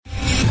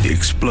The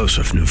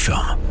explosive new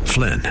film,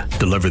 Flynn,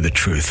 deliver the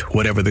truth,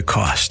 whatever the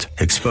cost,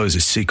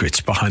 exposes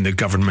secrets behind the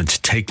government's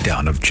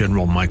takedown of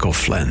General Michael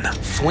Flynn.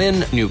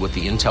 Flynn knew what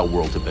the intel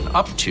world had been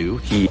up to.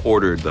 He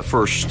ordered the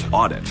first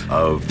audit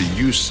of the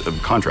use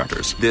of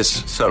contractors.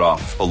 This set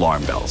off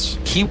alarm bells.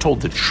 He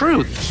told the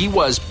truth. He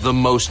was the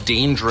most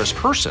dangerous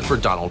person for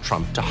Donald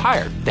Trump to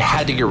hire. They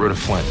had to get rid of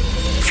Flynn.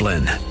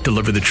 Flynn,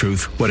 deliver the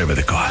truth, whatever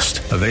the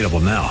cost. Available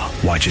now.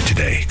 Watch it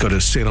today. Go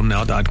to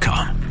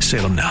salemnow.com.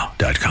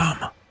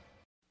 salemnow.com.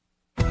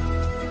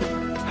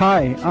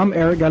 Hi, I'm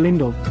Eric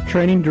Galindo,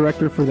 Training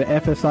Director for the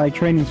FSI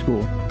Training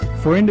School.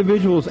 For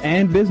individuals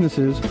and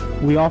businesses,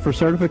 we offer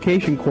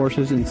certification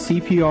courses in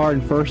CPR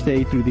and First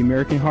Aid through the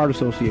American Heart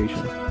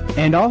Association,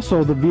 and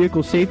also the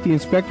Vehicle Safety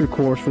Inspector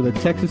course for the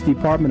Texas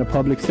Department of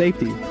Public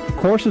Safety.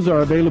 Courses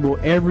are available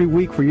every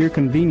week for your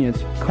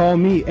convenience. Call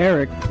me,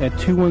 Eric, at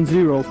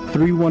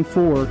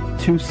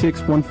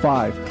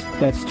 210-314-2615.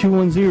 That's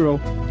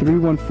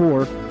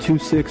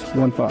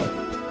 210-314-2615.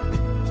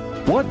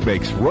 What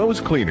makes Rose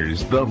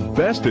Cleaners the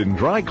best in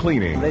dry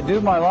cleaning? They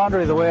do my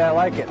laundry the way I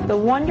like it. The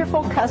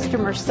wonderful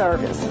customer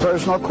service.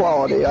 Personal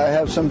quality. I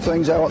have some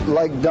things I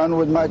like done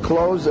with my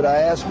clothes that I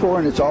ask for,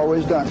 and it's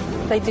always done.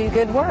 They do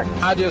good work.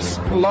 I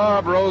just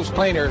love Rose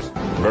Cleaners.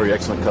 Very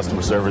excellent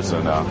customer service,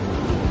 and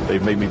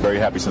they've made me very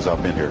happy since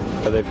I've been here.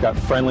 They've got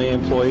friendly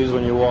employees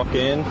when you walk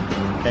in,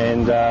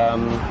 and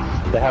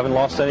they haven't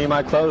lost any of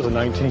my clothes in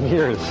 19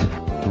 years.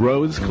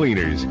 Rose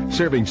Cleaners,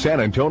 serving San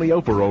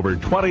Antonio for over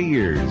 20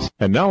 years.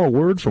 And now a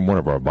word from one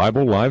of our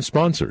Bible Live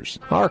sponsors.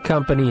 Our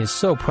company is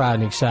so proud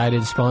and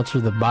excited to sponsor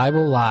the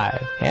Bible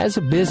Live. As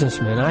a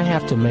businessman, I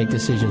have to make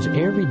decisions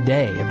every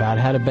day about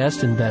how to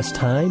best invest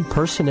time,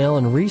 personnel,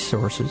 and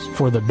resources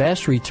for the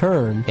best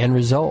return and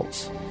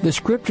results. The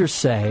scriptures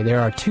say there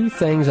are two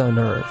things on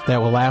earth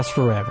that will last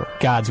forever: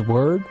 God's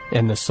Word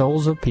and the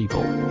souls of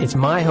people. It's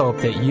my hope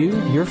that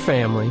you, your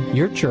family,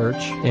 your church,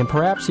 and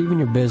perhaps even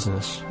your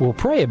business will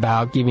pray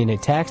about giving a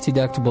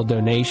tax-deductible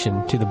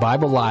donation to the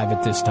Bible Live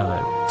at this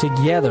time.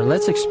 Together,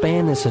 let's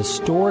expand this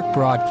historic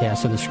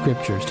broadcast of the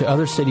scriptures to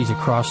other cities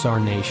across our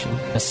nation.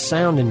 A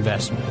sound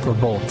investment for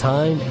both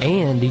time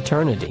and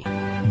eternity.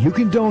 You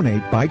can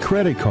donate by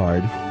credit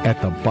card at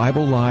the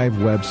Bible Live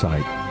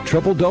website,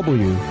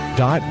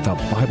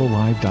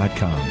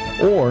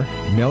 www.thebiblelive.com, or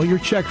mail your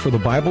check for the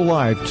Bible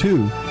Live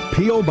to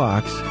P.O.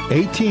 Box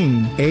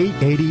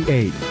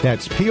 18888.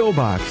 That's P.O.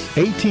 Box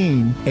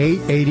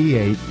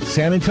 18888,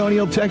 San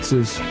Antonio,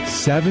 Texas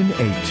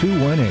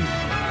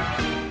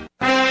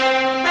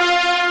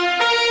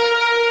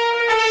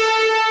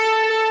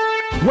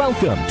 78218.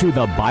 Welcome to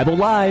the Bible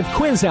Live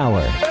Quiz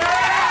Hour.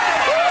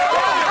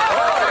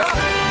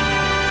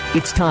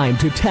 It's time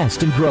to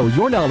test and grow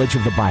your knowledge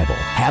of the Bible,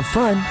 have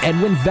fun,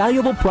 and win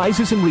valuable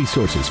prizes and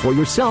resources for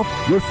yourself,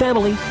 your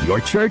family,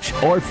 your church,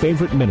 or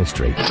favorite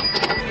ministry.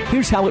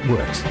 Here's how it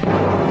works.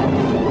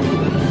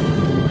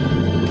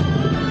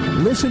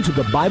 Listen to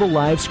the Bible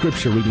Live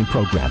Scripture Reading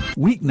Program,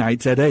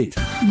 weeknights at 8.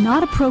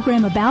 Not a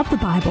program about the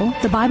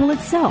Bible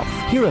itself.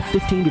 Hear a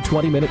 15 to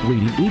 20-minute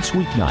reading each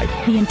weeknight.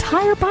 The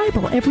entire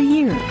Bible every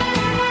year.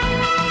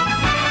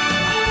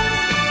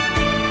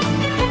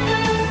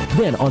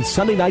 Then on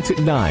Sunday nights at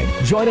 9,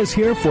 join us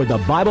here for the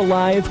Bible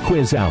Live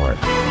Quiz Hour.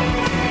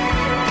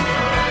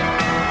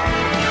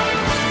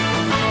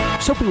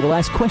 Soapy will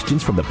ask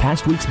questions from the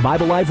past week's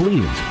Bible Live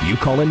readings. You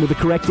call in with the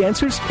correct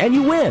answers, and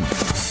you win.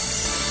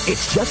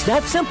 It's just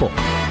that simple.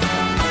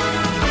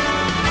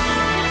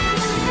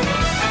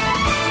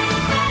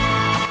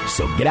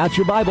 So get out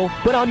your Bible,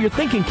 put on your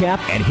thinking cap,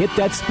 and hit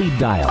that speed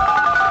dial.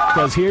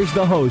 Because here's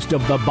the host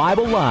of the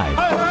Bible Live,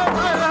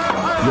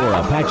 your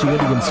Apache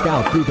Indian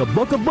scout through the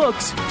Book of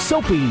Books,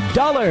 Soapy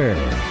Dollar.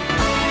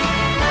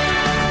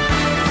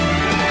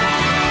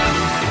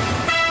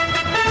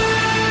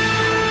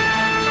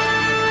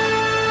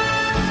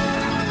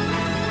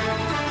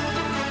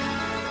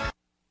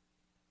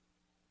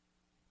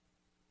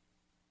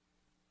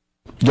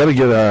 Got to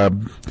get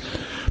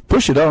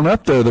push it on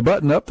up there, the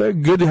button up there.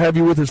 Good to have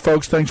you with us,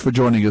 folks. Thanks for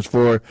joining us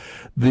for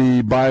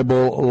the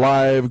Bible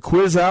Live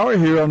Quiz Hour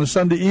here on a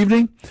Sunday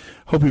evening.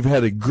 Hope you've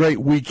had a great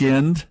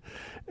weekend,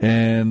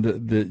 and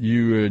that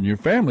you and your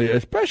family,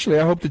 especially,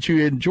 I hope that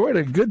you enjoyed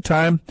a good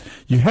time.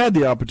 You had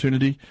the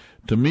opportunity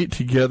to meet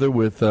together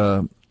with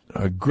a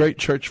great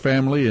church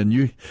family, and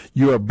you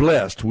are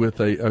blessed with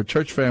a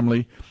church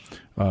family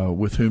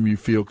with whom you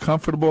feel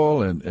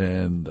comfortable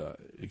and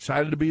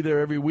excited to be there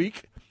every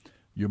week.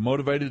 You're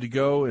motivated to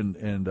go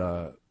and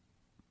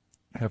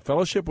have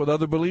fellowship with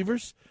other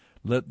believers.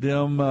 Let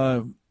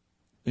them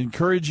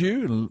encourage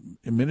you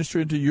and minister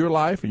into your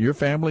life and your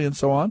family and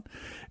so on.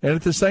 And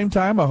at the same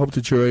time, I hope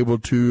that you're able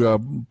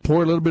to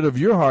pour a little bit of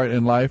your heart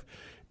and life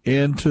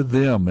into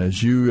them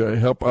as you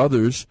help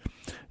others.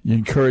 You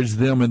encourage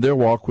them in their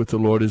walk with the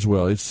Lord as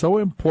well. It's so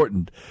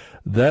important,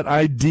 that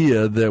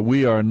idea that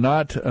we are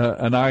not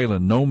an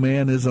island. No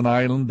man is an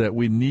island, that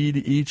we need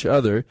each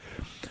other.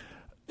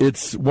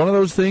 It's one of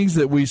those things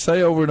that we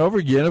say over and over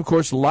again. Of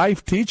course,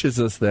 life teaches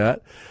us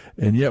that,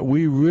 and yet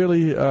we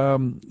really,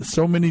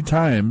 so many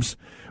times,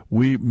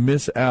 we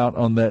miss out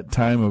on that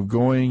time of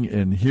going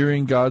and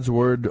hearing God's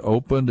word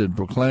opened and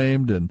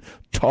proclaimed and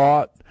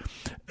taught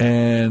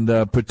and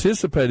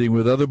participating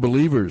with other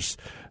believers,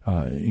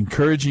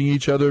 encouraging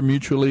each other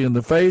mutually in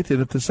the faith. And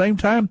at the same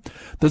time,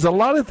 there's a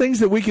lot of things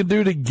that we can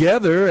do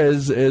together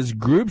as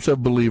groups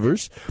of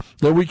believers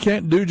that we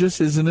can't do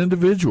just as an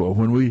individual.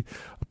 When we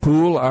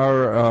pool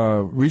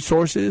our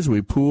resources,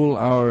 we pool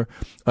our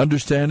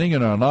understanding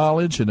and our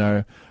knowledge and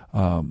our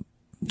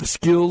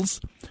skills,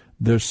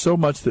 there's so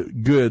much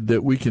good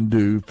that we can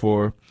do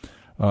for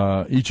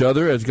each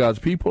other as God's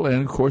people,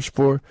 and of course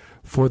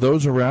for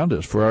those around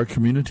us, for our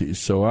communities.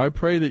 So I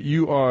pray that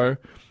you are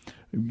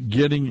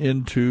getting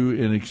into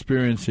and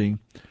experiencing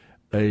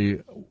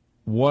a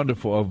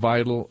wonderful, a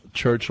vital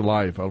church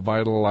life, a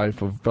vital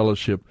life of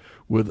fellowship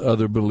with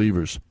other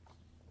believers.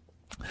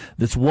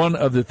 That's one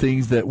of the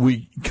things that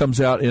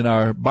comes out in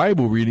our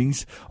Bible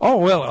readings.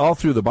 All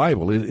through the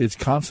Bible, it's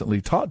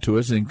constantly taught to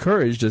us and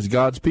encouraged as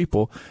God's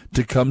people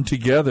to come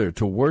together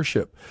to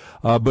worship.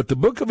 But the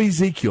book of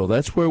Ezekiel,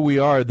 that's where we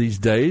are these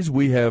days.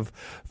 We have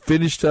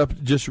finished up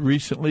just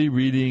recently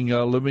reading.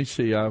 Let me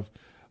see. I've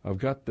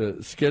got the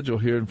schedule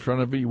here in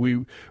front of me.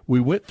 We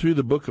went through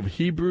the book of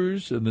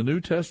Hebrews in the New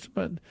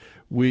Testament.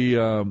 We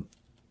went,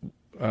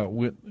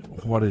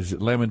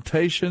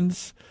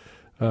 Lamentations.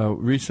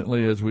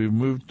 Recently, as we've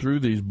moved through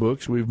these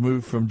books, we've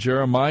moved from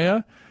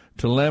Jeremiah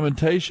to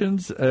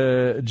Lamentations,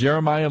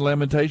 Jeremiah and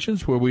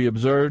Lamentations, where we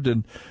observed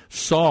and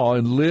saw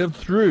and lived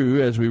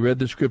through, as we read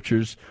the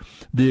scriptures,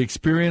 the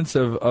experience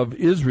of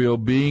Israel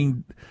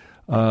being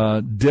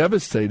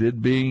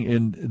devastated, being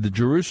in the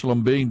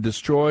Jerusalem being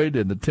destroyed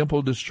and the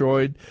temple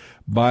destroyed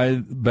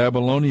by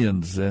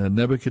Babylonians, and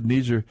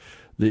Nebuchadnezzar,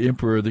 the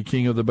emperor, the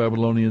king of the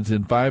Babylonians,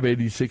 in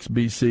 586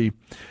 BC.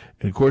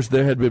 And of course,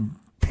 there had been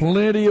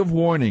plenty of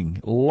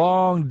warning,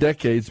 long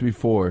decades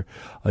before,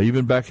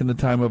 even back in the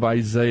time of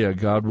Isaiah,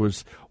 God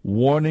was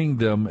warning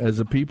them as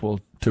a people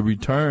to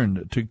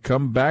return, to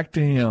come back to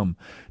Him,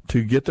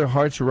 to get their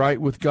hearts right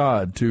with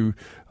God, to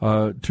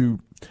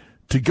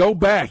go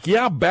back.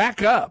 Yeah,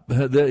 back up.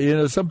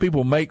 Some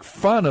people make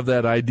fun of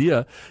that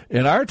idea.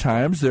 In our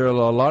times, there are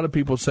a lot of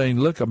people saying,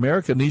 look,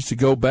 America needs to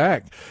go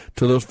back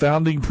to those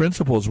founding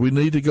principles. We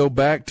need to go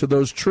back to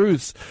those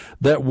truths,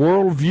 that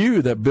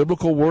worldview, that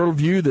biblical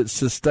worldview that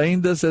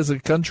sustained us as a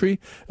country,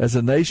 as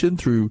a nation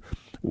through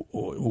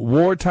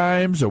war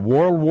times, or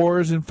world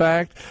wars, in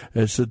fact,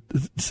 has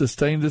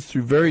sustained us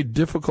through very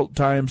difficult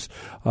times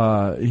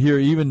here,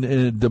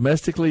 even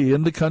domestically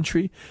in the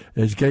country,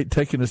 has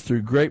taken us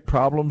through great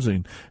problems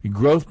and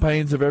growth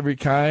pains of every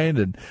kind,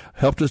 and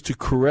helped us to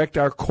correct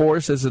our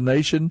course as a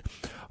nation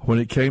when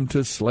it came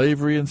to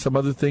slavery and some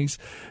other things.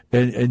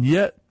 And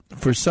yet,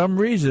 for some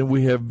reason,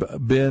 we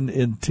have been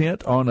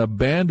intent on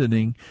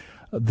abandoning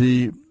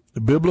the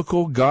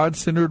biblical,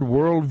 God-centered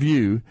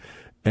worldview,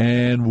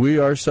 and we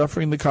are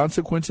suffering the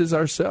consequences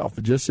ourselves,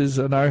 just as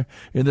in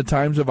the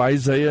times of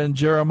Isaiah and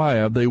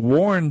Jeremiah. They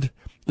warned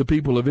the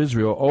people of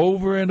Israel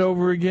over and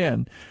over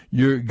again,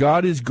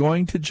 God is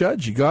going to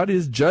judge you. God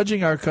is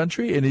judging our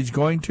country, and He's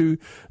going to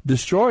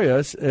destroy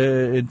us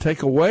and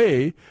take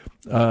away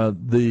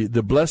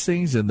the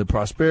blessings and the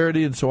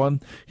prosperity and so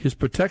on, His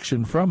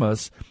protection from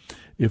us,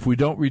 if we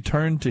don't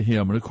return to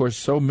Him. And, of course,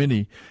 so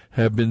many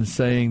have been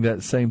saying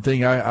that same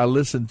thing. I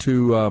listened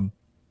to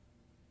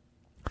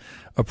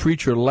a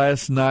preacher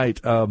last night.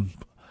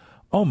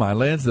 Oh, my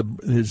lands,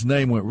 his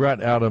name went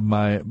right out of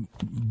my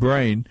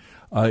brain.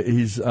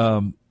 He's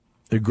a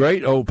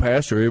great old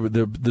pastor.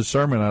 The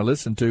sermon I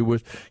listened to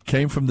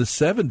came from the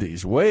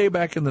 70s, way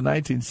back in the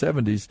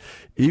 1970s.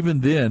 Even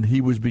then, he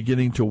was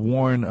beginning to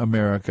warn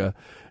America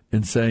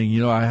and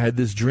saying, I had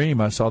this dream.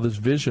 I saw this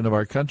vision of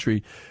our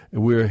country.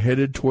 We're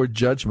headed toward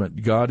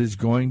judgment. God is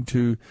going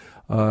to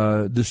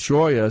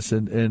destroy us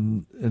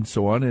and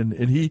so on.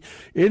 And he,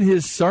 in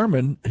his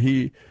sermon,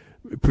 he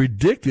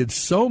predicted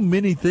so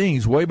many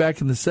things way back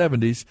in the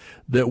 70s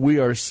that we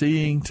are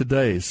seeing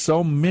today.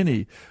 So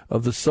many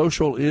of the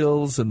social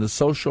ills and the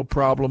social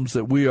problems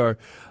that we are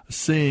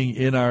seeing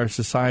in our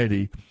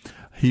society,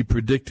 he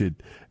predicted.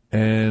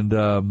 And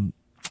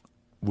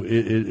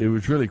it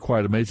was really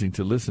quite amazing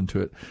to listen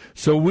to it.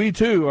 So we,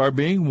 too, are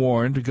being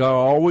warned.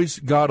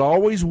 God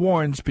always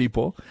warns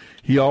people.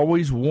 He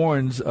always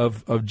warns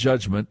of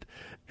judgment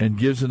and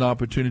gives an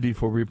opportunity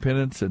for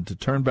repentance and to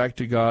turn back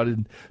to God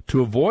and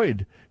to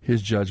avoid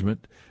His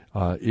judgment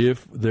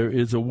if there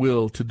is a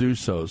will to do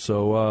so.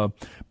 So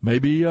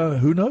maybe,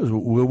 who knows,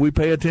 will we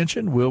pay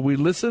attention? Will we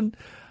listen?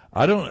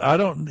 I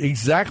don't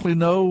exactly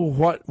know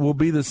what will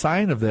be the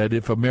sign of that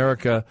if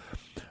America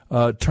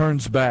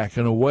turns back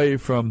and away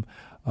from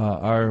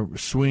our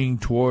swing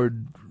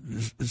toward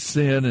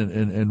sin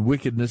and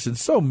wickedness in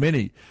so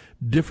many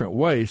different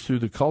ways through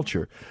the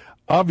culture.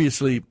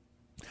 Obviously,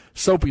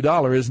 Soapy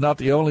Dollar is not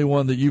the only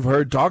one that you've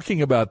heard talking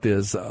about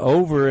this.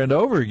 Over and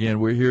over again,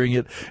 we're hearing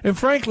it. And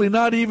frankly,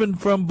 not even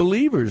from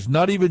believers,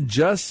 not even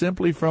just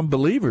simply from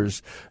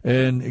believers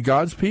and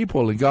God's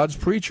people and God's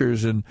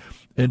preachers and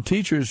and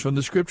teachers from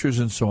the Scriptures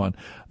and so on.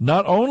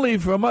 Not only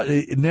from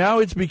now,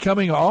 it's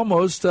becoming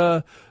almost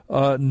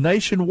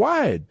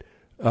nationwide.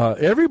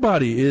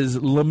 Everybody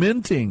is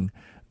lamenting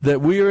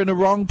that we are in the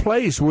wrong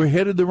place. We're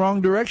headed the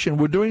wrong direction.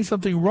 We're doing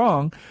something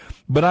wrong,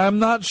 but I'm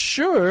not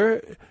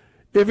sure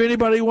if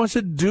anybody wants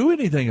to do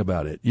anything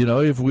about it.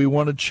 If we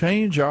want to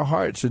change our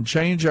hearts and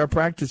change our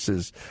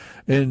practices,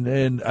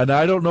 and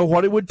I don't know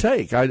what it would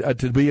take.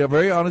 To be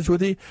very honest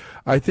with you,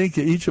 I think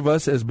that each of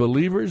us as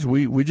believers,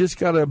 we just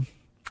gotta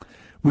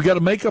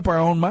make up our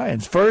own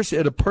minds. First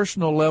at a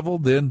personal level,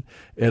 then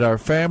at our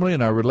family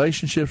and our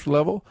relationships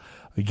level.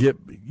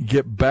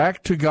 Get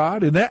back to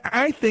God, and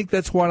I think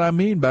that's what I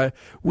mean by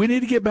we need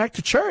to get back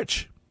to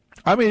church.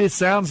 I mean, it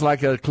sounds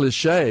like a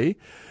cliche,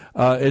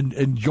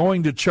 and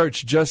going to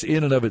church just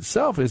in and of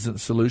itself isn't a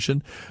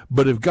solution.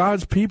 But if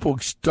God's people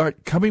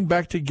start coming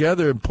back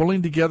together and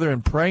pulling together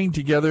and praying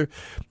together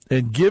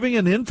and giving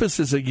an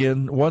emphasis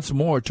again once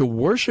more to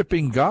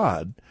worshiping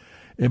God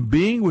and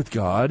being with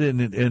God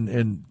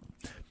and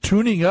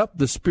tuning up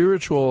the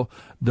spiritual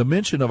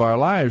dimension of our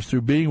lives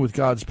through being with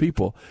God's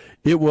people,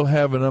 it will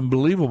have an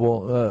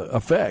unbelievable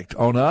effect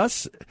on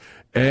us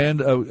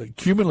and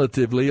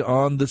cumulatively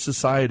on the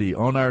society,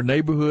 on our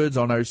neighborhoods,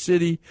 on our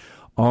city,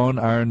 on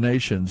our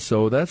nation.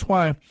 So that's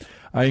why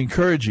I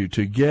encourage you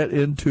to get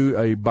into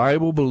a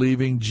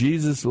Bible-believing,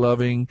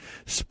 Jesus-loving,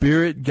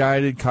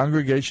 Spirit-guided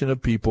congregation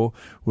of people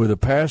where the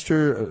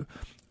pastor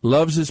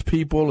loves his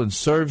people and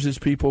serves his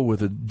people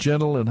with a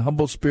gentle and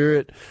humble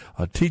spirit,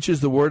 teaches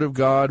the Word of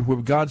God,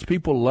 where God's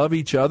people love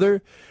each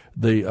other.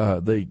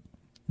 They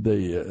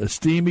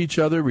esteem each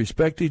other,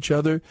 respect each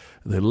other.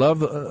 They love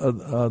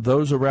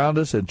those around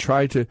us and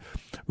try to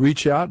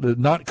reach out,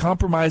 not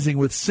compromising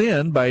with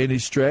sin by any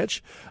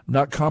stretch,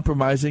 not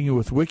compromising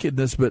with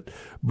wickedness, but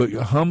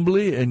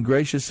humbly and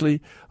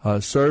graciously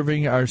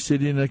serving our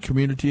city and our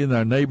community and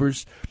our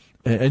neighbors.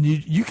 And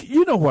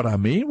you know what I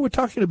mean. We're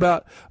talking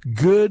about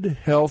good,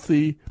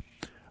 healthy,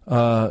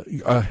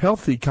 a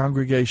healthy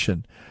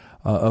congregation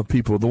of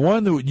people. The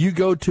one that you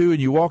go to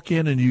and you walk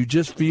in and you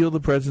just feel the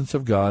presence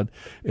of God,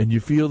 and you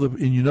feel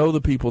and you know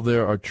the people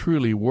there are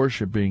truly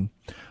worshiping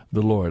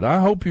the Lord. I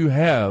hope you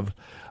have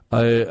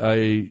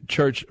a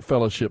church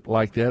fellowship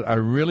like that. I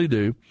really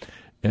do.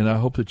 And I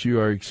hope that you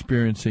are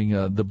experiencing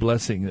the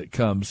blessing that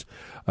comes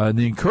and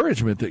the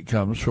encouragement that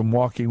comes from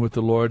walking with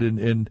the Lord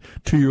and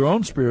to your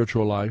own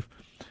spiritual life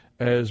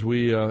as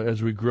we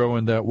grow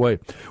in that way.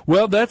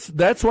 Well,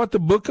 that's what the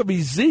book of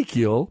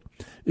Ezekiel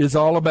is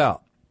all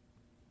about.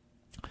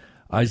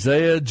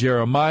 Isaiah,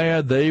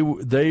 Jeremiah, they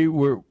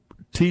were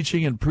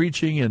teaching and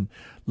preaching and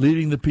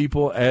leading the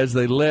people as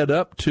they led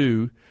up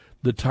to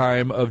the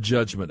time of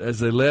judgment, as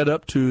they led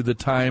up to the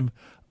time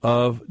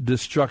of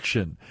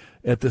destruction.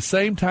 At the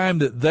same time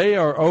that they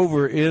are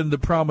over in the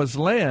promised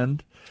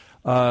land,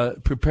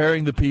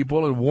 preparing the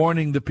people and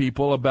warning the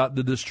people about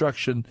the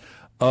destruction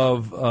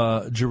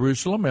of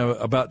Jerusalem,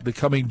 about the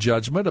coming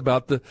judgment,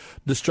 about the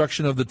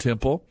destruction of the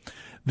temple.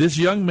 This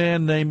young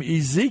man named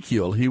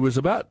Ezekiel,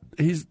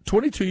 he's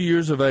 22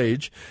 years of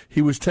age.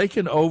 He was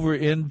taken over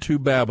into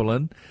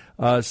Babylon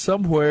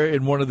somewhere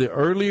in one of the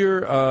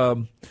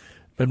earlier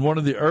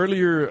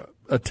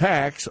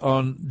attacks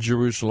on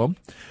Jerusalem.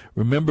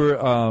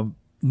 Remember,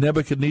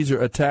 Nebuchadnezzar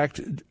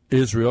attacked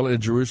Israel and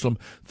Jerusalem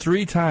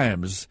 3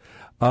 times.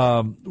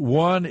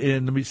 One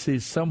in,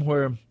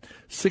 somewhere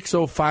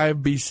 605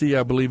 BC,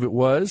 I believe it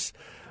was,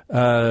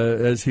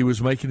 as he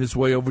was making his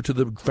way over to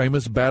the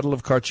famous Battle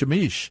of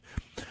Carchemish.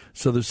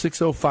 So the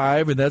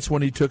 605, and that's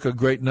when he took a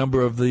great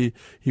number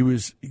he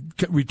was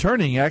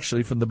returning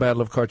actually from the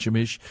Battle of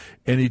Carchemish,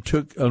 and he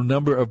took a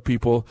number of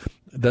people.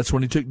 That's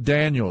when he took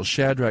Daniel,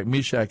 Shadrach,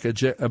 Meshach,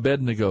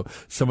 Abednego,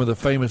 some of the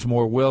famous,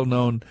 more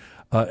well-known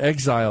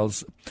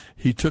exiles.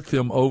 He took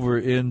them over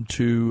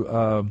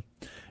into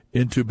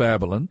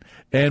Babylon,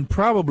 and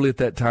probably at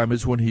that time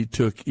is when he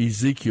took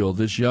Ezekiel,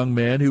 this young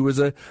man who was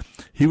a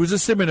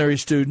seminary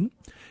student.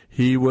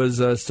 He was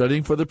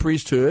studying for the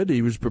priesthood.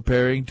 He was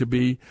preparing to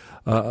be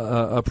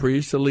a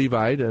priest, a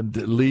Levite, and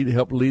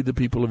help lead the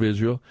people of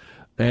Israel.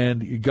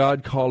 And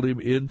God called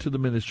him into the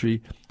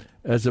ministry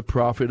as a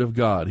prophet of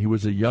God. He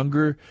was a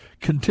younger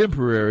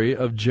contemporary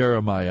of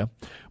Jeremiah.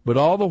 But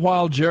all the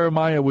while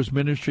Jeremiah was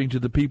ministering to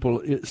the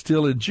people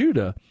still in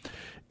Judah,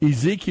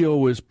 Ezekiel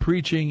was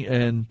preaching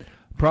and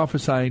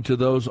prophesying to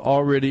those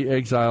already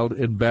exiled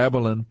in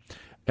Babylon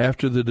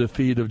after the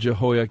defeat of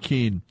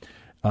Jehoiakim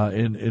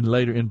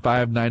later in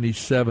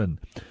 597.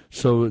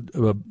 So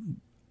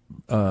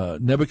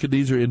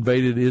Nebuchadnezzar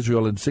invaded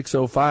Israel in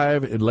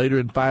 605 and later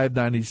in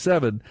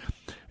 597,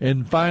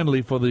 and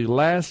finally for the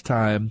last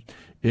time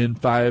in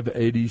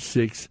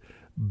 586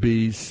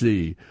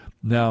 BC.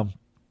 Now,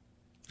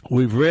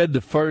 we've read the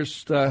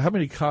first how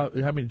many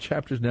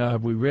chapters now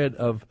have we read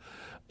of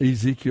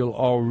Ezekiel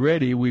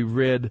already? We've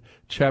read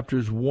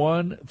chapters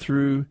 1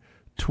 through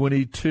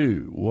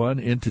 22, 1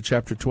 into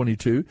chapter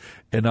 22,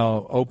 and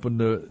I'll open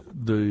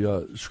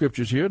the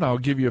scriptures here, and I'll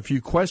give you a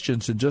few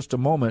questions in just a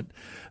moment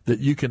that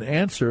you can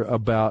answer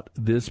about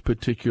this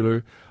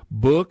particular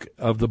book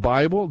of the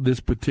Bible, this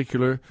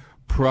particular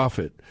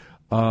prophet.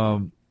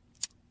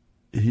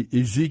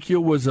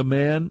 Ezekiel was a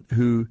man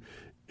who,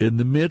 in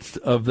the midst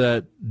of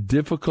that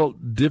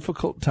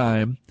difficult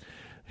time,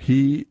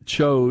 he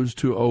chose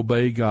to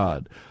obey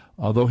God.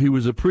 Although he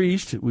was a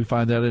priest, we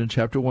find that in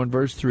chapter 1,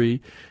 verse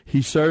 3,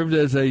 he served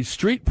as a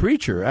street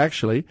preacher,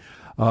 actually,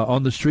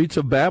 on the streets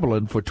of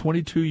Babylon for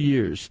 22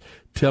 years,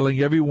 telling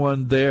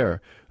everyone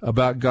there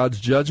about God's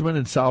judgment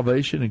and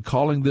salvation and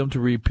calling them to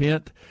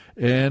repent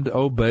and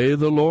obey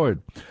the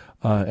Lord.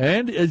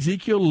 And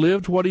Ezekiel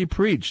lived what he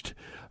preached.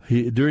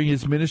 During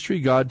his ministry,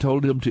 God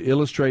told him to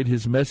illustrate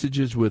his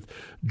messages with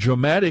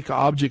dramatic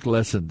object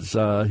lessons.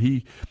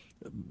 He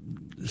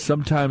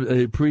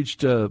sometimes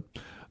preached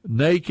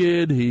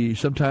naked. He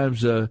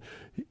sometimes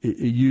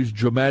used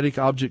dramatic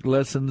object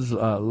lessons,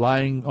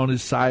 lying on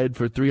his side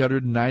for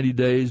 390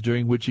 days,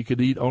 during which he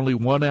could eat only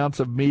 1 ounce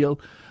of meal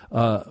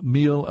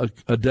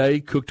a day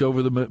cooked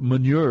over the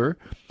manure,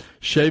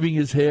 shaving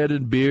his head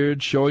and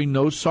beard, showing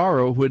no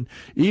sorrow when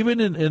even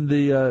in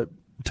the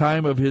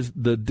time of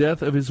the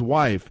death of his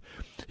wife,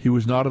 he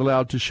was not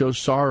allowed to show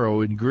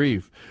sorrow and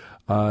grief.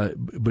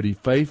 But he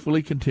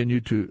faithfully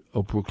continued to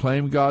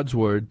proclaim God's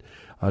word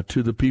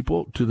to the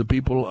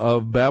people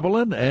of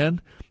Babylon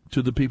and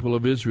to the people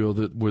of Israel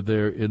that were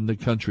there in the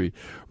country.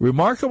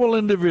 Remarkable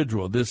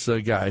individual, this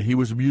guy. He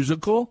was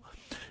musical.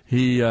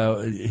 He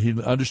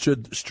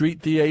understood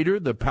street theater,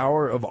 the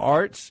power of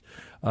arts,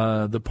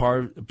 the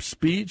power of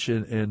speech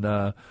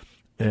and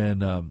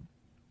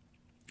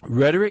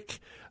rhetoric.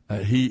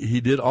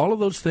 He did all of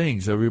those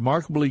things. A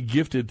remarkably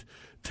gifted,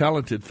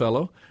 talented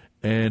fellow,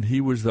 and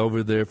he was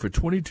over there for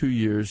 22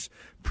 years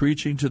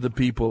preaching to the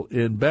people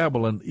in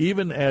Babylon,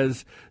 even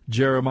as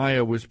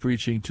Jeremiah was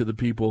preaching to the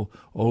people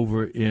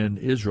over in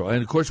Israel.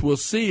 And, of course, we'll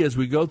see as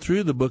we go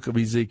through the book of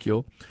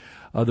Ezekiel,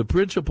 the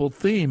principal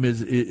theme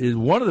is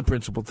one of the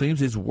principal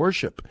themes is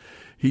worship.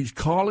 He's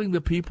calling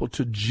the people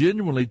to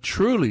genuinely,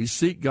 truly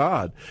seek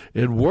God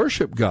and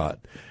worship God.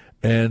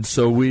 And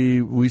so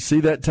we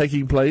see that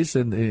taking place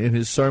in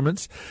his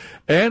sermons,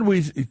 and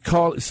we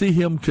see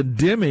him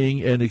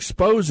condemning and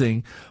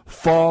exposing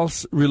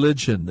false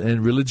religion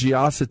and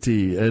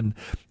religiosity and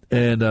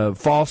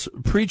false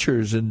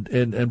preachers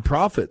and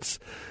prophets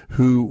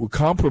who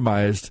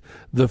compromised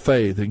the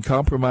faith and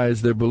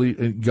compromised their belief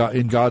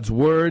in God's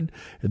word,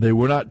 and they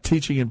were not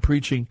teaching and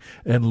preaching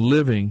and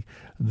living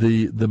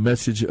the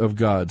message of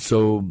God.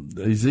 So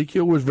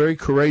Ezekiel was very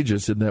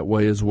courageous in that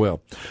way as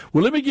well.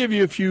 Well, let me give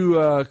you a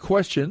few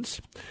questions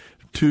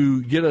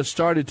to get us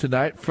started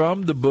tonight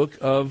from the book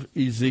of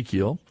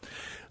Ezekiel.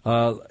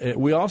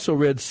 We also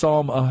read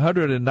Psalm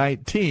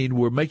 119.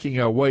 We're making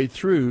our way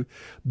through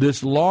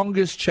this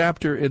longest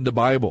chapter in the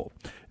Bible,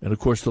 and of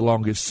course the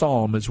longest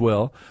psalm as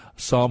well,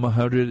 Psalm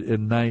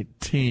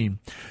 119.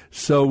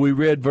 So we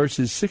read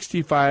verses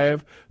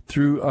 65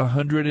 through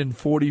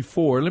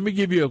 144. Let me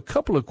give you a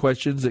couple of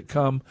questions that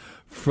come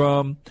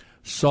from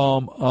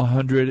Psalm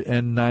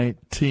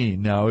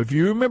 119. Now, if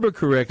you remember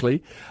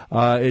correctly,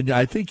 and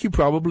I think you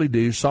probably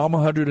do, Psalm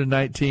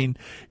 119,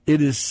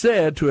 it is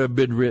said to have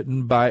been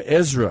written by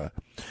Ezra.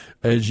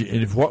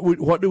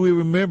 What do we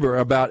remember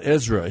about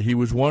Ezra? He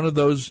was one of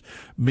those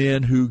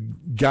men who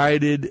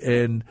guided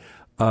and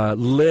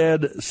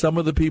led some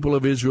of the people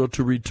of Israel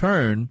to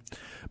return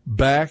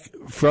back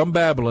from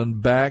Babylon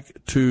back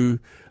to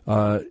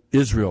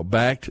Israel,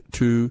 back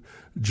to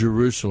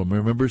Jerusalem.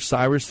 Remember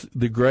Cyrus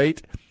the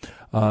Great,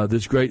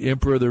 this great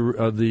emperor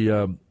of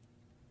the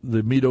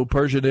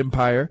Medo-Persian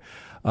Empire.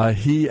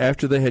 He,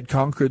 after they had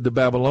conquered the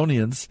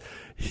Babylonians,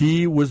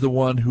 he was the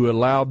one who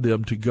allowed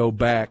them to go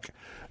back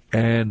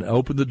and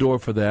opened the door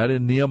for that.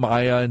 And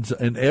Nehemiah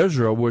and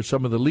Ezra were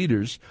some of the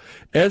leaders.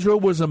 Ezra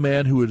was a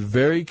man who was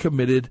very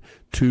committed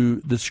to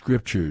the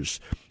Scriptures.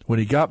 When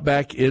he got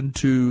back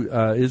into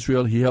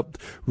Israel, he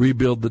helped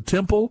rebuild the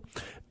temple,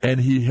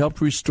 and he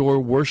helped restore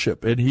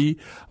worship. And he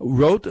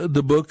wrote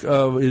the book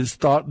of, it is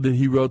thought that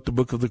he wrote the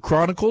book of the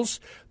Chronicles,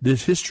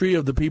 this history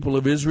of the people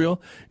of Israel.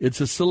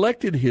 It's a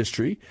selected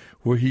history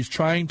where he's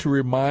trying to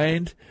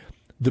remind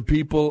the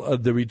people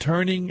of the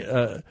returning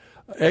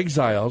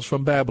exiles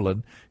from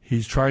Babylon.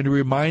 He's trying to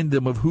remind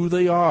them of who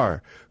they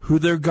are, who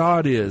their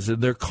God is,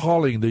 and their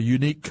calling, their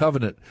unique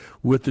covenant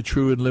with the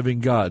true and living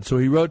God. So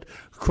he wrote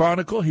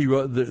Chronicle. He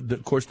wrote,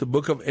 of course, the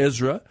book of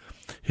Ezra,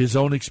 his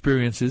own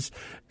experiences,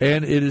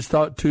 and it is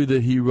thought, too,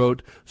 that he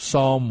wrote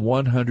Psalm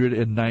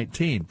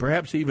 119,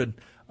 perhaps even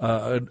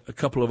a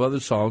couple of other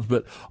psalms,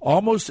 but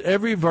almost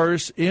every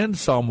verse in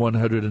Psalm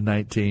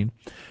 119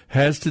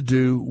 has to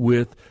do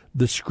with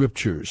the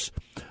Scriptures.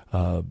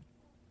 So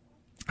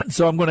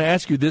I'm going to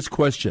ask you this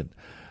question.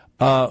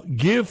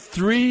 Give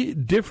 3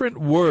 different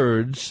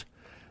words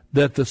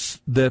that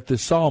the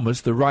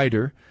psalmist, the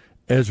writer,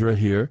 Ezra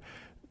here,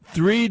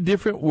 3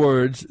 different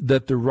words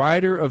that the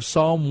writer of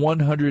Psalm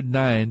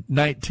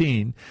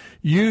 119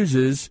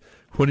 uses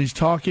when he's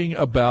talking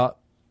about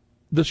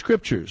the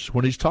Scriptures,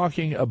 when he's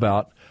talking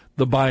about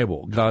the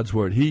Bible, God's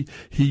Word. He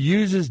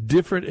uses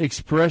different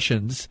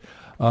expressions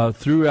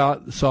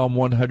throughout Psalm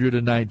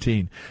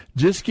 119.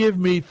 Just give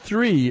me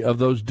 3 of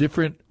those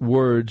different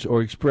words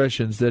or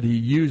expressions that he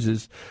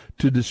uses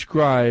to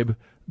describe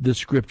the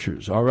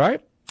Scriptures. All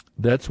right?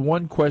 That's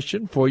one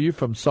question for you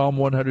from Psalm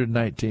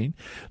 119.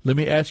 Let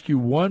me ask you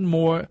one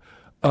more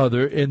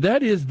other, and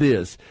that is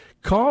this.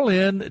 Call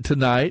in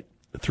tonight,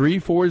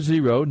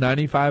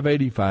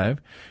 340-9585.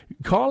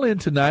 Call in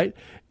tonight,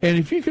 and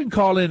if you can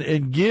call in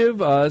and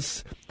give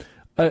us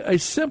a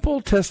simple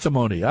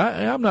testimony.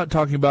 I'm not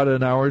talking about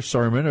an hour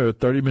sermon or a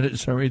 30-minute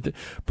sermon,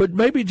 but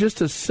maybe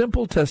just a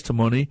simple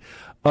testimony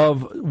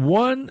of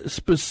one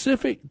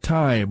specific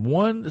time,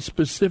 one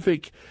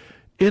specific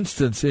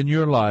instance in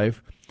your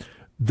life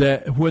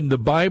that when the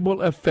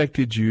Bible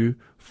affected you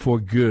for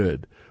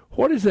good.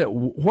 What is that?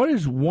 What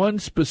is one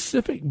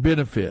specific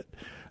benefit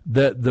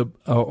that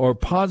or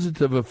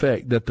positive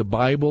effect that the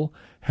Bible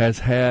has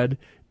had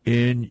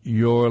in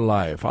your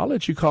life? I'll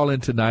let you call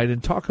in tonight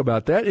and talk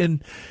about that,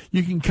 and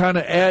you can kind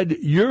of add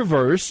your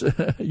verse,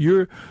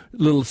 your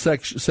little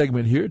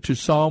segment here to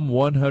Psalm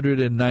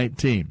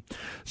 119.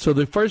 So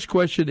the first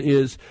question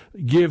is,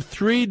 give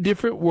 3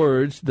 different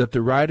words that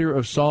the writer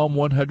of Psalm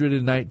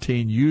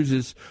 119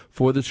 uses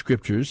for the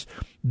Scriptures.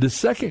 The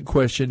second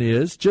question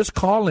is, just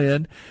call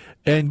in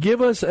and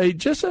give us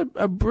just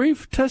a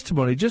brief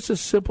testimony, just a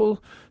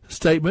simple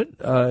statement.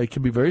 It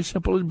can be very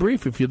simple and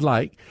brief if you'd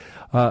like.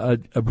 A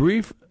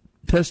brief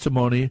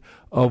testimony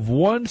of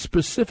one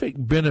specific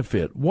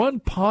benefit, one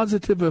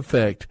positive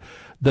effect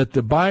that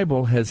the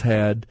Bible has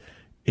had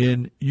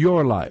in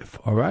your life.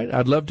 All right?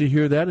 I'd love to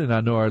hear that, and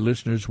I know our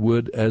listeners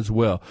would as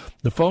well.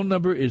 The phone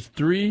number is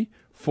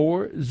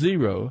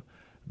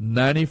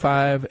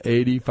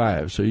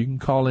 340-9585. So you can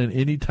call in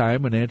any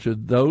time and answer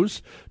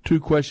those 2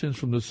 questions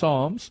from the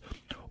Psalms.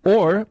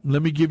 Or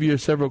let me give you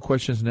several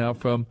questions now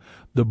from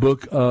the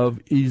book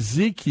of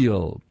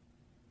Ezekiel.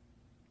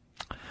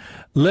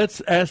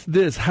 Let's ask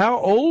this. How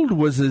old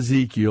was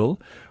Ezekiel,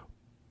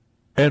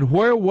 and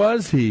where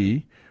was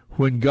he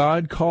when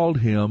God called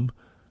him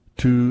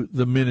to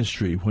the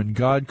ministry, when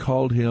God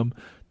called him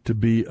to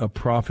be a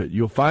prophet?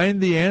 You'll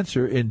find the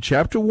answer in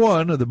chapter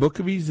 1 of the book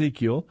of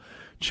Ezekiel,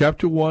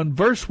 chapter 1,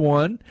 verse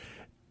 1,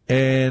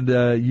 and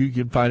you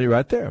can find it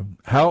right there.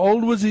 How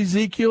old was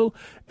Ezekiel,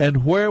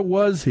 and where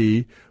was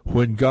he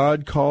when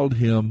God called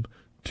him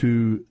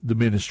to the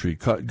ministry?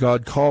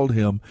 God called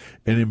him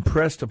and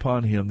impressed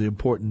upon him the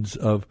importance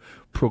of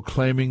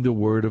proclaiming the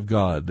word of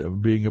God,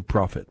 of being a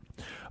prophet.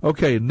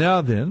 Okay,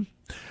 now then,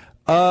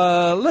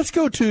 let's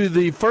go to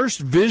the first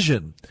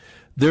vision.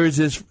 There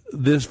is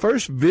this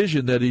first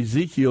vision that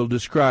Ezekiel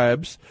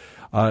describes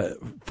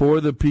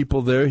for the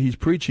people there he's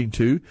preaching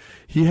to.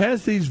 He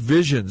has these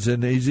visions,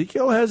 and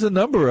Ezekiel has a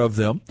number of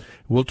them.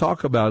 We'll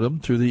talk about them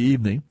through the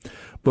evening.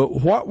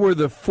 But what were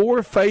the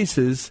 4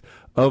 faces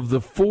of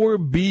the 4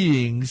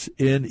 beings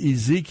in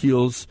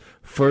Ezekiel's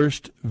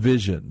first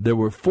vision? There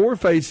were 4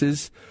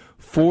 faces,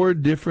 4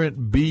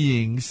 different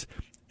beings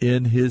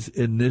in his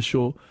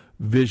initial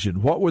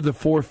vision. What were the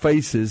 4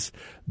 faces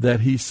that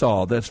he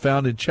saw? That's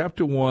found in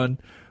chapter 1,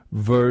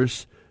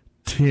 verse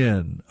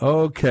 10.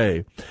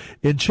 Okay.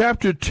 In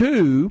chapter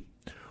 2,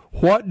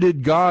 what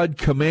did God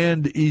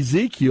command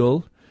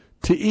Ezekiel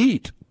to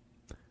eat?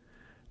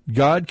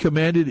 God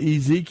commanded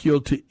Ezekiel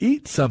to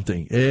eat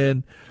something,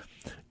 and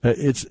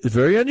it's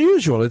very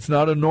unusual. It's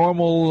not a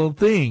normal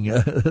thing.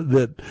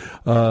 That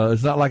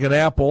it's not like an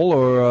apple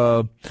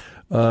or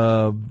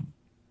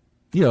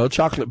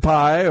chocolate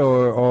pie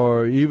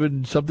or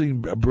even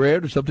something,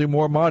 bread or something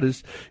more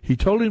modest. He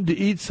told him to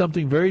eat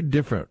something very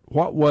different.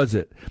 What was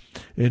it?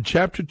 In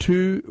chapter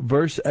 2,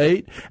 verse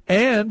 8,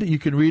 and you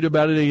can read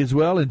about it as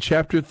well in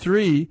chapter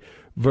 3,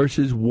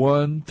 verses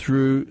 1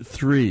 through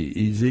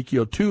 3.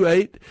 Ezekiel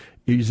 2:8,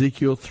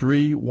 Ezekiel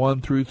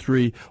 3:1 through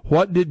 3.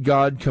 What did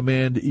God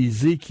command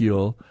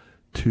Ezekiel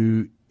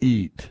to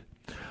eat?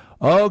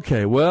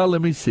 Okay, well,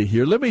 let me see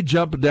here. Let me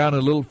jump down a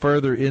little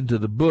further into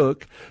the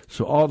book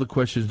so all the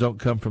questions don't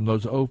come from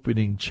those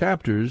opening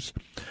chapters.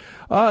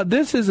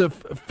 This is a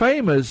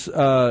famous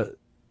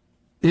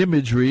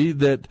imagery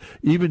that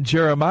even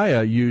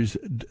Jeremiah used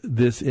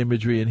this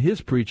imagery in his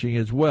preaching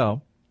as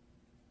well.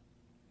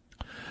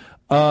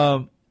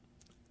 In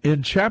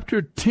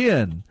chapter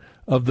 10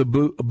 of the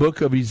book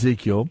of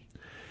Ezekiel,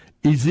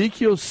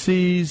 Ezekiel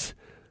sees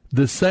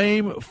the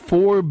same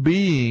 4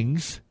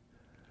 beings.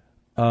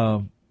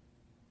 Let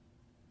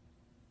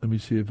me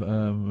see if is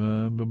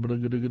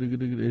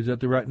that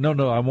the right?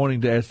 No, I'm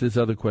wanting to ask this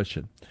other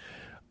question.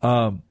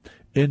 In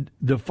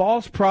the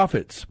false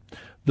prophets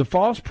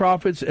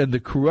and the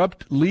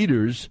corrupt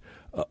leaders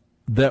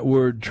that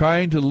were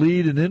trying to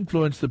lead and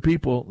influence the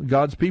people,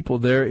 God's people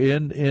there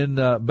in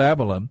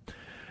Babylon,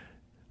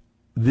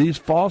 these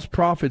false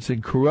prophets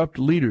and corrupt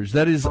leaders,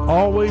 that is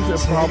always a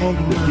problem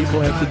that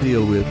people have to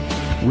deal with.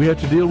 We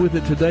have to deal with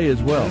it today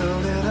as well.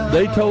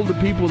 They told the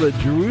people that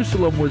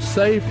Jerusalem was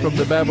safe from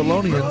the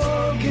Babylonians,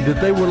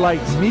 that they were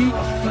like meat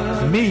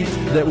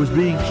that was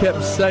being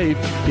kept safe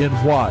in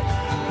what?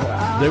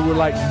 They were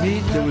like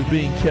meat that was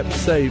being kept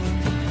safe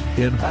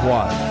in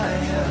what?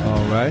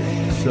 All right.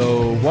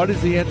 So what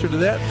is the answer to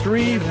that?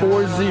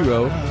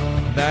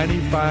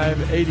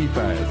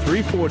 340-9585.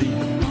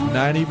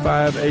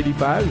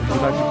 340-9585. If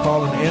you'd like to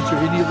call and answer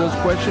any of those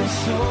questions,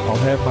 I'll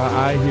have my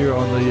eye here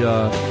on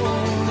the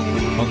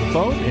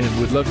phone, and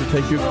would love to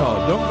take your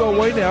call. Don't go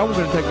away now. We're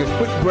going to take a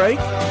quick break,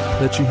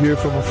 let you hear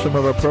from some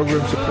of our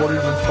program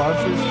supporters and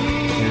sponsors,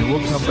 and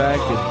we'll come back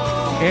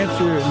and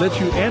let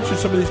you answer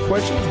some of these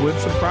questions, win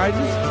some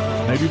prizes,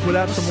 maybe put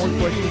out some more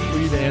questions for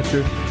you to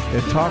answer,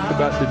 and talk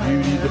about the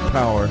beauty, the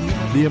power,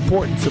 the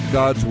importance of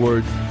God's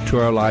Word to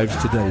our lives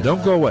today.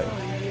 Don't go away.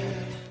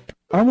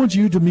 I want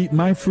you to meet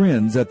my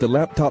friends at the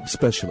Laptop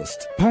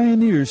Specialist,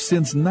 pioneers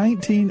since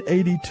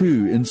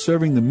 1982 in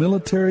serving the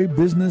military,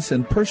 business,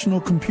 and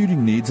personal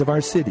computing needs of our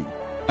city.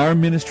 Our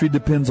ministry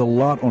depends a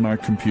lot on our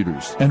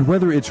computers, and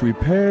whether it's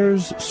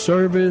repairs,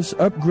 service,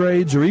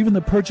 upgrades, or even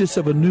the purchase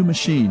of a new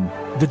machine,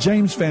 the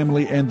James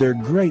family and their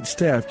great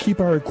staff keep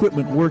our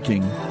equipment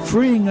working,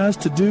 freeing us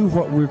to do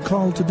what we're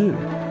called to do.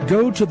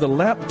 Go to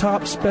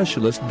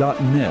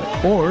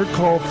thelaptopspecialist.net or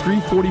call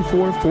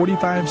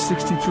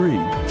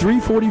 344-4563,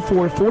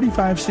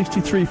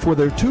 344-4563 for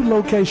their 2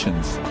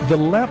 locations. The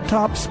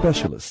Laptop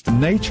Specialist,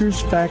 Nature's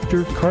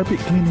Factor carpet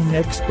cleaning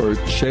expert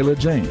Shayla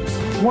James.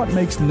 What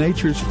makes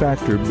Nature's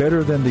Factor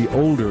better than the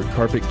older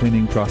carpet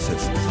cleaning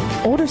processes?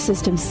 Older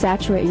systems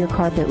saturate your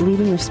carpet,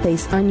 leaving your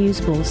space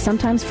unusable,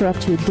 sometimes for up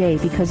to a day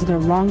because of their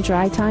long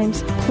dry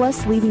times,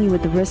 plus leaving you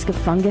with the risk of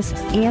fungus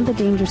and the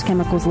dangerous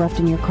chemicals left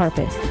in your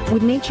carpet.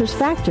 With Nature's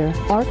Factor,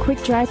 our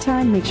quick dry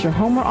time makes your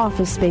home or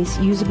office space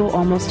usable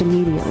almost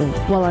immediately,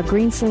 while our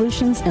green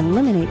solutions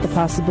eliminate the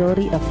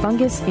possibility of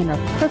fungus and are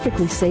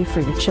perfectly safe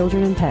for your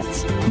children and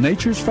pets.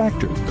 Nature's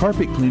Factor,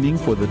 carpet cleaning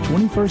for the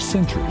 21st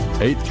century,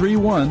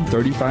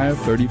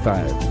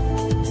 831-3535.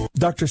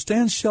 Dr.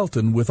 Stan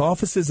Shelton, with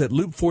offices at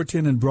Loop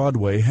 410 and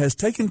Broadway, has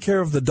taken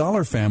care of the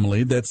Dollar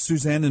family, that's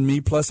Suzanne and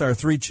me plus our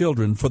 3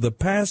 children, for the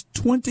past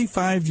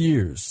 25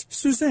 years.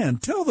 Suzanne,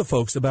 tell the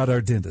folks about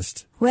our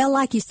dentist. Well,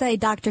 like you say,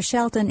 Dr.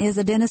 Shelton is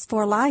a dentist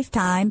for a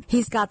lifetime.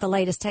 He's got the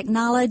latest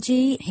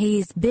technology.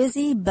 He's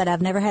busy, but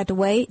I've never had to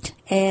wait.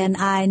 And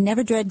I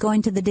never dread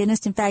going to the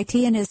dentist. In fact,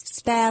 he and his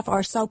staff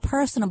are so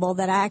personable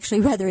that I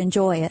actually rather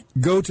enjoy it.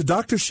 Go to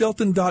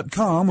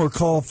drshelton.com or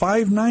call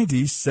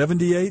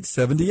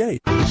 590-7878.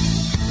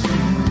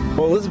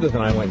 Well, Elizabeth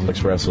and I went to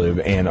Express Lube,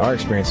 and our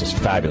experience was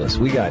fabulous.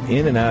 We got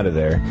in and out of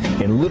there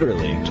in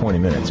literally 20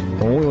 minutes.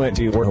 When we went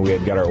to where we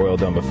had got our oil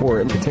done before,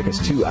 it could take us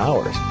 2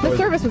 hours. The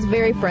service was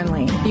very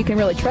friendly. You can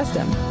really trust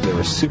them. They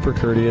were super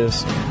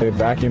courteous. They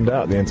vacuumed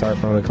out the entire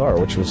front of the car,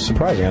 which was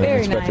surprising. I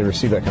didn't expect to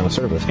receive that kind of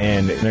service.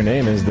 And their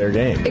name is Their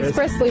Game.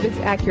 Express Lube is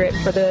accurate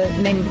for the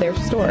name of their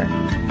store.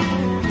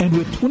 And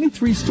with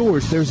 23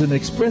 stores, there's an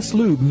Express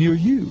Lube near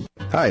you.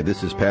 Hi,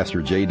 this is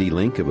Pastor J.D.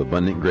 Link of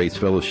Abundant Grace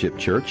Fellowship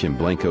Church in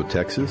Blanco,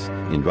 Texas,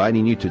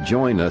 inviting you to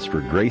join us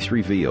for Grace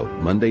Revealed,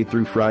 Monday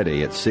through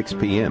Friday at 6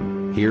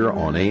 p.m. here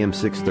on AM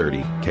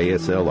 630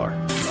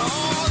 KSLR.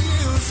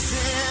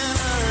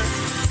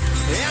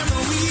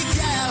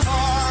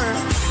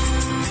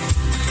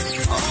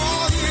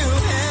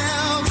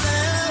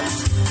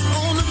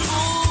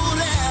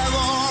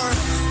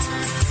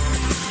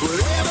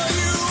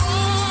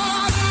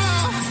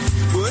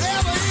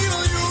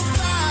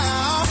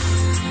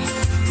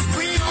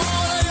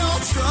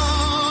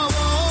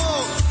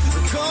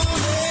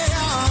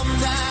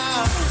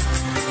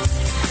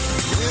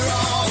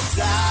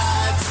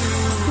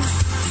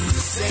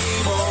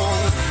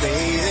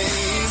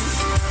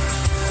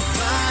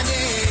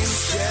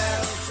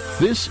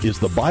 This is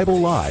the Bible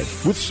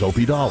Live with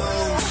Soapy Dollar.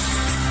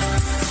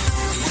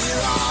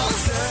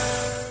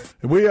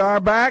 We are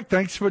back.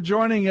 Thanks for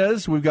joining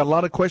us. We've got a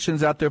lot of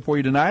questions out there for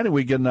you tonight, and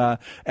we can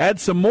add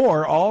some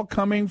more, all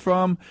coming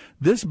from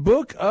this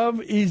book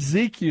of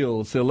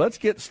Ezekiel. So let's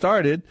get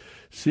started.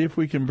 See if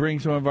we can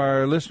bring some of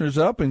our listeners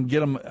up and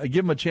give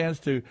them a chance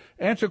to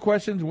answer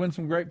questions, win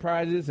some great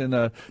prizes,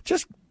 and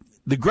just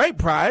the great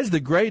prize, the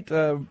great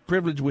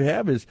privilege we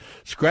have is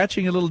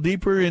scratching a little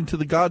deeper into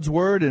the God's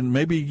Word and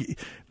maybe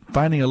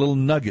finding a little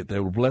nugget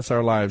that will bless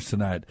our lives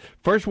tonight.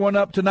 First one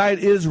up tonight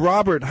is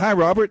Robert. Hi,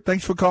 Robert.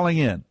 Thanks for calling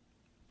in.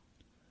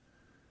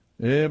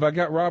 If I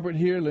got Robert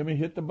here, let me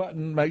hit the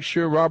button. Make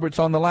sure Robert's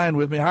on the line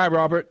with me. Hi,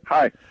 Robert.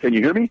 Hi. Can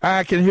you hear me?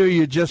 I can hear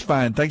you just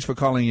fine. Thanks for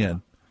calling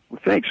in.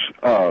 Well, thanks.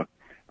 I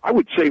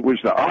would say it was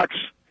the ox,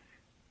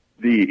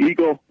 the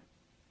eagle,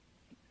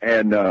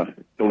 and the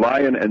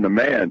lion and the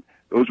man.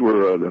 Those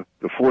were the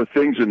 4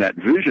 things in that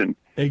vision.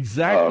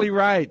 Exactly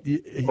right.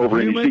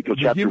 Over in Ezekiel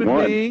chapter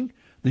 1.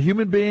 The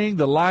human being,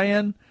 the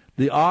lion,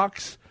 the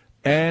ox,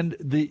 and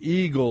the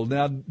eagle.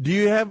 Now, do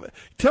you have?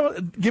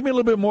 Give me a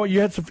little bit more. You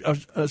had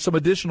some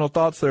additional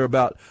thoughts there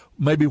about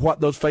maybe what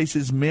those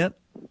faces meant.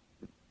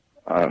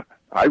 I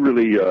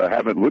really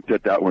haven't looked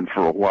at that one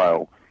for a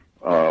while,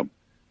 but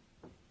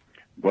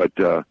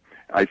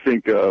I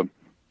think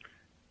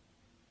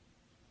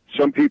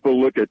some people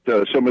look at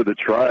some of the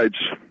tribes,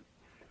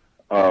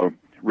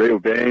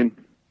 Rehoboam,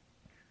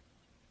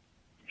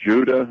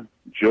 Judah,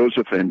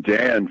 Joseph, and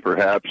Dan,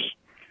 perhaps.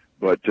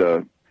 But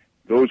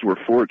those were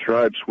 4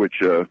 tribes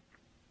which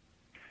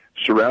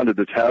surrounded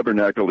the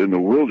tabernacle in the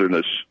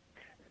wilderness,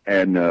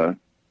 and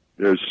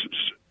there's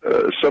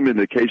some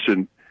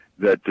indication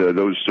that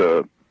those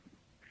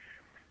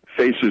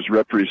faces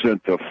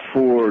represent the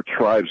 4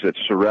 tribes that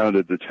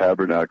surrounded the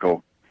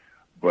tabernacle.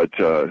 But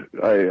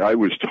I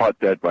was taught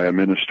that by a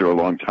minister a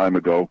long time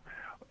ago.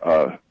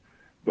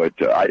 But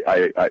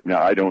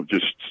now I don't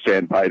just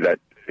stand by that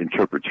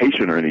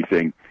interpretation or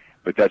anything,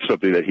 but that's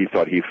something that he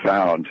thought he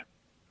found.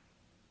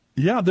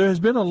 Yeah, there has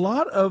been a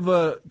lot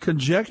of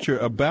conjecture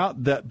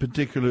about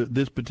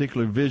this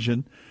particular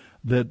vision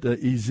that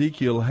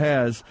Ezekiel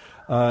has.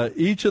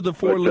 Each of the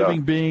 4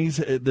 living beings,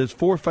 there's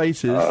 4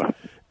 faces,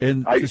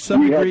 and to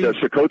some degree, had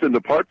Sukkot in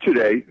the park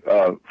today.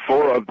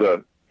 4 of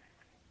the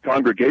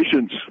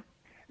congregations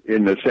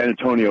in the San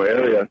Antonio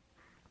area,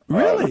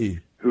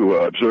 really, who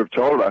observe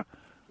Torah.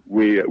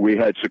 We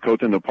had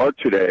Sukkot in the park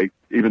today,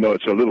 even though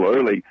it's a little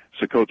early.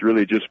 Sukkot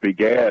really just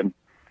began,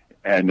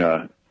 and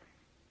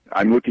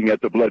I'm looking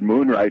at the blood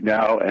moon right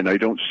now, and I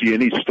don't see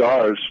any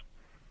stars,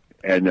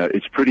 and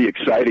it's pretty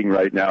exciting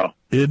right now.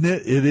 Isn't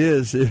it? It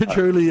is. It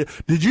truly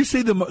is. Did you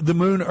see the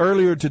moon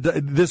earlier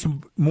today? This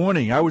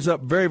morning, I was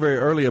up very, very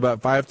early,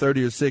 about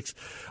 5:30 or 6,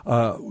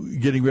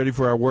 getting ready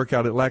for our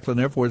workout at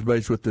Lackland Air Force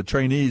Base with the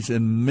trainees,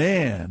 and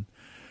man,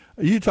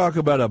 you talk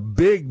about a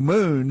big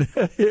moon.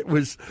 It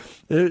was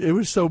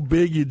so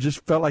big you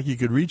just felt like you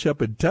could reach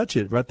up and touch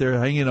it right there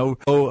hanging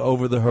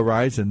over the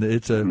horizon.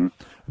 It's a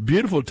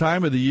beautiful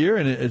time of the year,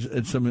 and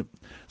it's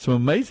some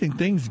amazing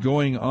things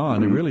going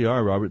on. It really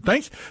are, Robert.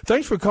 Thanks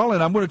for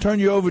calling. I'm going to turn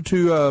you over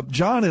to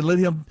John and let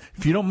him,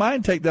 if you don't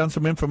mind, take down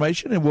some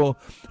information, and we'll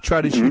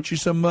try to shoot you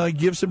some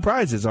gifts and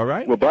prizes. All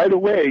right? Well, by the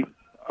way,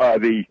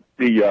 there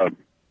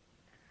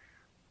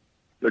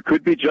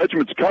could be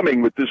judgments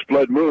coming with this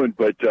blood moon,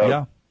 but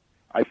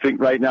I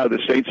think right now the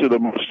saints of the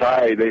Most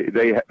High,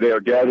 they are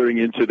gathering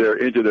into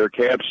their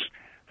camps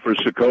for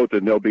Sukkot,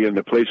 and they'll be in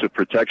the place of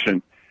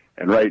protection.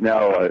 And right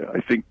now,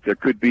 I think there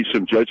could be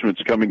some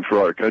judgments coming for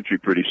our country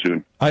pretty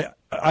soon.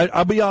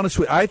 I'll be honest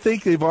with you. I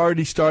think they've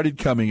already started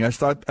coming. I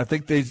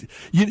think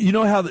you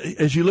know how,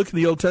 as you look in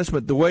the Old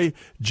Testament, the way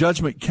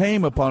judgment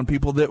came upon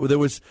people, that there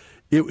was,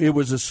 it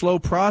was a slow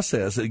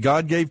process.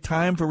 God gave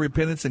time for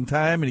repentance and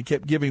time, and He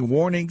kept giving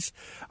warnings.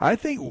 I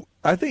think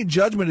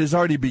judgment has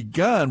already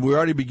begun. We're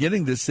already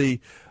beginning to see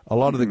a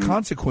lot of the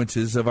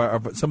consequences of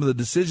some of the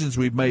decisions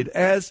we've made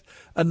as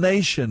a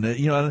nation.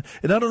 And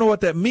I don't know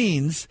what that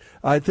means.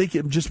 I think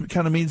it just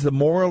kind of means the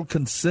moral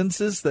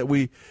consensus that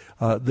we,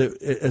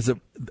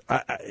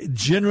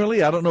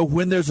 generally, I don't know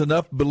when there's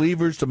enough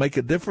believers to make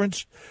a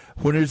difference,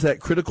 when there's that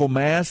critical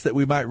mass that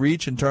we might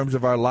reach in terms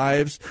of our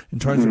lives, in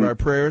terms of our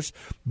prayers.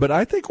 But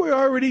I think we've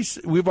already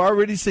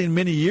seen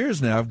many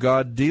years now of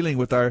God dealing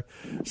with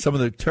some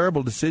of the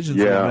terrible decisions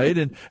we've made.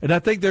 And I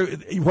think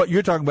what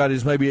you're talking about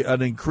is maybe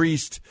an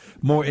increased,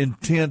 more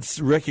intense,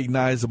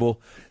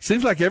 recognizable.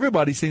 Seems like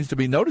everybody seems to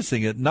be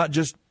noticing it, not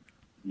just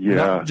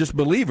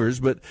believers,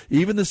 but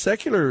even the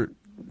secular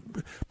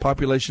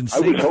population. I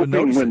was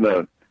hoping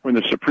when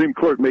the Supreme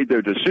Court made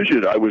their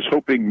decision, I was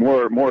hoping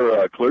more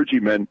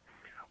clergymen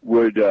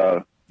would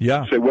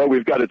say, "Well,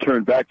 we've got to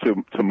turn back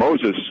to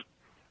Moses."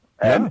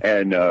 And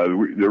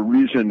the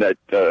reason that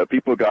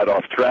people got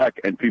off track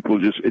and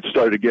it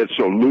started to get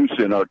so loose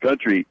in our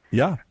country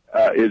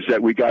is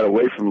that we got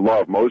away from the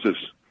law of Moses.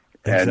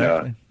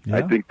 Exactly. And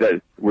I think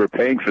that we're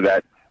paying for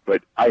that.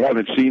 But I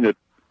haven't seen it.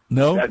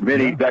 That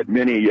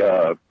many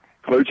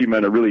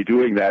clergymen are really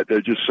doing that.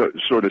 They're just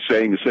sort of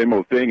saying the same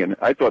old thing. And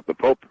I thought the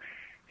Pope,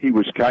 he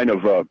was kind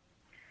of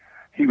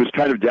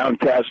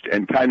downcast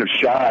and kind of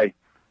shy.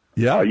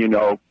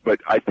 But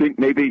I think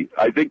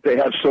they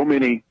have so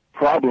many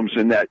problems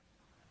in that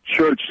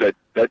church that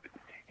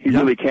he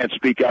really can't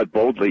speak out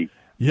boldly.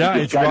 He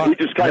just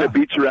kind of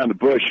beats around the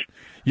bush.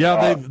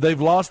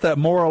 They've lost that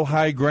moral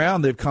high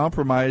ground. They've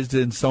compromised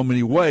in so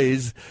many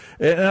ways.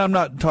 And I'm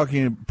not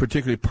talking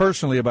particularly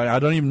personally about it. I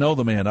don't even know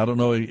the man. I don't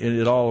know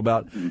at all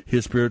about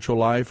his spiritual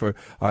life. Or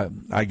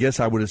I guess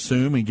I would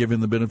assume, and give him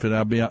the benefit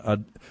of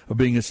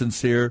being a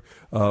sincere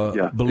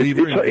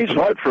believer. It's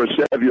hard for a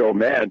 7-year-old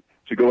man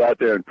to go out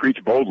there and preach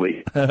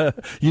boldly.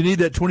 You need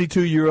that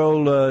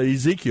 22-year-old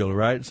Ezekiel,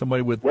 right?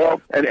 Somebody with...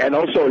 Well, and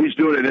also he's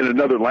doing it in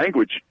another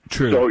language.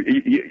 True. So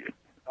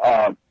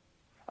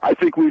I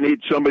think we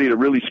need somebody to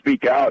really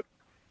speak out.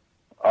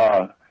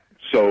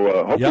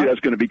 So hopefully that's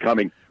going to be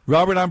coming.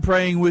 Robert, I'm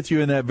praying with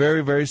you in that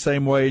very, very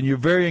same way, and you're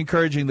very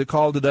encouraging the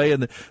call today,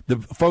 and the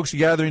folks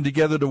gathering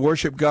together to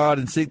worship God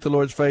and seek the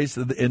Lord's face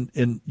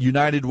in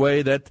united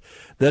way.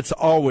 That's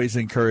always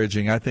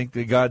encouraging. I think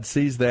that God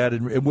sees that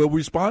and will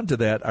respond to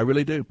that. I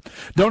really do.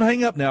 Don't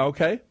hang up now,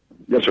 okay?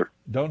 Yes, sir.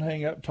 Don't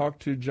hang up. Talk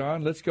to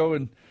John. Let's go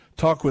and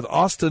talk with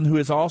Austin, who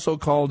has also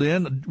called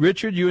in.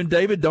 Richard, you and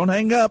David, don't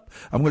hang up.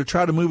 I'm going to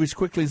try to move as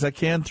quickly as I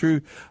can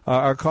through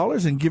our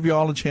callers and give you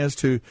all a chance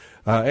to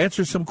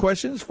answer some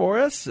questions for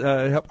us,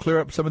 help clear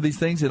up some of these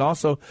things, and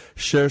also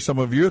share some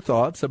of your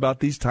thoughts about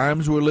these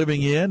times we're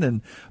living in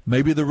and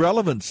maybe the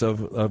relevance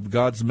of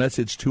God's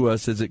message to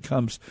us as it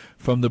comes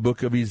from the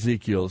book of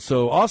Ezekiel.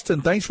 So,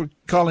 Austin, thanks for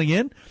calling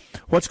in.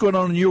 What's going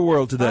on in your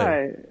world today?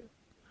 Hi.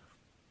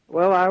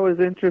 Well, I was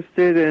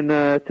interested in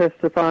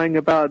testifying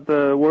about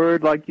the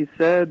Word, like you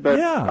said, but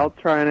I'll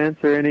try and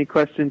answer any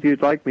questions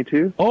you'd like me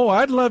to. Oh,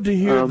 I'd love to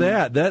hear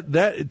that.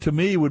 That to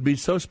me would be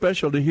so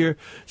special to hear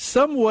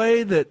some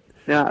way that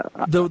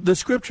the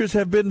Scriptures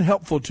have been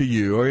helpful to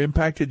you or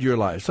impacted your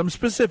life, some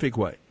specific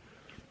way.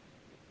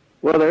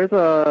 Well, there's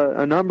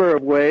a number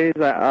of ways.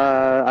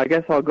 I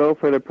guess I'll go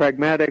for the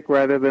pragmatic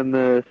rather than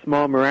the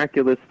small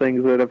miraculous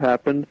things that have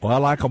happened. Well, I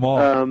like them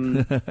all.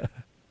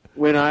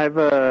 When I've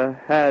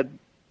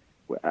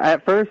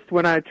at first,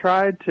 when I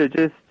tried to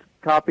just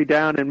copy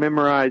down and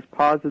memorize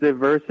positive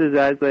verses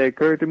as they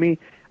occurred to me,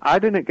 I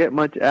didn't get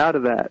much out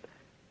of that.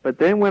 But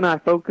then when I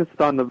focused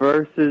on the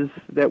verses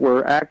that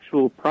were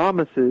actual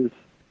promises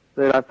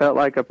that I felt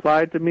like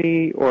applied to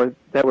me or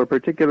that were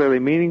particularly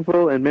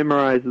meaningful and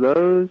memorized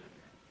those,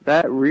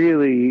 that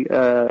really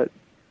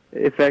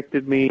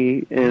affected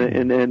me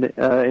and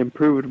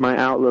improved my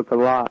outlook a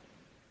lot.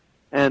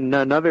 And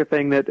another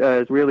thing that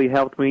has really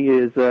helped me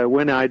is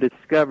when I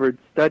discovered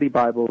study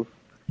Bibles.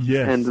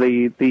 Yes. And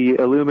the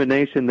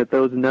illumination that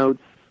those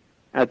notes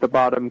at the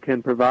bottom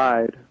can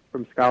provide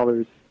from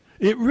scholars.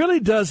 It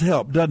really does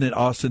help, doesn't it,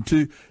 Austin,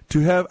 to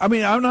have, I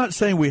mean, I'm not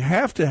saying we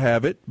have to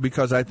have it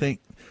because I think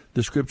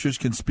the Scriptures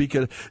can speak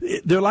at,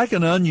 they're like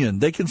an onion.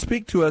 They can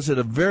speak to us at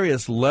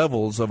various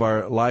levels of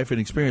our life and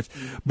experience.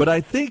 But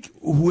I think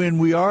when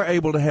we are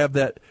able to have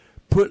that,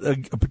 put a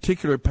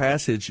particular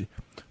passage,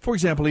 for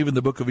example, even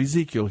the book of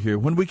Ezekiel here,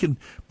 when we can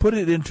put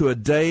it into a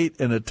date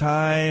and a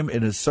time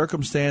and a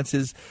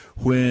circumstances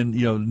when,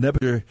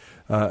 Nebuchadnezzar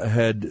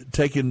had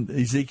taken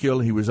Ezekiel.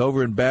 He was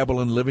over in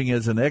Babylon living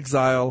as an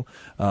exile,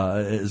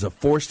 as a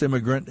forced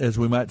immigrant, as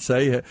we might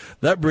say.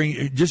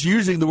 Just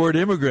using the word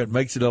immigrant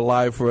makes it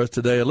alive for us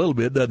today a little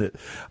bit, doesn't it?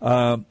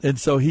 And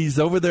so he's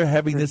over there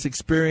having this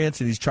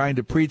experience, and he's trying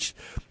to preach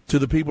to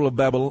the people of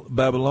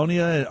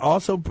Babylonia and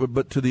also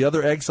but to the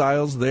other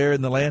exiles there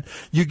in the land.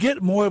 You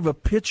get more of a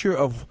picture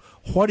of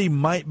what he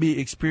might be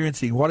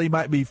experiencing, what he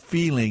might be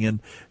feeling,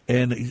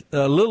 and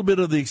a little bit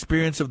of the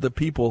experience of the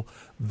people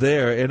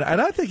there. And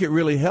I think it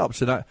really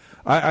helps. And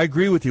I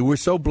agree with you. We're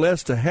so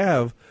blessed to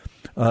have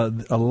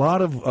a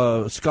lot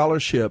of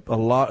scholarship,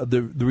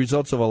 the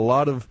results of a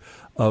lot of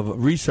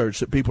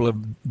research that people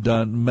have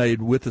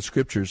made with the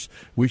Scriptures.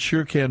 We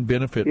sure can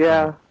benefit from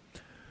it.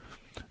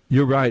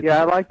 You're right.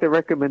 Yeah, I like the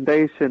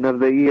recommendation of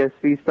the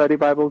ESV study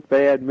Bibles.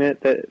 They admit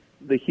that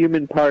the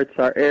human parts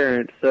are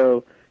errant,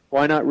 so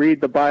why not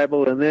read the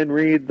Bible and then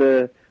read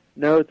the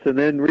notes and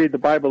then read the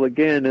Bible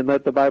again and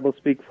let the Bible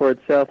speak for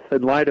itself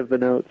in light of the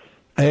notes?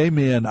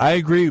 Amen. I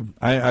agree.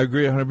 I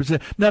agree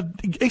 100%. Now,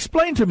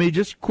 explain to me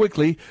just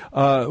quickly,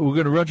 we're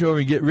going to run you over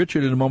and get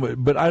Richard in a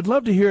moment, but I'd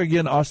love to hear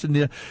again,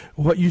 Austin,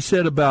 what you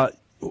said about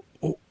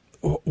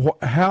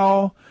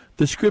how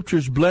the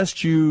Scriptures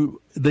blessed you.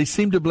 They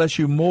seem to bless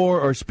you more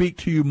or speak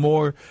to you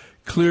more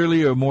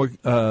clearly or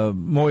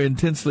more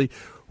intensely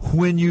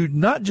when you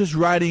not just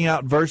writing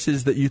out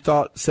verses that you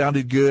thought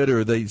sounded good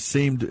or they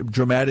seemed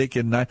dramatic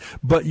and nice,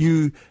 but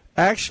you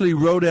actually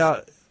wrote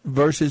out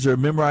verses or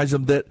memorized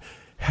them that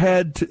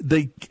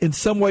they in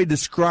some way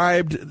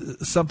described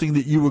something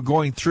that you were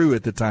going through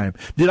at the time.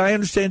 Did I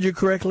understand you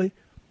correctly?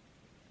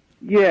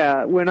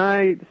 Yeah, when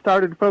I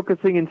started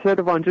focusing instead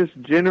of on just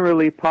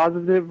generally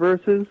positive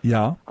verses,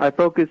 I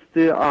focused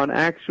on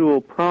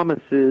actual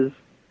promises,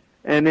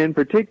 and in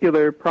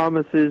particular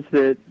promises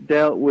that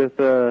dealt with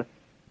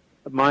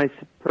my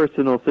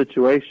personal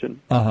situation.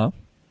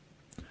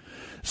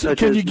 So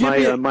can you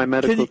give my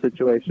medical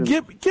situation?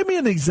 Give me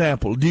an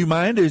example. Do you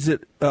mind? Is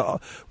it?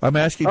 I'm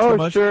asking too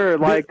much. Oh, sure.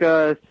 Like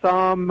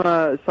Psalm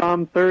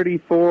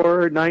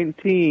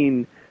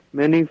 34:19.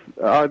 Many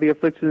are the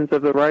afflictions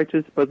of the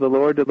righteous, but the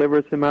Lord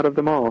delivers him out of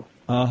them all.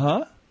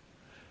 And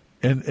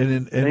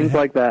things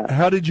like that.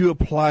 How did you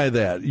apply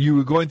that? You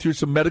were going through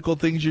some medical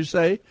things, you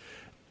say,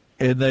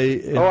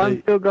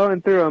 I'm still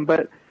going through them,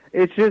 but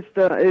it's just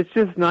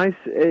nice.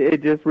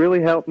 It just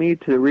really helped me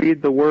to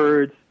read the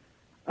words.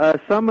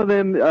 Some of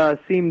them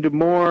seemed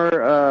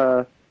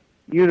more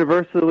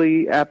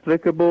universally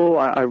applicable.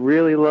 I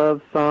really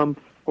love Psalm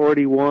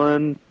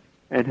 41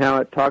 and how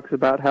it talks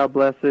about how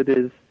blessed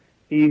is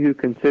he who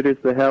considers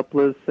the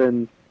helpless,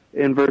 and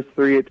in verse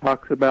 3 it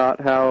talks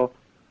about how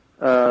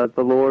the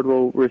Lord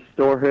will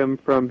restore him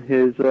from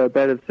his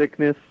bed of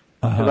sickness,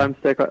 because I'm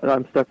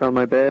stuck on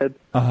my bed.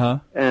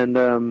 And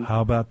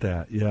how about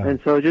that? Yeah. And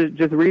so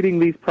just reading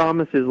these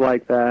promises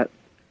like that,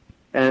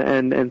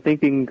 and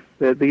thinking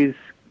that these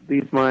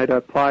might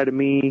apply to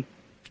me,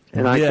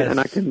 and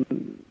I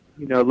can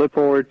look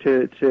forward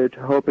to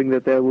hoping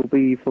that they will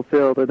be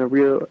fulfilled in a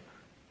real,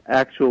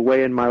 actual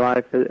way in my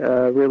life.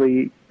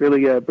 Really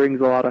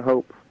brings a lot of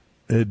hope.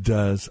 It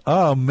does.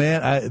 Oh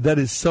man, that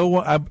is so.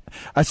 I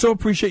so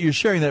appreciate you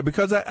sharing that,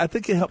 because I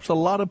think it helps a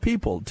lot of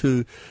people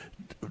to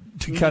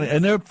kind of,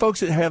 and there are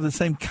folks that have the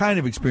same kind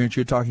of experience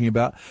you're talking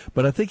about,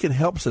 but I think it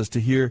helps us to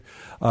hear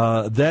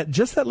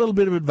that little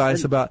bit of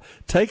advice about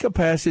take a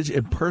passage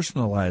and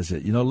personalize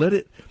it. Let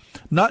it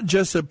not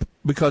just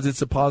because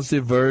it's a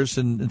positive verse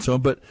and so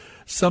on, but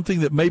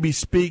something that maybe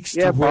speaks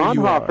to where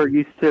you are. Bonhoeffer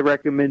used to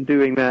recommend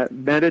doing that,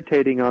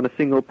 meditating on a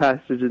single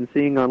passage and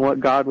seeing on what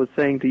God was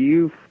saying to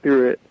you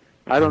through it.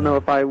 I don't know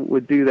if I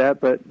would do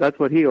that, but that's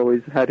what he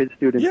always had his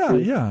students do.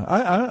 Yeah.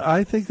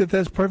 I think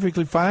that's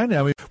perfectly fine.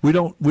 I mean, we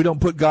don't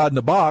put God in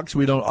a box.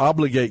 We don't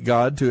obligate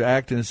God to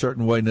act in a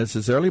certain way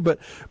necessarily, but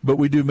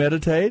we do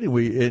meditate,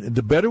 and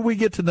the better we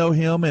get to know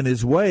Him and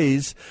His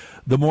ways,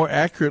 the more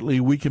accurately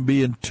we can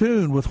be in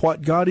tune with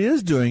what God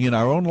is doing in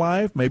our own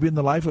life, maybe in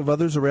the life of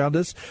others around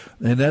us,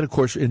 and that, of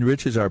course,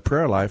 enriches our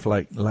prayer life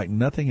like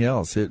nothing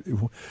else.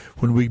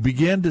 When we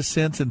begin to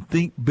sense and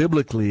think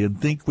biblically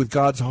and think with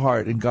God's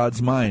heart and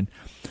God's mind,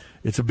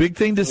 it's a big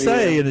thing to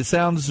say, and it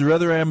sounds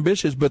rather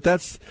ambitious, but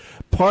that's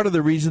part of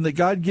the reason that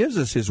God gives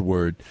us His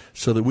Word,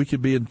 so that we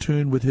can be in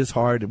tune with His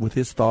heart and with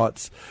His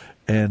thoughts,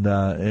 and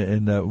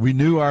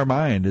renew our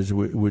mind, as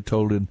we're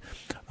told in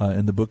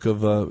the book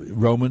of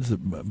Romans,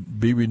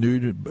 be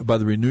renewed by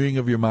the renewing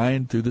of your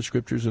mind through the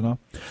Scriptures and all.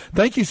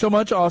 Thank you so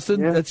much,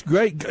 Austin. Yeah. That's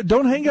great.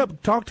 Don't hang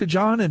up. Talk to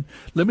John, and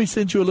let me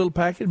send you a little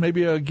packet,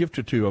 maybe a gift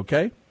or two,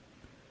 okay?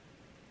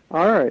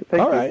 All right. Thank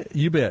you. All right.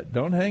 You bet.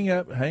 Don't hang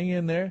up. Hang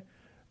in there.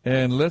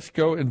 And let's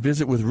go and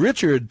visit with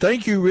Richard.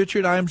 Thank you,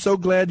 Richard. I am so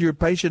glad you're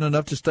patient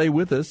enough to stay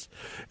with us.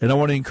 And I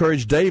want to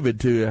encourage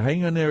David to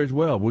hang on there as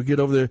well. We'll get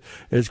over there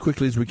as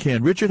quickly as we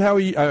can. Richard, how are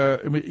you?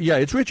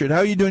 It's Richard. How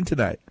are you doing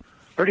tonight?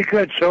 Pretty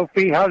good,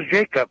 Sophie. How's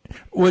Jacob?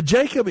 Well,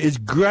 Jacob is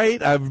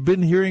great. I've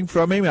been hearing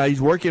from him. He's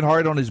working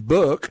hard on his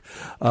book.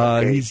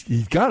 Okay.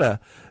 He's got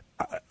a...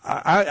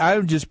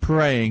 I'm just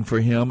praying for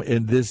him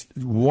in this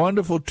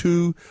wonderful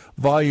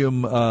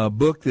 2-volume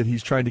book that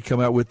he's trying to come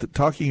out with,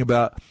 talking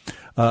about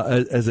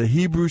as a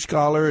Hebrew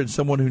scholar and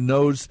someone who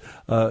knows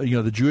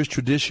the Jewish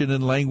tradition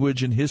and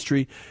language and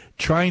history,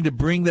 trying to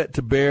bring that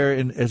to bear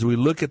as we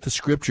look at the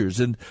Scriptures.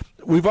 And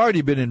we've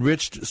already been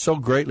enriched so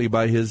greatly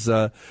by his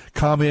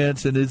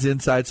comments and his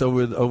insights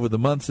over the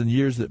months and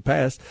years that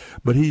passed.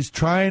 But he's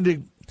trying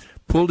to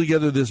pull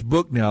together this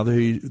book now that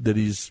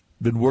he's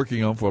been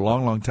working on for a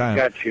long, long time.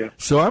 Gotcha.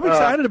 So I'm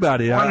excited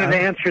about it. I wanted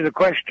to answer the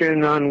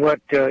question on what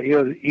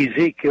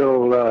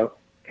Ezekiel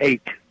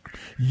 8.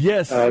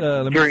 Yes.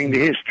 During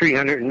his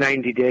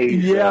 390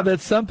 days. Yeah,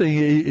 that's something.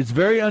 It's a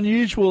very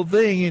unusual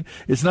thing.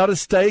 It's not a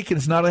steak and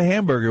it's not a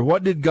hamburger.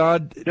 What did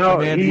God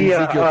command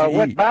Ezekiel to eat?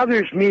 What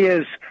bothers me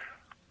is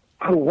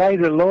why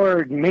the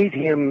Lord made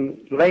him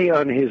lay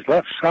on his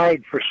left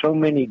side for so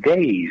many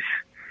days.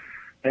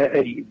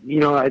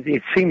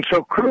 It seems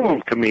so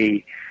cruel to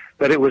me.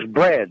 But it was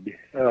bread.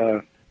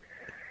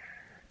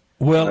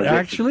 Well,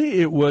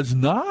 actually, it was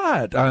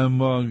not.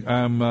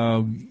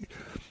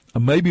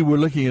 Maybe we're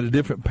looking at a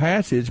different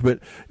passage,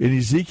 but in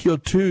Ezekiel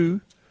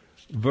 2,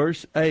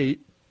 verse 8,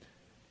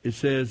 it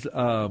says,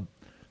 "Son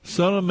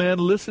of man,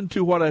 listen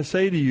to what I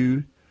say to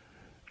you.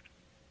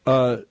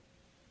 Do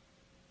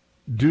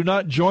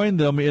not join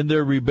them in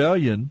their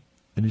rebellion."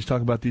 And he's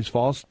talking about these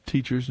false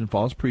teachers and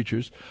false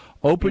preachers.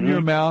 "Open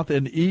your mouth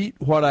and eat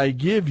what I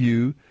give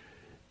you."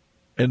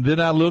 And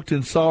then I looked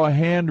and saw a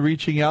hand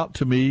reaching out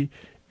to me,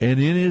 and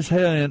in his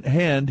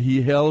hand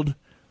he held,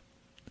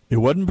 it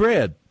wasn't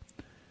bread.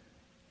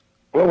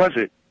 What was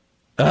it?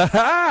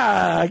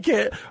 I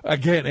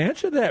can't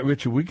answer that,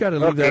 Richard. We got to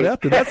leave that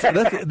out there.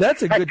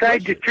 That's a good. I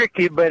tried to trick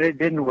you, but it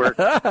didn't work.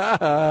 Well,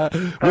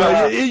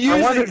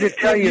 I wanted to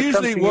tell you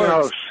something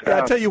else.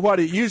 I tell you what,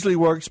 it usually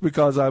works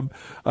because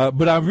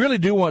but I really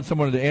do want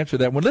someone to answer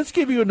that one. Let's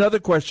give you another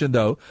question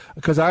though,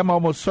 because I'm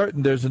almost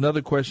certain there's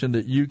another question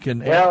that you can.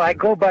 Well, I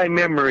go by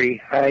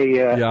memory.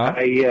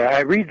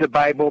 I read the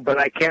Bible, but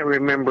I can't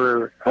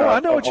remember. I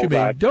know what you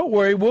mean. Don't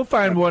worry, we'll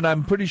find one.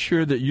 I'm pretty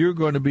sure that you're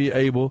going to be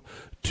able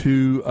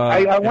to.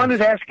 I wanted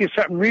to ask you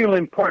something real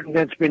important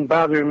that's been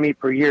bothering me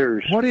for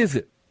years. What is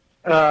it?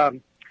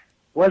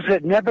 Was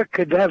it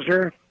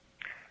Nebuchadnezzar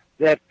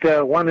that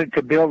wanted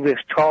to build this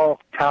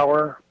tall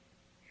tower,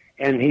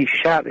 and he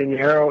shot an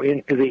arrow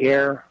into the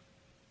air?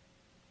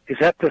 Is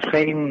that the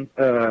same?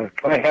 Do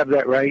I have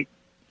that right?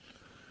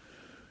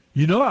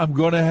 I'm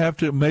going to have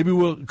to. Maybe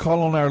we'll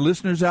call on our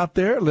listeners out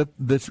there. Let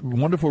this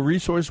wonderful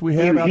resource we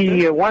have out there.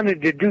 He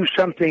wanted to do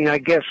something, I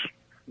guess,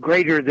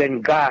 greater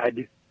than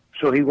God.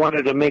 So he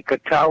wanted to make a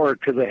tower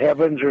to the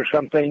heavens or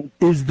something.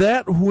 Is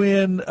that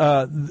when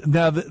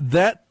now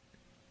that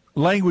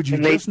language you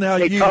just now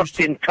used? They talked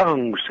in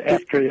tongues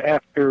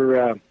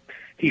after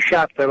he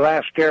shot the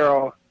last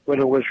arrow when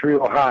it was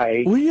real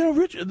high. Well,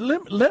 Richard,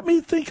 let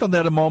me think on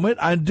that a moment.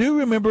 I do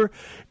remember.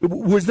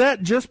 Was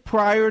that just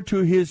prior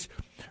to his?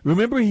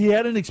 Remember, he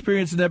had an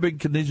experience in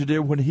Nebuchadnezzar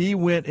there when he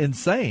went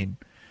insane.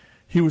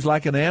 He was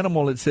like an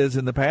animal, it says,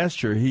 in the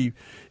pasture. He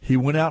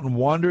went out and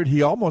wandered.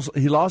 He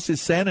lost his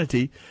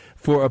sanity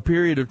for a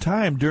period of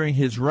time during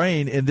his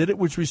reign, and then it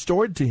was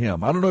restored to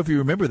him. I don't know if you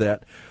remember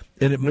that.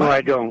 And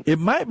I don't. It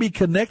might be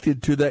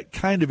connected to that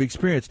kind of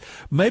experience.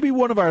 Maybe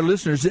one of our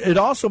listeners, it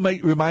also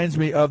reminds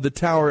me of the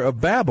Tower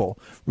of Babel.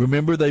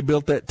 Remember, they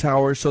built that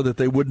tower so that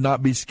they would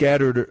not be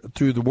scattered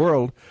through the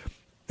world,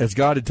 as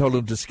God had told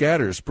them to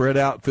scatter, spread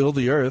out, fill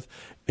the earth,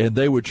 and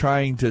they were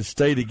trying to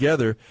stay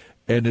together.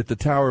 And at the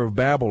Tower of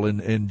Babel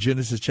in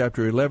Genesis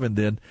chapter 11,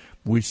 then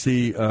we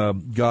see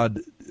God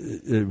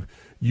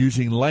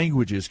using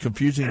languages,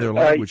 confusing their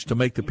language to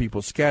make the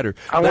people scatter.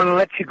 I want to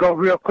let you go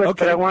real quick,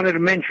 Okay. but I wanted to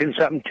mention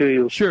something to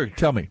you. Sure,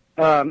 tell me.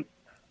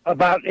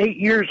 About 8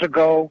 years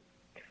ago,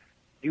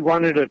 you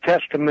wanted a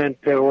testament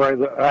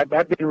where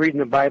I've been reading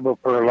the Bible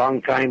for a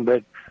long time,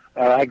 but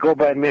I go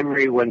by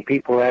memory when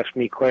people ask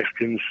me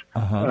questions.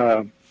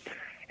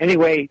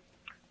 Anyway,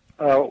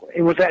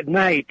 it was at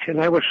night,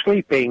 and I was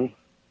sleeping,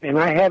 and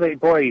I had a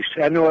voice.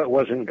 I know it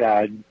wasn't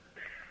God.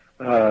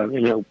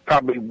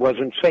 Probably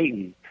wasn't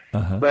Satan.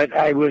 But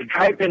I was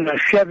driving a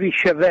Chevy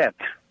Chevette.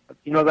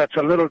 That's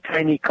a little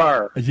tiny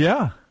car.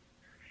 Yeah.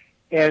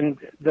 And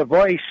the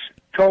voice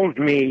told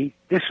me,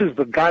 this is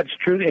the God's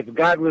truth. If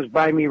God was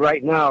by me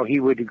right now, he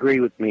would agree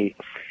with me.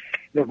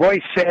 The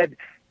voice said,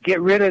 get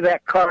rid of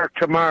that car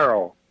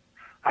tomorrow.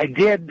 I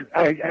did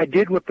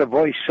what the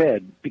voice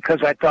said because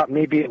I thought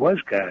maybe it was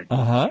God.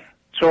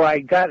 So I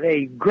got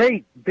a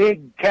great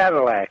big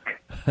Cadillac.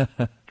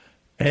 and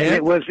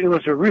it was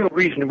a real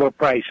reasonable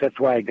price. That's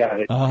why I got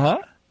it.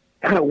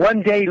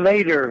 One day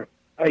later,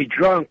 a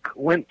drunk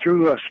went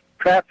through a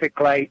traffic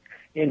light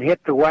and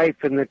hit the wife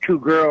and the two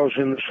girls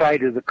in the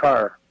side of the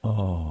car.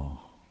 Oh.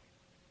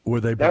 Were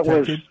they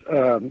protected?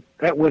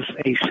 That was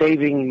a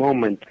saving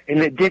moment, and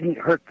it didn't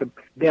hurt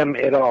them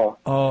at all.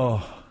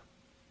 Oh.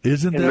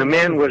 Isn't that And the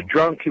man wonderful? was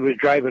drunk. He was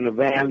driving a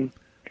van.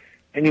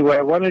 Anyway,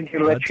 I wanted to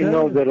let you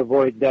know that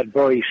that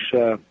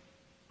voice...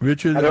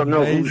 Richard, I don't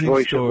know whose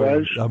voice story.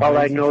 it was. All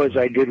I know is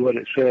I did what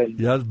it said.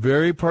 Yeah, it's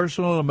very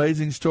personal,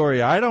 amazing story.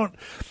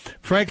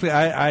 Frankly,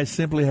 I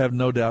simply have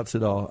no doubts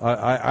at all.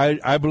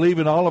 I believe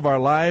in all of our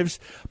lives,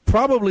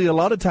 probably a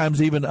lot of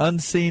times even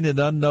unseen and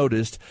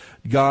unnoticed,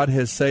 God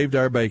has saved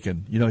our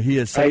bacon. He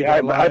has saved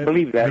our lives. I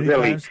believe that,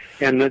 really. Times.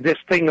 And this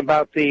thing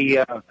about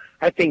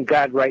I think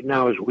God right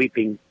now is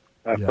weeping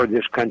for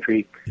this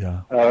country,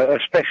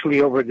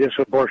 especially over this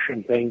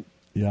abortion thing.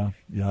 Yeah.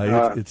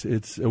 It's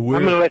I'm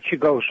going to let you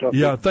go, Sophie.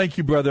 Yeah, thank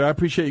you, brother. I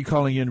appreciate you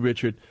calling in,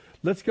 Richard.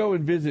 Let's go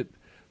and visit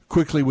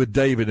quickly with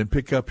David and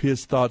pick up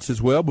his thoughts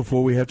as well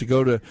before we have to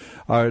go to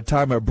our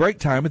break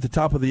time at the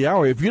top of the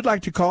hour. If you'd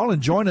like to call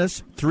and join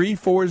us,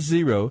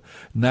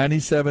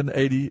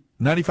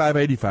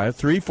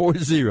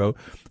 340-9585,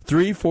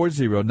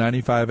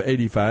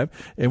 340-9585.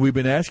 And we've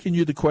been asking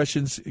you the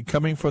questions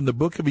coming from the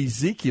book of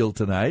Ezekiel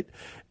tonight.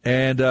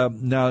 And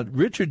now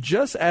Richard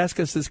just asked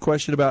us this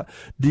question about,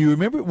 do you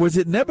remember, was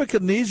it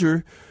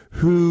Nebuchadnezzar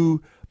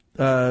who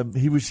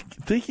he was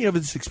thinking of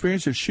his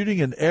experience of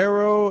shooting an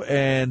arrow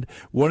and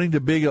wanting to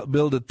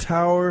build a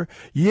tower?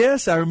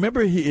 Yes, I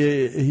remember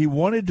he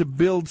wanted to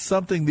build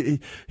something.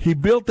 He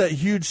built that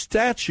huge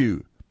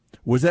statue.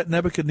 Was that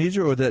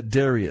Nebuchadnezzar or that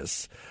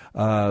Darius?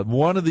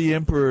 One of the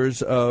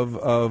emperors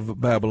of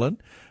Babylon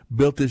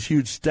built this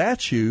huge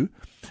statue.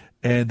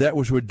 And that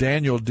was where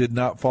Daniel did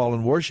not fall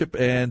in worship,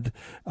 and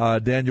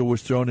Daniel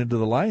was thrown into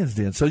the lion's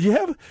den. So you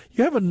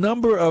have a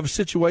number of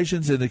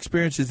situations and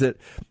experiences that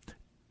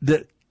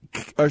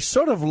are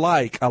sort of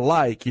alike.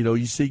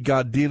 You see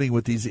God dealing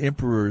with these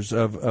emperors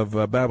of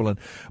Babylon.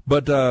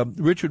 But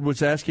Richard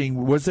was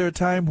asking, was there a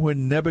time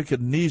when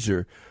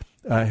Nebuchadnezzar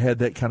had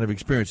that kind of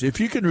experience? If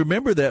you can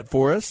remember that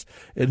for us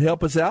and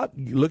help us out,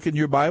 look in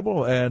your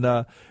Bible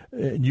and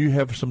you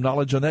have some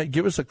knowledge on that,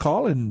 give us a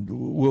call and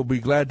we'll be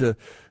glad to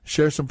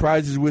share some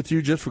prizes with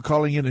you just for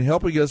calling in and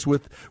helping us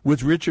with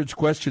Richard's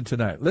question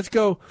tonight. Let's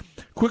go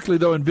quickly,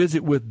 though, and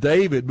visit with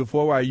David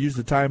before I use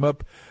the time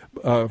up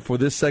for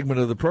this segment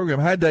of the program.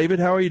 Hi, David.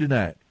 How are you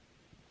tonight?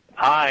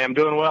 Hi, I'm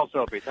doing well,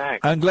 Soapy.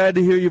 Thanks. I'm glad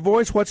to hear your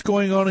voice. What's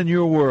going on in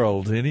your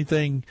world?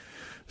 Anything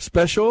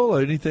special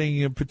or anything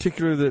in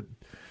particular that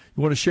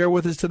you want to share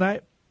with us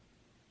tonight?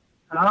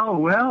 Oh,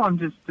 well, I'm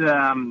just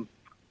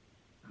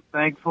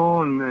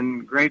thankful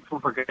and grateful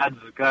for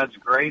God's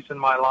grace in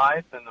my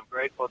life, and I'm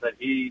grateful that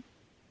He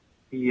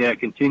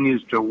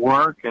continues to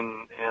work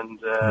and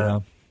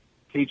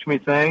teach me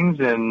things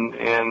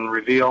and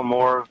reveal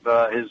more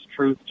of His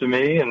truth to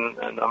me,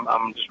 and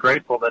I'm just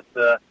grateful that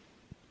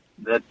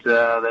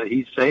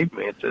He saved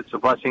me. It's a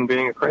blessing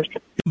being a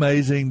Christian.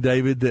 Amazing,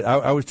 David.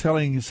 I was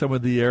telling some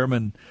of the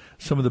airmen,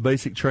 some of the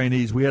basic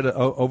trainees, we had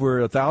over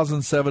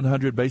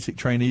 1,700 basic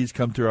trainees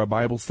come to our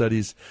Bible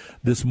studies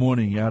this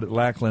morning out at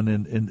Lackland,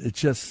 and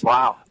it's just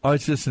wow. Oh,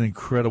 it's just an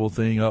incredible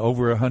thing.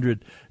 Over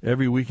 100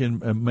 every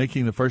weekend,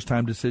 making the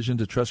first-time decision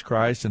to trust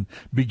Christ and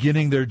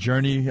beginning their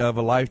journey of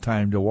a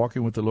lifetime to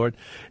walking with the Lord.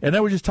 And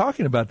I was just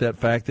talking about that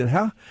fact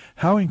that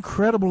how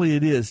incredibly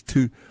it is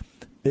to.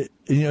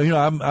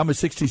 I'm a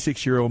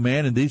 66-year-old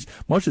man, and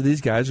most of these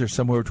guys are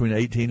somewhere between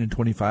 18 and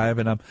 25,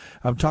 and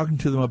I'm talking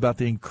to them about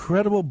the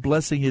incredible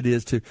blessing it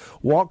is to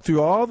walk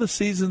through all the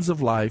seasons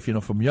of life,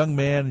 from young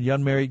man,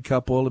 young married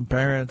couple, and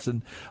parents,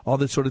 and all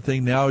that sort of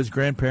thing. Now as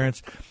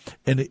grandparents,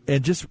 and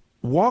just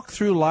walk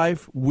through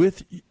life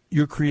with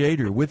your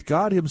Creator, with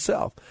God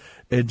Himself.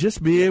 and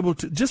just being able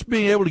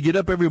to get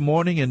up every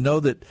morning and know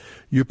that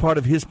you're part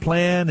of His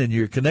plan and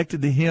you're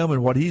connected to Him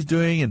and what He's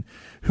doing and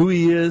who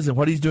He is and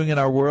what He's doing in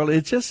our world.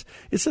 It's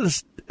an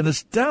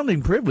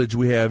astounding privilege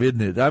we have,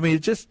 isn't it? I mean,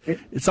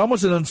 it's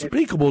almost an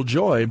unspeakable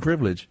joy and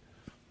privilege.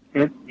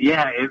 It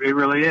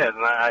really is,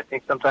 and I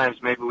think sometimes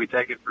maybe we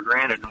take it for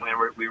granted, and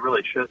we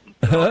really shouldn't.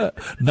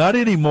 Not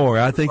anymore.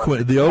 I think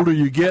the older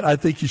you get, I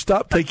think you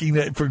stop taking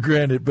that for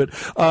granted. But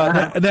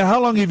now,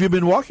 how long have you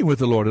been walking with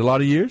the Lord? A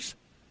lot of years?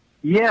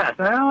 Yes,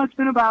 well, it's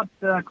been about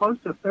close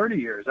to 30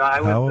 years. I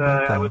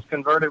was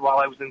converted while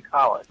I was in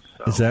college.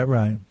 So. Is that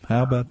right?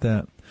 How about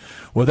that?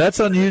 Well, that's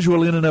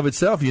unusual in and of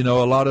itself. You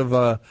know, a lot of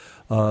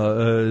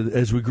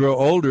as we grow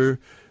older,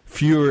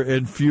 fewer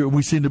and fewer,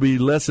 we seem to be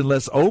less and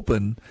less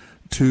open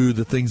to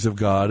the things of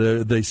God.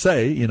 They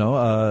say, you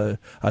know,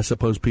 I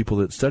suppose people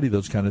that study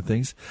those kind of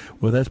things.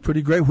 Well, that's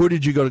pretty great. Where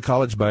did you go to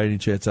college by any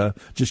chance?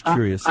 Just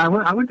curious. I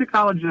went to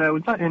college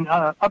in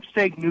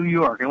upstate New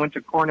York. I went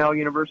to Cornell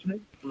University.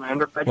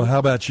 Well, how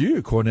about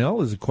you?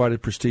 Cornell is quite a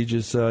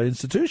prestigious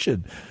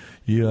institution.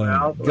 You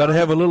got to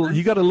have a little.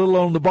 You got a little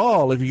on the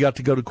ball if you got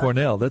to go to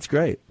Cornell. That's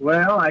great.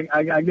 Well, I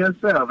guess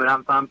so. But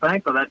I'm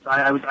thankful that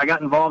I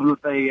got involved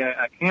with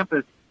a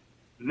campus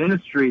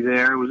ministry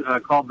there. It was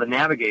called the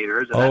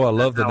Navigators. And I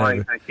love the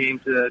Navigators. I came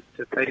to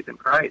faith in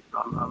Christ.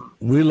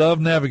 We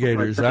love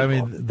Navigators. I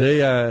mean,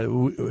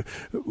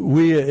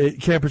 we at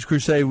Campus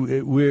Crusade,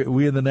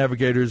 we and the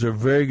Navigators are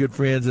very good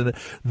friends, and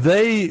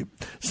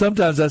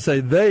sometimes I say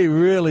they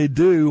really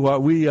do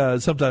what we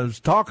sometimes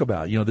talk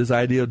about. You know, this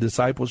idea of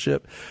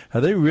discipleship.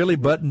 How they really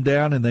button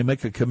down and they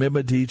make a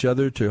commitment to each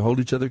other to hold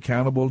each other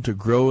accountable, to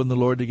grow in the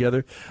Lord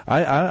together.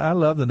 I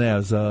love the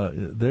Navs.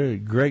 They're a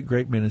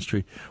great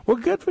ministry. Well,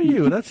 good for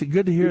you. That's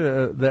good to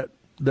hear that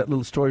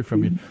little story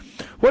from you.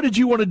 What did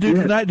you want to do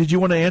tonight? Did you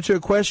want to answer a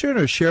question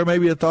or share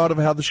maybe a thought of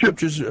how the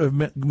Scriptures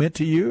have meant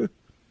to you?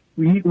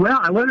 Well,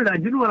 I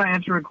didn't want to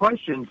answer a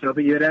question, but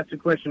you had asked a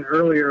question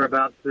earlier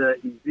about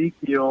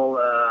Ezekiel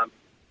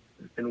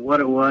and what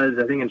it was.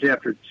 I think in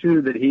chapter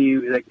 2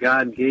 that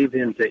God gave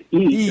him to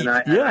eat, and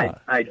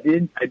I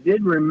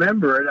did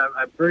remember it.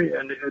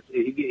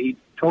 He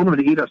told him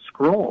to eat a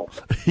scroll.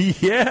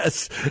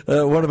 Yes,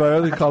 one of our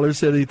other callers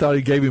said he thought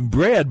he gave him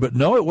bread, but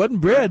no, it wasn't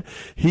bread.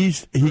 He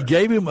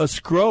gave him a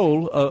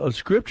scroll of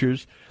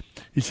scriptures.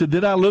 He said,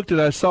 "Then I looked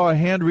and I saw a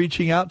hand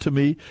reaching out to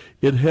me.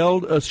 It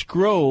held a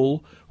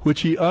scroll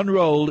which he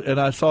unrolled, and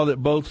I saw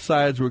that both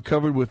sides were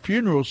covered with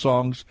funeral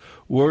songs,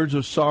 words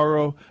of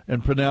sorrow,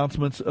 and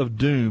pronouncements of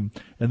doom.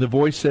 And the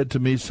voice said to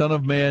me, 'Son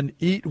of man,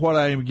 eat what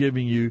I am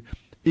giving you.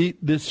 Eat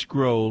this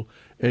scroll,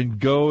 and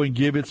go and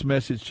give its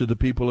message to the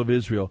people of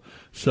Israel.'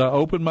 So I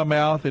opened my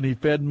mouth, and he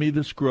fed me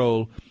the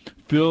scroll.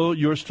 'Fill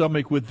your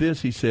stomach with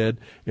this,' he said.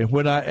 And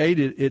when I ate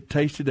it, it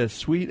tasted as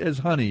sweet as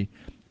honey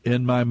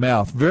in my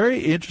mouth." Very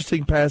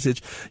interesting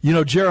passage. You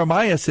know,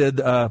 Jeremiah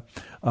said,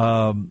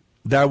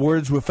 "Thy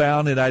words were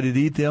found, and I did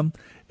eat them,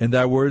 and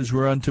thy words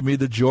were unto me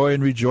the joy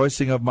and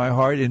rejoicing of my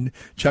heart," in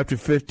chapter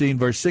 15,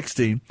 verse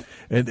 16.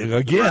 And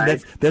again,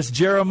 that's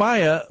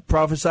Jeremiah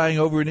prophesying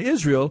over in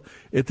Israel.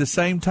 At the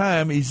same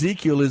time,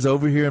 Ezekiel is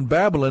over here in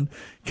Babylon,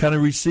 kind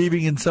of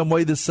receiving in some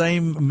way the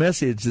same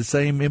message, the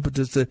same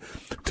impetus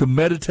to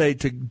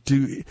meditate,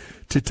 to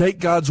take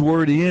God's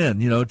word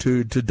in, you know,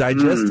 to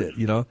digest it,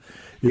 you know.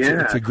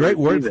 It's a great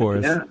word for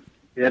us. Yeah,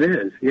 it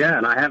is. Yeah,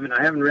 and I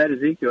haven't read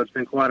Ezekiel. It's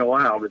been quite a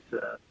while, but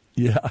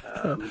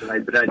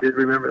but I did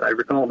remember. I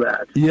recall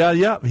that.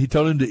 Yeah. He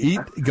told him to eat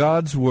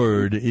God's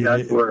word.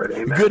 God's word.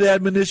 Amen. Good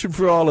admonition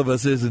for all of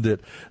us, isn't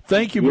it?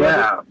 Thank you, brother.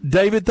 Yeah.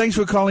 David, thanks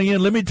for calling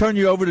in. Let me turn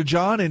you over to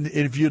John, and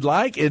if you'd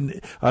like, and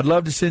I'd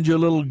love to send you a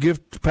little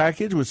gift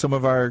package with some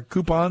of our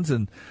coupons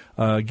and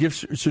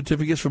gift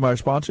certificates from our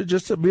sponsor,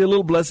 just to be a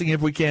little blessing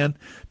if we can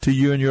to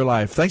you and your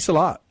life. Thanks a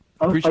lot.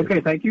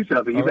 Okay, thank you,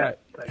 Soapy. You bet.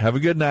 Have a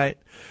good night.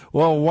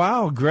 Well,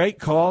 wow, great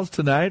calls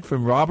tonight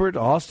from Robert,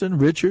 Austin,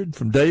 Richard,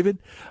 from David.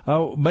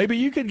 Maybe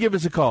you could give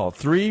us a call,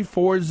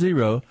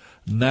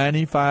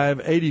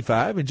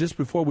 340-9585. And just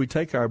before we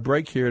take our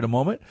break here in a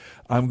moment,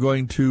 I'm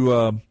going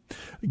to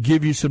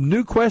give you some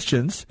new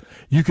questions.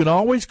 You can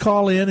always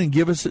call in and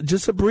give us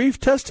just a brief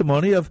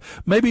testimony of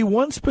maybe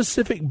one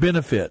specific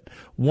benefit,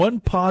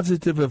 one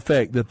positive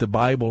effect that the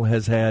Bible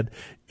has had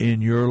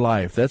in your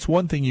life. That's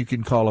one thing you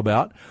can call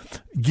about.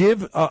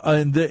 Give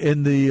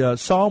in the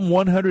Psalm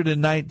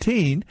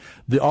 119,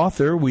 the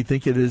author, we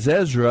think it is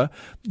Ezra,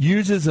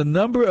 uses a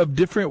number of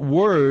different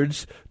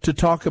words to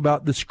talk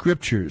about the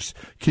Scriptures.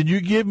 Can you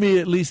give me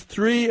at least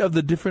 3 of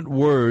the different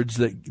words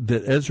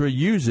that Ezra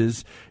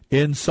uses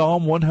in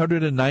Psalm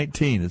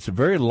 119? It's a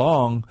very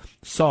long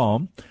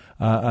psalm.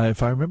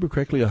 If I remember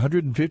correctly,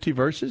 150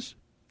 verses,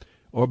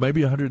 or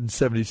maybe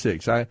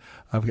 176. I'm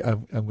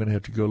going to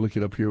have to go look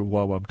it up here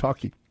while I'm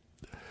talking.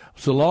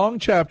 It's a long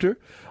chapter,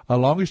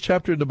 longest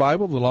chapter in the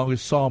Bible, the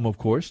longest psalm, of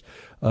course.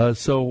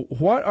 So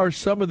what are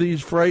some of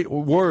these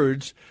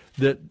words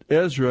that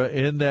Ezra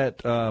in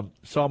that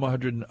Psalm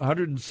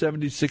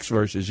 176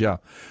 verses,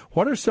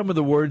 what are some of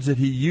the words that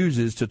he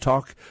uses to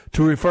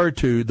refer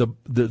to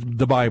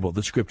the Bible,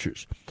 the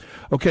Scriptures?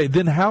 Okay,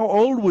 then how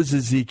old was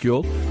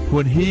Ezekiel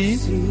when he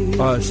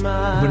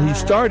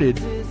started,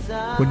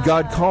 when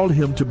God called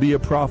him to be a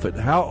prophet?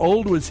 How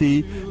old was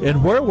he,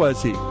 and where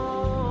was he?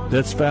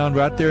 That's found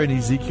right there in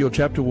Ezekiel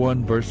chapter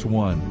 1, verse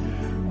 1.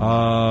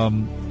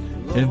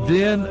 And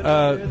then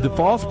the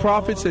false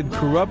prophets and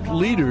corrupt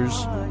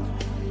leaders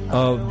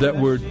that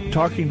were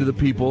talking to the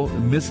people,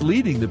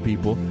 misleading the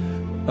people,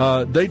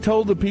 they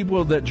told the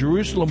people that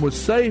Jerusalem was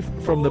safe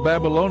from the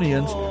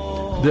Babylonians,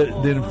 that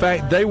in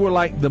fact they were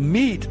like the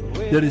meat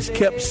that is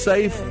kept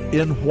safe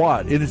in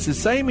what? And it's the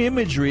same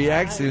imagery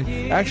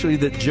actually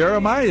that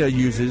Jeremiah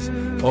uses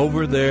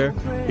over there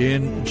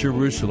in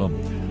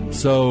Jerusalem.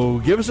 So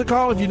give us a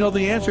call if you know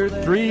the answer,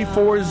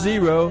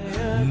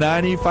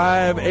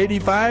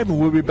 340-9585.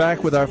 We'll be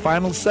back with our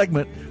final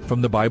segment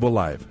from the Bible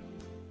Live.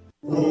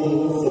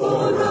 Oh,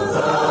 for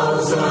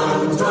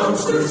 1,000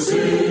 tongues to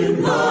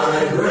sing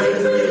my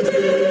great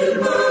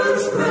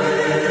Redeemer's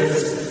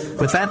praise.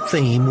 With that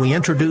theme, we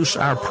introduce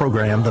our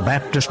program, the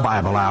Baptist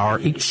Bible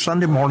Hour, each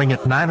Sunday morning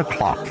at 9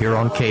 o'clock here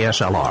on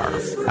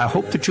KSLR. I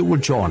hope that you will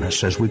join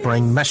us as we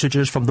bring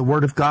messages from the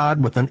Word of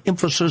God with an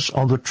emphasis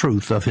on the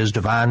truth of His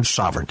divine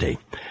sovereignty.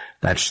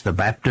 That's the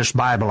Baptist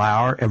Bible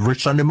Hour every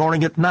Sunday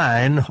morning at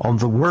 9 on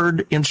the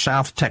Word in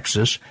South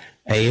Texas,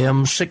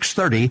 AM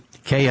 630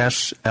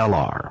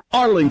 KSLR.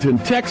 Arlington,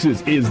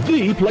 Texas is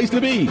the place to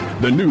be.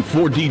 The new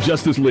 4D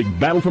Justice League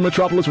Battle for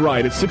Metropolis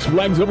ride at Six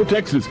Flags Over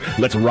Texas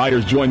lets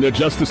riders join the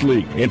Justice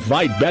League and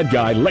fight bad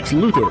guy Lex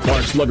Luthor.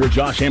 Park slugger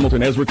Josh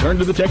Hamilton has returned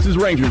to the Texas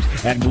Rangers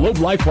at Globe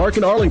Life Park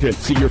in Arlington.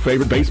 See your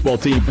favorite baseball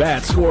team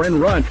bat, score, and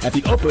run at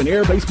the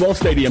open-air baseball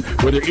stadium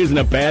where there isn't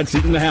a bad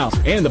seat in the house.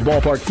 And the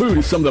ballpark food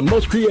is some of the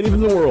most creative in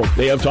the world.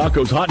 They have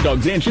tacos, hot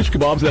dogs, and shish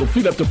kebabs that'll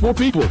feed up to 4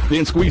 people.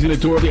 Then squeeze in a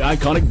tour of the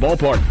iconic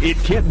ballpark. It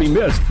can't be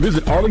missed.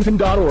 Visit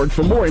arlington.org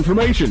for more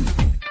information.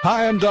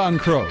 Hi, I'm Don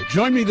Crow.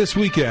 Join me this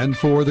weekend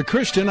for the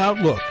Christian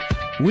Outlook.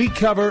 We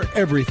cover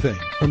everything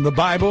from the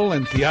Bible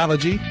and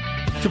theology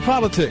to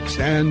politics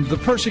and the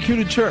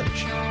persecuted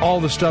church, all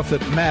the stuff that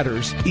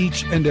matters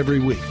each and every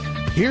week.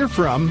 Hear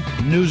from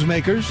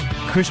newsmakers,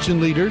 Christian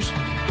leaders,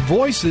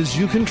 voices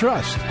you can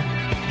trust.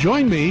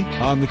 Join me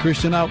on the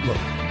Christian Outlook.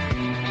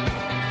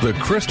 The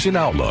Christian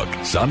Outlook,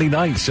 Sunday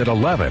nights at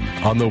 11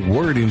 on the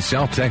Word in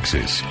South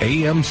Texas,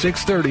 AM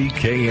 630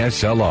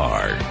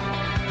 KSLR.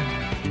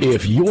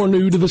 If you're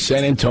new to the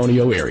San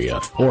Antonio area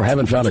or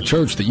haven't found a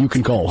church that you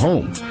can call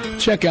home,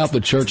 check out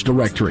the church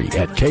directory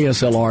at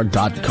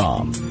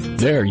KSLR.com.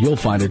 There you'll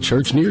find a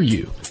church near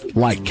you,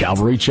 like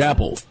Calvary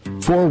Chapel,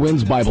 Four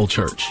Winds Bible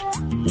Church,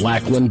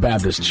 Lackland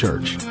Baptist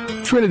Church,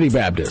 Trinity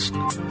Baptist,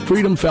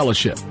 Freedom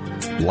Fellowship,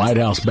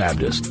 Lighthouse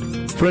Baptist,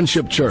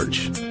 Friendship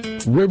Church,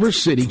 River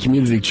City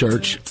Community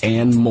Church,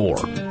 and more.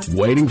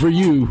 Waiting for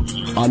you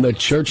on the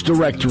church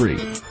directory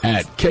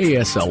at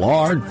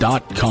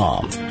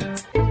KSLR.com.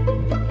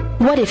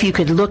 What if you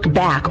could look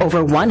back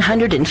over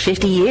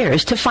 150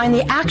 years to find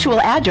the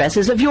actual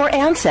addresses of your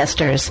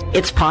ancestors?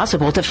 It's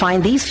possible to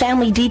find these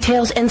family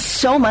details and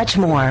so much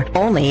more.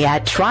 Only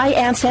at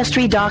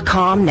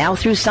tryancestry.com now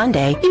through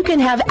Sunday, you can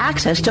have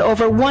access to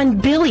over 1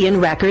 billion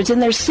records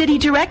in their city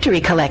directory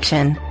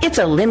collection. It's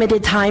a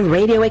limited time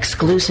radio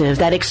exclusive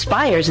that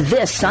expires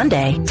this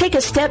Sunday. Take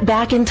a step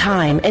back in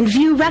time and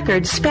view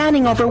records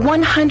spanning over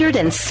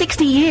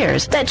 160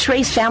 years that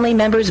trace family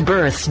members'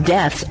 births,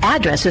 deaths,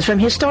 addresses from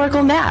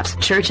historical maps,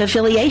 church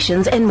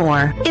affiliations, and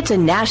more. It's a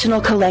national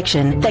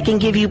collection that can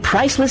give you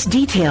priceless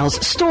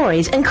details,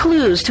 stories, and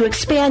clues to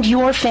expand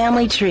your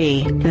family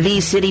tree.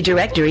 These city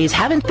directories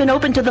haven't been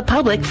open to the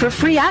public for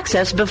free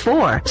access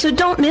before, so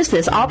don't miss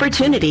this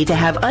opportunity to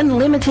have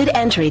unlimited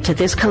entry to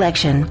this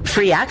collection.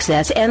 Free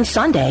access ends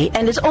Sunday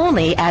and is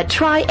only at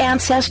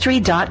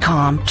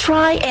tryancestry.com.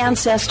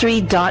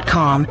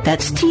 Tryancestry.com.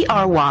 That's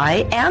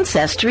TRY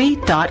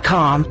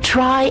Ancestry.com.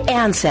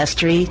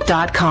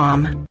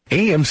 Tryancestry.com.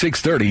 AM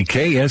 630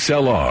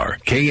 KSLR,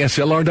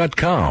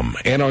 KSLR.com,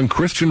 and on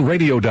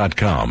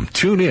ChristianRadio.com.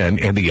 Tune in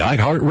the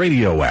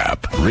iHeartRadio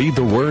app. Read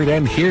the Word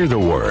and hear the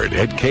Word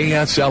at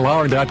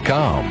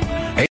KSLR.com.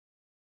 Take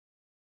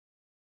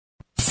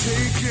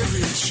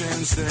every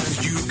chance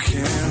that you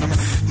can.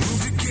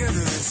 Move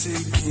together,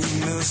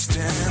 taking a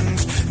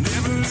stand.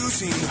 Never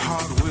losing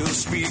heart will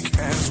speak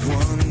as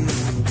one.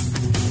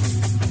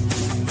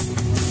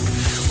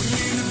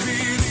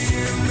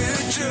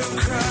 Image of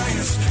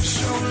Christ,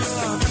 show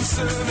love and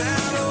serve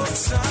at all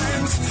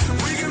times.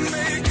 We can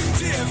make a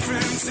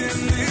difference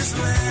in this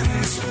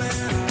land.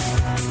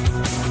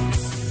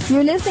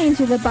 You're listening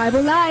to the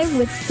Bible Live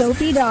with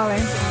Soapy Dollar.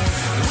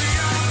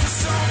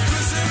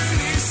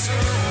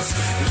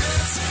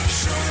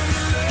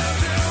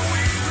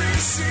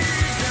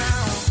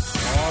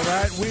 All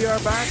right, we are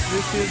back.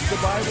 This is the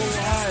Bible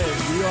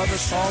Live. We are the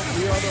salt,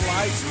 we are the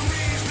light.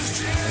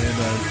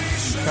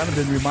 And kind of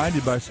been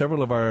reminded by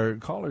several of our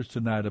callers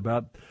tonight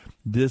about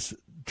this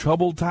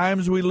troubled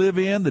times we live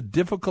in, the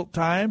difficult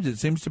times. It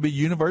seems to be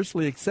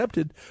universally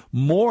accepted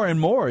more and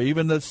more.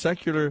 Even the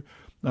secular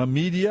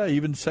media,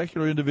 even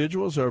secular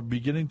individuals are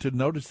beginning to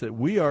notice that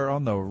we are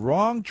on the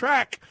wrong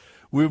track.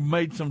 We've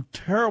made some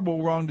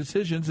terrible wrong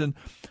decisions,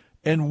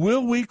 and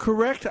will we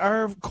correct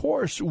our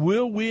course?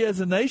 Will we as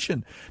a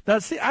nation? Now,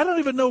 see, I don't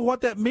even know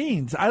what that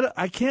means.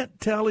 I can't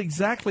tell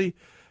exactly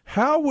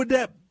how would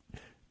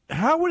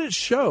it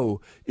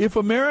show if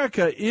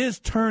America is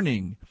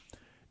turning,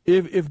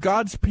 if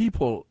God's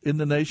people in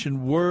the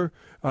nation were,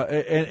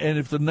 and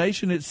if the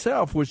nation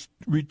itself was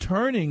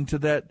returning to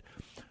that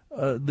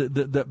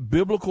that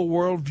biblical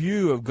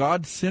worldview of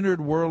God-centered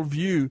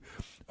worldview,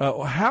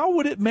 how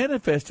would it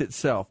manifest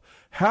itself?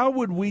 How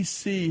would we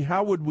see?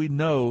 How would we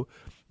know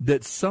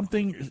that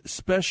something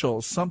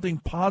special, something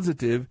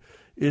positive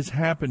is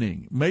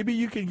happening? Maybe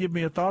you can give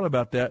me a thought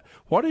about that.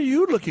 What are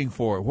you looking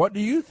for? What do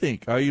you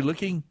think? Are you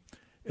looking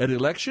at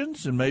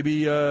elections and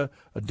maybe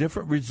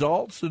different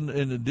results and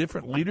a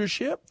different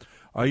leadership?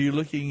 Are you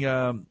looking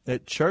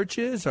at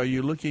churches? Are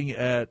you looking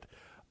at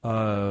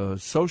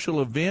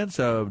social events,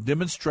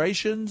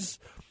 demonstrations?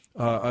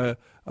 I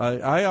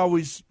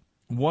always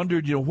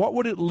wondered, what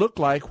would it look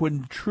like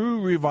when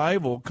true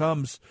revival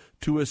comes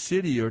to a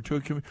city or to a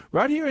community?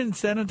 Right here in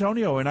San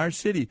Antonio, in our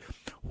city,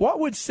 what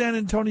would San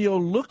Antonio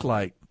look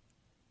like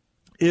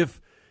if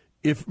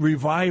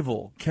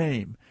revival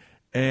came?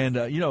 And,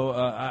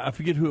 I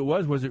forget who it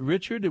was. Was it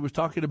Richard? It was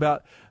talking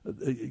about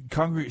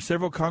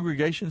several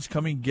congregations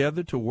coming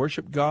together to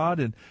worship God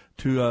and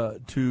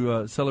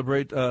to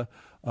celebrate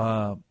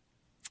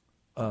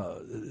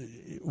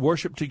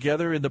worship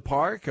together in the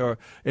park.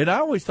 And I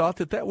always thought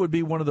that would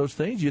be one of those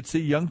things. You'd see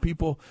young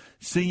people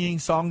singing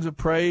songs of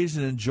praise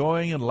and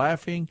enjoying and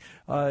laughing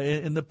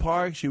in the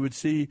parks. You would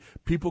see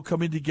people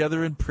coming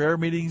together in prayer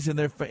meetings in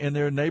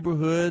their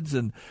neighborhoods,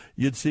 and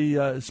you'd see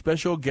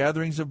special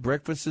gatherings of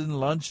breakfasts and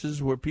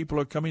lunches where people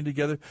are coming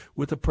together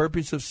with the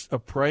purpose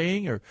of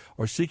praying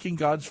or seeking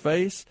God's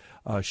face,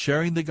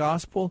 sharing the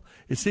gospel.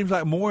 It seems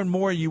like more and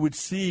more you would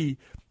see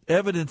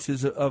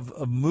evidences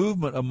of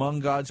movement among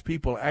God's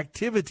people,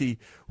 activity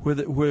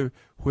where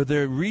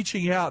they're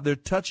reaching out, they're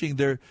touching,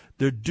 they're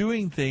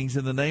doing things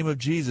in the name of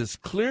Jesus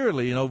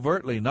clearly and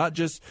overtly, not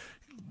just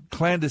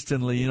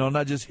clandestinely,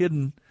 not just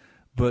hidden,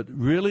 but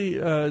really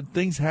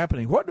things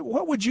happening. What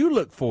would you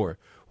look for?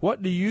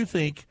 What do you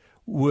think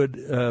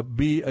would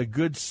be a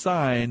good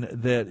sign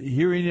that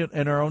here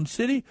in our own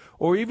city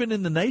or even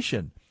in the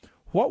nation,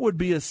 what would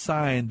be a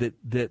sign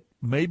that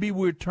maybe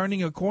we're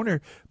turning a corner?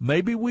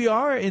 Maybe we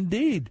are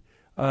indeed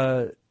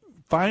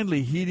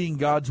finally heeding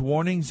God's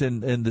warnings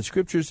and the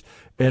Scriptures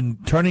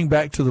and turning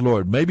back to the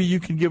Lord. Maybe you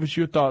can give us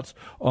your thoughts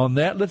on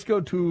that. Let's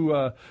go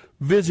to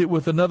visit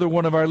with another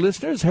one of our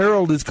listeners.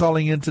 Harold is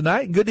calling in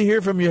tonight. Good to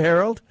hear from you,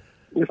 Harold.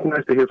 It's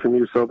nice to hear from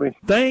you, Soapy.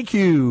 Thank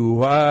you.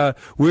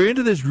 We're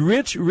into this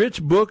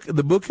rich book,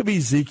 the book of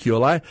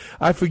Ezekiel.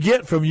 I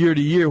forget from year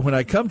to year when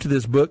I come to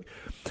this book.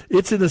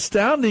 It's an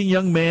astounding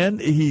young man.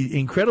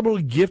 Incredible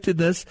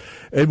giftedness.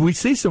 And we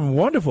see some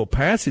wonderful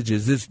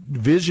passages. This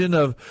vision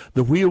of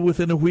the wheel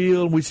within a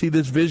wheel. We see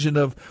this vision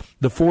of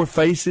the four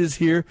faces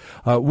here.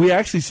 We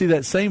actually see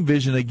that same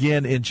vision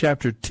again in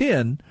chapter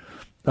 10.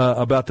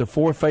 About the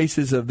four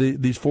faces of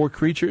these four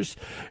creatures.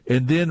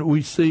 And then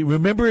we see,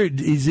 remember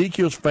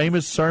Ezekiel's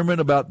famous sermon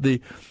about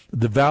the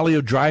valley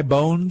of dry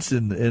bones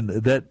and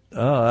that,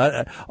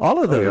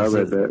 all of those. I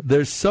read that.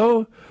 There's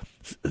so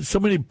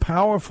many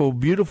powerful,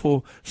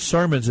 beautiful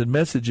sermons and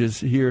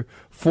messages here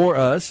for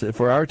us,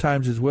 for our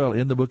times as well,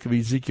 in the book of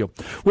Ezekiel.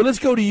 Well, let's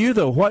go to you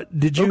though. What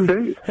did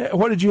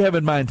you have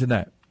in mind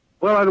tonight?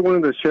 Well, I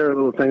wanted to share a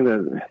little thing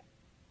that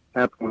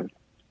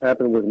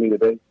happened with me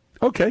today.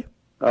 Okay.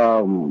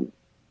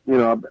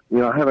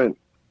 I haven't,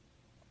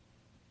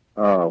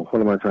 what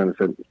am I trying to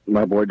say?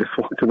 My boy just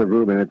walked in the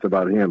room and it's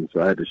about him,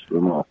 so I had to shoot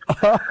him off.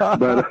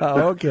 But,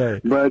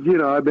 okay. But,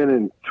 I've been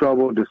in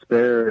trouble,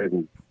 despair,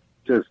 and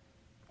just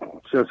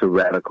a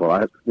radical.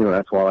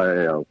 That's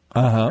why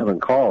I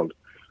haven't called.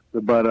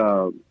 But,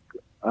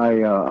 I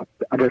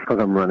guess because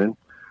I'm running.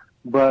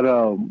 But,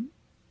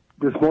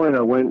 this morning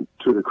I went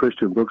to the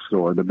Christian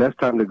bookstore. The best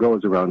time to go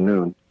is around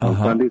noon on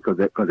Sunday because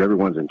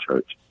everyone's in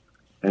church.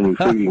 And you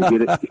figure you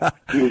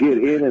can get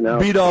in and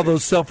out. Beat all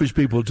those selfish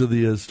people to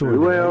the store.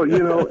 Well,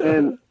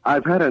 and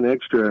I've had an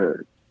extra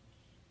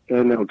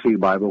NLT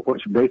Bible,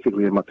 which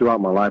basically throughout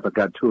my life I've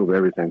got two of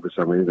everything for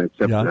some reason,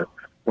 except that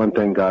one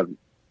thing God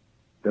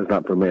does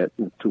not permit,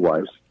 two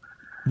wives.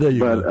 There you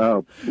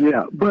go.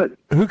 But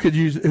who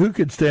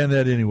could stand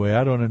that anyway?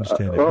 I don't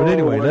understand it. But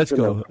anyway, let's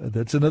go.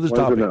 That's another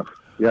topic. Enough.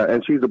 Yeah,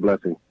 and she's a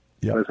blessing.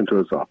 Yeah. Listen to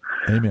us all.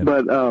 Amen.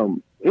 But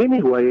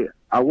anyway,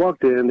 I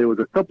walked in. There was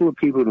a couple of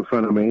people in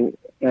front of me,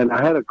 and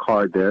I had a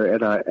card there.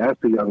 And I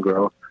asked the young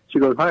girl. She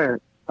goes, "Hi,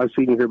 I've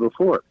seen you here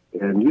before,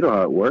 and you know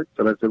how it works."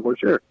 And I said, "Well,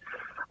 sure.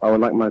 I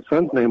would like my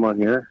son's name on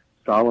here,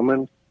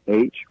 Solomon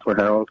H. for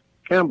Harold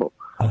Campbell."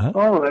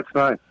 Oh, that's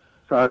nice.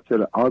 So I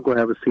said, "I'll go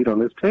have a seat on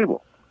this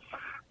table."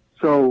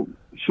 So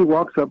she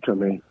walks up to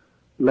me,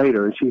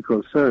 later, and she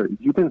goes, "Sir,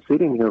 you've been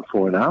sitting here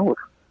for an hour."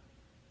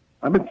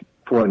 I've been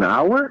for an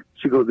hour?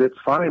 She goes, "It's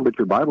fine, but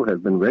your Bible has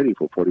been ready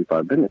for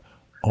 45 minutes.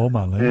 Oh,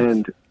 my goodness.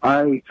 And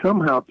I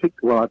somehow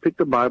picked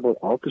the Bible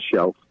off the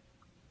shelf,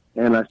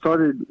 and I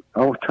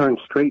turned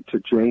straight to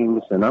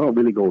James, and I don't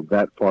really go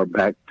that far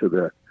back to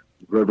the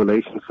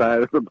Revelation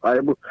side of the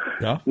Bible,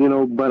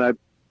 but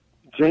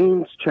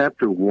James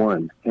chapter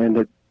 1, and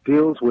it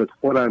deals with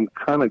what I'm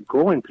kind of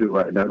going through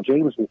right now.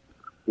 James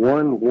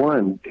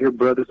 1:1, dear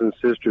brothers and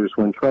sisters,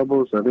 when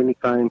troubles of any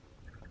kind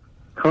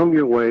come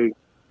your way,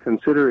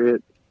 consider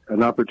it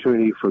an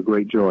opportunity for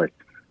great joy.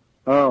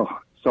 Oh,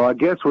 so I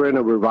guess we're in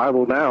a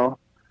revival now.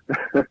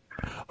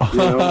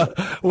 Well,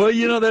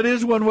 that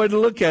is one way to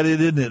look at it,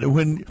 isn't it?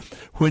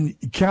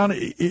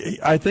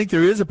 I think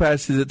there is a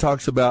passage that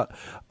talks about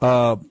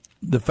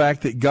the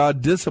fact that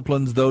God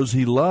disciplines those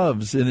he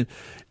loves. And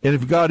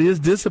if God is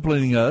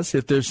disciplining us,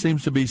 if there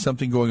seems to be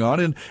something going on,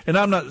 and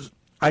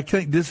I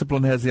think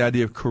discipline has the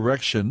idea of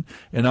correction,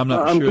 and I'm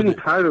not sure. I'm getting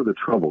tired of the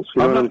troubles.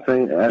 You know what I'm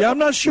saying? I'm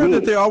not sure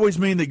that they always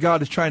mean that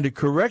God is trying to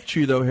correct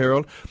you, though,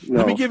 Harold. No.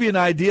 Let me give you an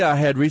idea I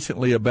had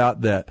recently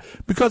about that.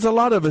 Because a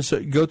lot of us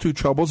go through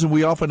troubles, and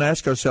we often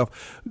ask ourselves,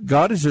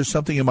 God, is there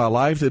something in my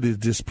life that is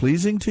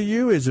displeasing to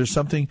you? Is there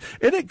something?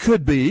 And it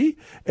could be,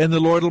 and the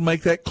Lord will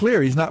make that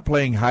clear. He's not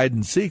playing hide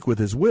and seek with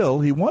his will.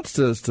 He wants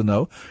us to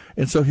know,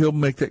 and so he'll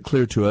make that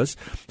clear to us.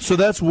 So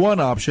that's one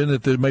option,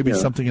 that there may be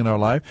something in our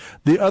life.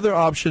 The other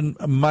option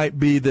might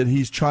be that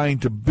he's trying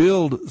to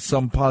build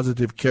some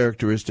positive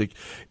characteristic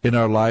in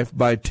our life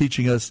by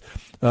teaching us,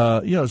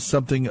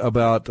 something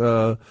about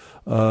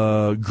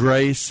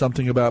grace,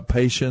 something about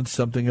patience,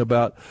 something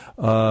about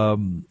our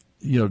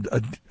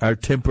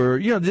temper.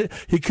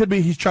 He could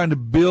be he's trying to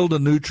build a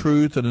new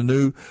truth and a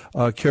new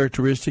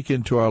characteristic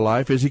into our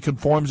life as he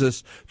conforms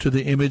us to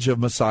the image of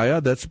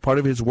Messiah. That's part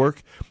of his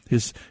work,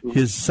 his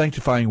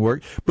sanctifying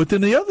work. But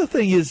then the other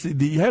thing is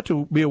that you have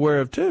to be aware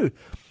of too.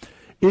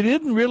 It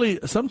isn't really,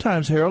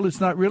 sometimes, Harold, it's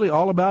not really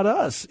all about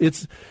us.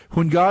 It's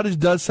when God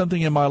does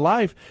something in my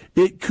life,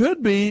 it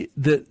could be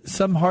that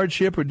some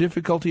hardship or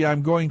difficulty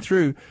I'm going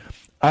through,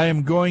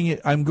 I'm going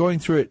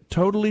through it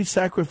totally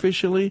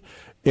sacrificially.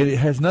 It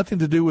has nothing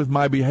to do with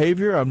my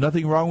behavior. I'm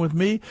nothing wrong with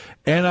me,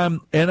 and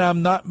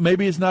I'm not.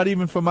 Maybe it's not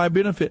even for my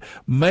benefit.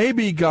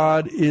 Maybe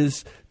God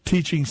is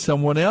teaching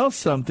someone else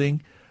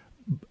something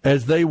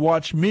as they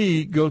watch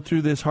me go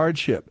through this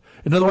hardship.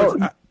 In other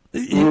words,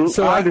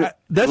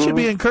 that should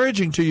be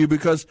encouraging to you,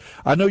 because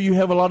I know you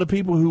have a lot of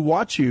people who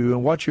watch you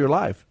and watch your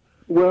life.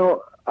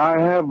 Well, I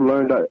have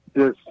learned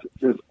this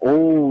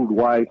old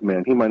wise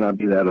man. He might not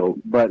be that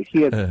old, but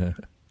he had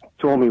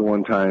told me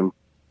one time.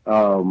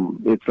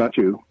 It's not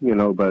you,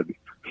 but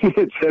he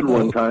had said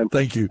one time.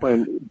 Thank you.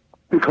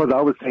 Because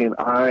I was saying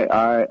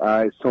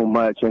I so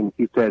much, and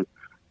he said,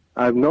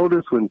 I've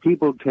noticed when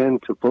people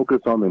tend to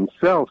focus on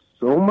themselves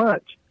so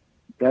much,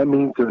 that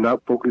means they're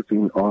not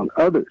focusing on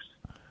others.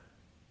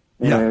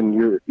 Yeah, and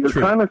you're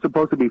kind of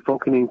supposed to be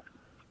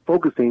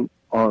focusing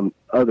on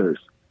others.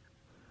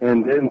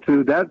 And then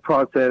through that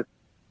process,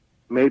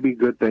 maybe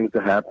good things will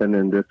happen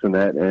and this and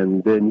that,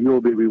 and then you'll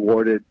be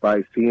rewarded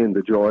by seeing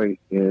the joy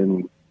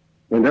in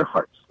their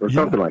hearts or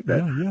something like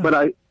that. Yeah.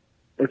 But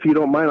if you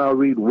don't mind, I'll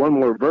read one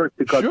more verse,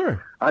 because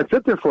I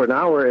sat there for an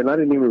hour and I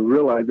didn't even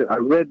realize it. I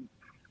read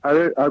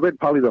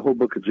probably the whole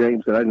book of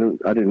James, and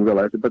I didn't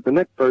realize it. But the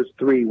next verse,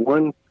 3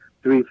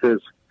 says,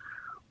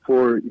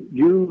 "For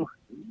you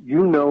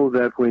know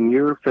that when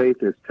your faith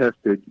is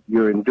tested,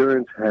 your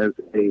endurance has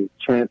a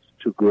chance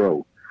to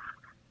grow."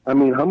 I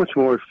mean, how much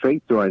more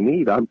faith do I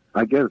need?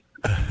 I guess,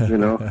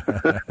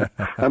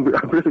 I'm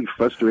really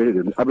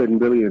frustrated. I've been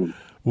really in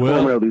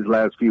turmoil these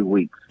last few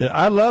weeks.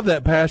 I love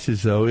that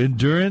passage, though.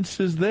 Endurance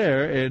is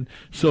there, and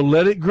so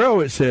let it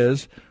grow, it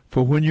says.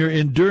 For when your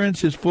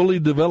endurance is fully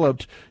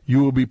developed, you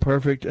will be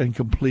perfect and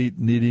complete,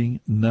 needing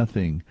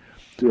nothing.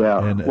 Yeah.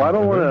 I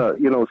don't want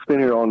to,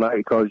 spend here all night,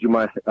 because you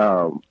might.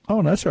 Oh,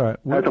 that's all right.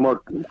 Well,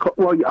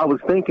 I was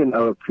thinking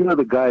a few of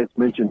the guys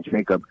mentioned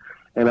Jacob,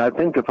 and I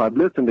think if I've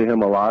listened to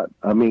him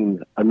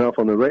enough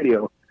on the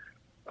radio,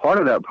 part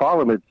of that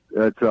problem is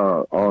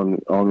on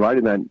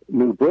writing that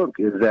new book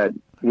is that,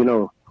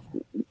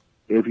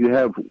 if you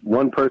have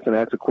one person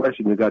ask a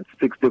question, you got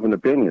 6 different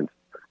opinions.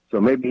 So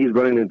maybe he's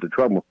running into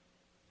trouble.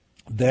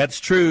 That's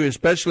true,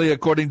 especially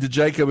according to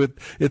Jacob,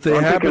 if they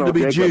happen to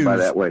be Jacob Jews. By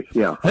that way.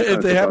 Yeah.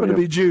 If they happen to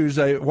be Jews,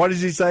 what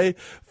does he say?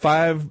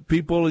 5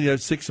 people,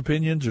 6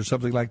 opinions or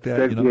something like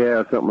that.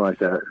 Yeah, something like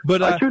that.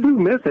 But I sure do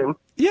miss him.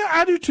 Yeah,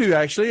 I do too,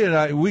 actually,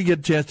 and we get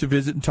a chance to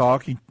visit and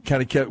talk. He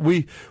kind of kept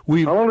we.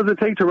 How long does it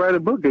take to write a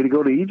book? Did he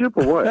go to Egypt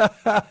or what?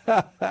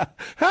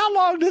 How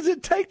long does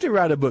it take to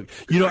write a book?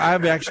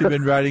 I've actually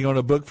been writing on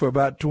a book for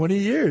about 20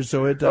 years.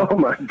 So it. Oh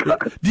my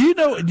God! Do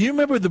you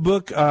remember the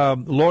book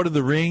Lord of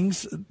the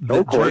Rings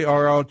that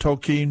J.R.R.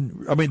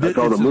 Tolkien? I mean, it's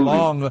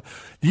long.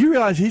 Do you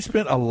realize he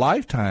spent a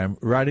lifetime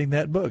writing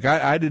that book?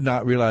 I did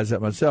not realize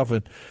that myself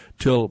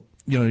until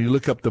you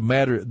look up the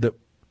matter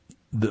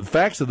the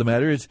facts of the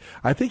matter is,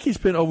 I think he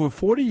spent over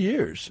 40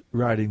 years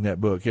writing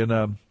that book.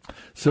 And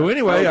so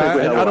anyway,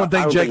 I don't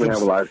think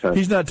Jacob's,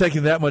 he's not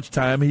taking that much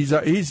time. He's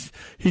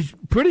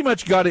pretty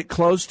much got it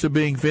close to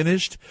being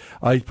finished.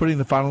 He's putting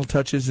the final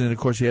touches, and of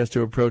course he has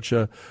to approach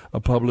a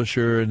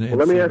publisher. And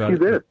let me ask you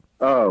this,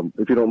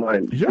 if you don't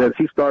mind. Yeah. Does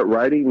he start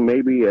writing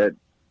maybe at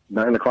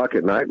 9 o'clock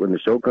at night when the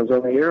show comes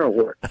on the air, or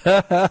what?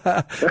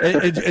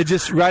 it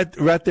just right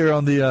there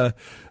on the.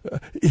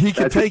 He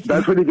can take.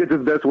 That's when he gets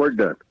his best work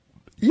done.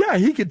 Yeah,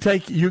 he could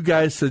take you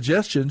guys'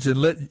 suggestions and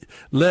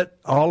let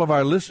all of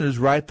our listeners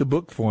write the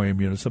book for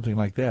him, something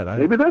like that.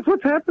 Maybe that's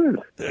what's happening.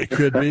 It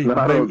could be. No,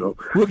 I don't know.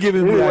 We'll give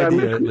him the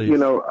idea at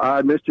least.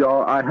 I missed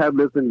y'all. I have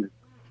listened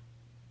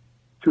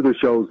to the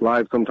shows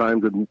live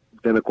sometimes, and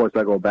then, of course,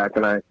 I go back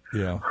and I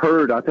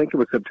heard, I think it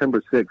was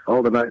September 6th,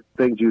 all the nice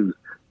things you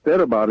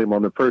said about him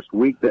on the first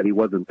week that he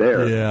wasn't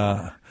there.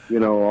 Yeah. It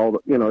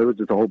was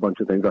just a whole bunch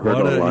of things I heard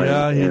online.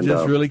 Yeah, he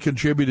just really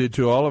contributed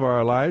to all of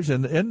our lives,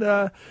 and he's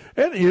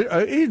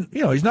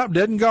not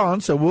dead and gone.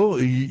 So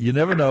you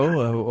never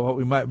know what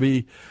we might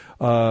be.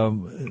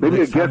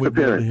 Maybe a guest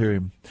appearance. Hear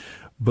him,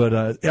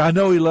 but I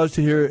know he loves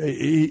to hear.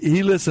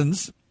 He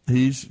listens.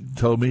 He's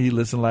told me he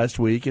listened last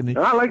week, and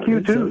I like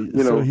you too.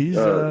 So he's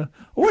sure,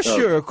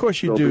 of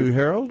course you do,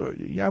 Harold.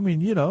 I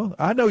mean,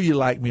 I know you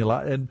like me a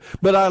lot,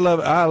 but I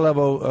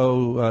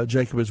love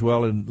Jacob as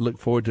well, and look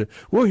forward to.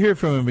 We'll hear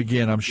from him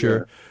again, I'm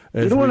sure.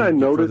 Yeah. What I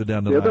noticed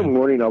the other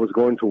morning? I was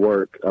going to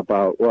work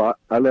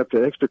I left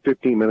an extra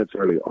 15 minutes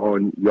early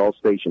on y'all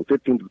station,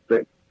 15 to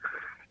 6,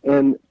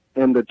 and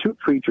the two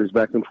preachers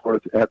back and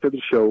forth after the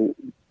show.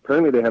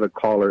 Apparently, they had a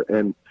caller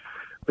and.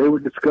 They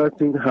were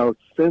discussing how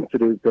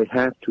sensitive they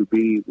have to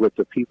be with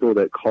the people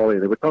that call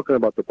in. They were talking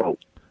about the Pope.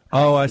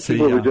 Oh, I see.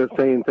 People were just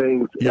saying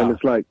things, and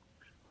it's like,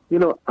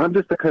 I'm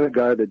just the kind of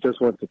guy that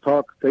just wants to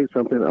talk, say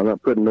something. I'm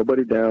not putting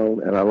nobody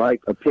down, and I like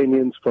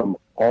opinions from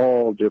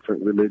all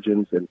different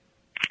religions and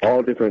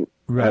all different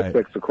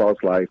aspects across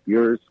life.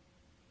 Yours.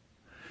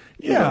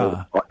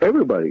 Yeah.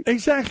 Everybody.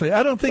 Exactly.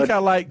 I don't think I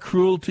like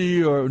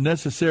cruelty or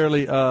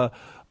necessarily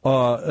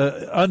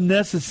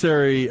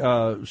unnecessary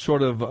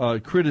sort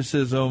of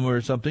criticism or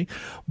something,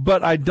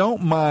 but I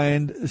don't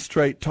mind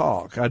straight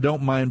talk. I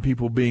don't mind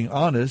people being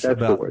honest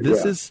about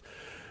this.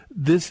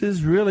 This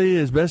is really,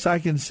 as best I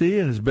can see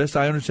and as best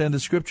I understand the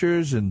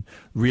scriptures and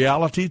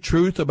reality,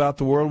 truth about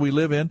the world we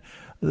live in.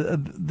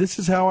 This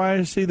is how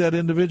I see that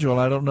individual.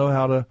 I don't know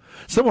how to.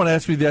 Someone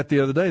asked me that the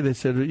other day. They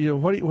said,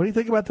 what do you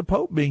think about the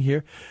Pope being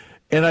here?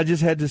 And I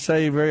just had to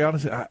say very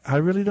honestly, I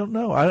really don't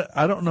know.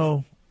 I don't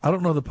know. I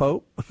don't know the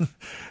Pope,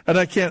 and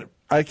I can't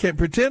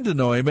pretend to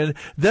know him. And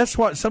that's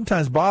what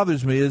sometimes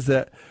bothers me is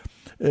that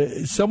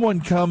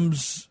someone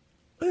comes,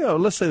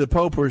 let's say the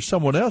Pope or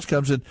someone else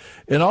comes in,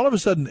 and all of a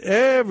sudden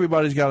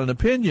everybody's got an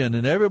opinion,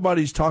 and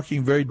everybody's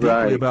talking very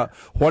deeply about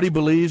what he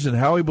believes and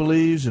how he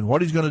believes and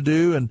what he's going to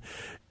do. And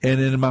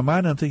in my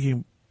mind, I'm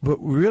thinking, but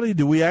really,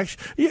 do we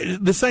actually?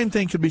 The same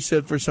thing could be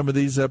said for some of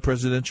these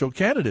presidential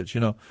candidates.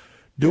 Do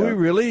we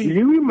really? Do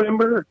you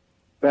remember?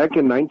 Back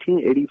in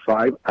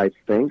 1985, I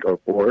think, or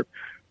 4,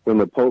 when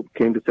the Pope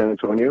came to San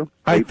Antonio.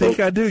 I think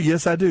I do.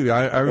 Yes, I do.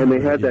 I remember.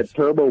 And they had that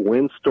terrible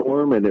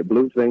windstorm, and it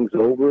blew things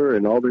over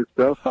and all this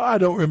stuff. I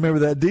don't remember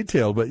that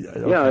detail, but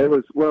okay. Yeah, it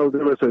was. Well,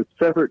 there was a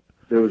group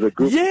of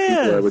people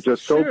that were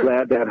just so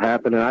glad that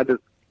happened. And I just,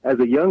 as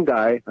a young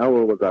guy, how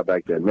old was I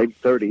back then? Maybe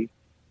 30.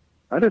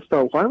 I just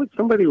thought, why would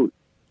somebody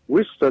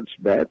wish such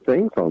bad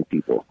things on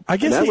people? I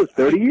guess that was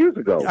 30 years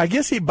ago. I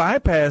guess he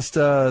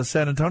bypassed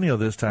San Antonio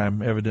this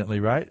time, evidently,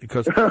 right?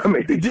 Because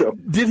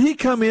did he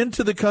come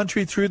into the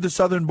country through the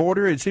southern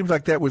border? It seems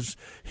like that was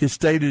his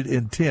stated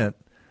intent.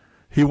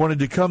 He wanted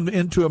to come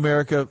into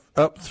America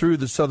up through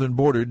the southern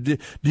border. Do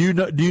you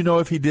know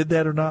if he did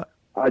that or not?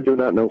 I do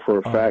not know for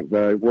a fact,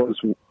 but I was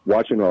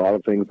watching a lot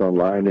of things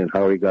online and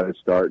how he got his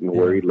start and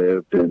where he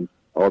lived and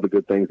all the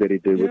good things that he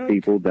did with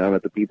people down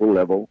at the people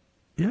level.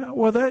 Yeah,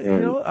 well,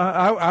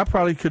 I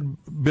probably could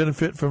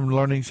benefit from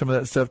learning some of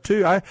that stuff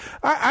too. I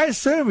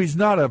assume he's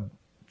not a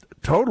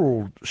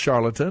total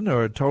charlatan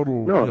or a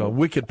total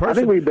wicked person. I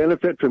think we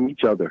benefit from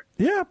each other.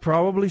 Yeah,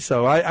 probably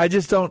so. I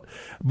just don't,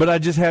 but I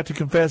just have to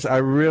confess, I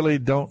really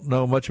don't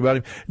know much about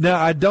him.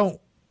 Now,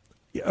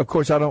 of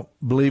course, I don't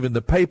believe in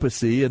the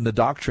papacy and the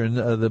doctrine,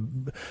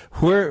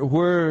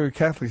 where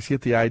Catholics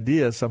get the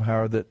idea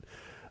somehow that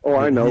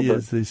I know, he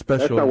is the special.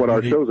 That's not what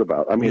our show's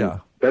about. I mean,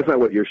 that's not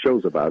what your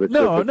show's about. It's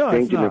just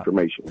exchanging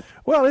information.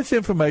 Well, it's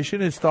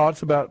information. It's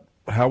thoughts about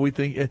how we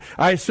think.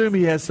 I assume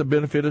he has some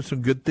benefit of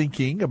some good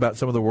thinking about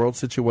some of the world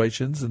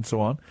situations and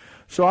so on.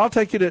 So I'll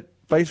take it at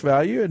face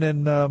value, and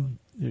then,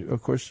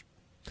 of course.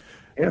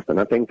 Yes, and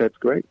I think that's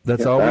great.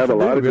 That's all we can do. I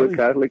have a lot of good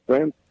Catholic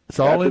friends. It's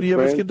all any of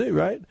us can do,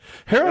 right?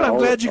 Harold, I'm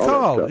glad you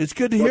called. It's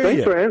good to hear you.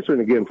 Thanks for answering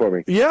again for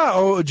me.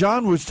 Yeah,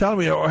 John was telling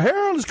me,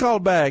 Harold has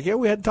called back. Yeah,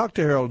 we hadn't talked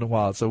to Harold in a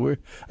while, so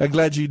I'm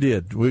glad you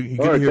did. All right,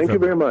 thank you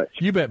very much.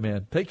 You bet,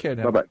 man. Take care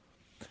now. Bye-bye.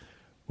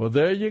 Well,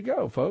 there you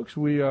go, folks.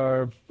 We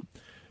are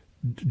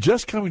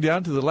just coming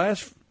down to the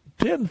last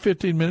 10,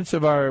 15 minutes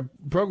of our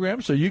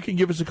program, so you can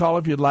give us a call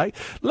if you'd like.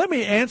 Let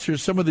me answer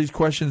some of these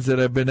questions that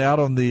have been out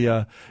on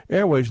the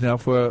airwaves now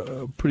for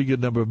a pretty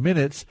good number of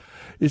minutes.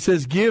 It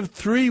says, give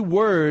 3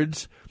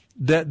 words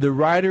that the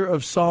writer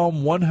of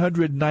Psalm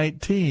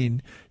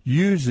 119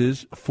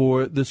 uses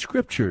for the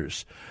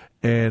Scriptures.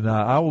 And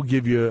I will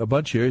give you a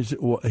bunch here.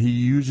 He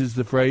uses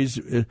the phrase,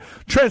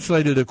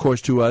 translated, of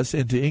course, to us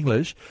into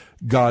English,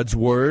 God's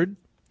Word,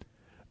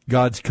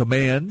 God's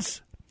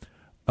commands,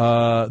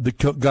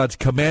 God's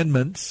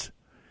commandments,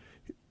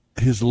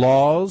 His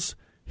laws,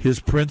 His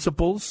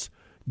principles,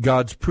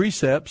 God's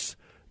precepts,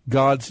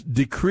 God's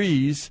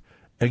decrees,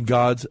 and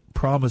God's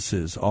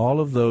promises.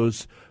 All of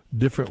those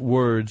different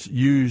words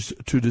used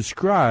to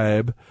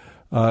describe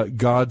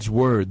God's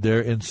Word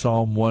there in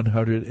Psalm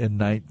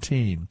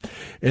 119.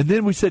 And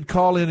then we said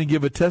call in and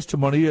give a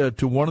testimony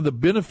to one of the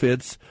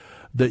benefits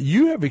that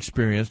you have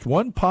experienced,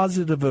 one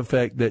positive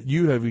effect that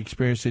you have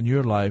experienced in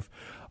your life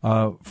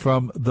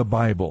from the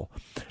Bible.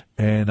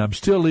 And I'm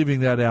still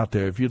leaving that out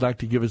there. If you'd like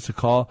to give us a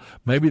call,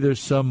 maybe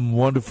there's some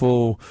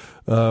wonderful,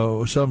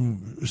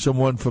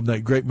 someone from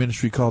that great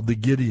ministry called the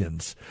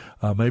Gideons.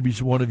 Maybe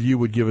one of you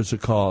would give us a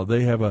call.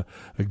 They have a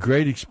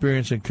great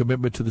experience and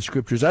commitment to the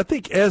Scriptures. I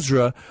think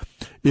Ezra,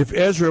 if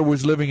Ezra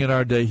was living in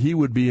our day, he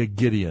would be a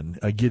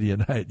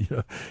Gideonite. You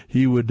know,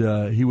 he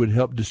would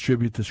help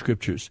distribute the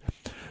Scriptures.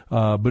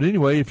 But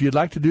anyway, if you'd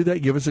like to do that,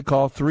 give us a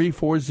call,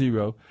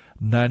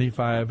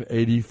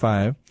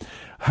 340-9585.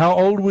 How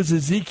old was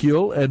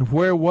Ezekiel, and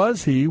where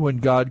was he when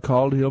God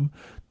called him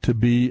to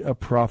be a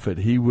prophet?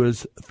 He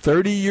was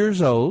 30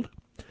 years old.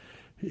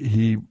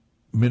 He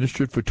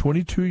ministered for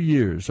 22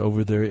 years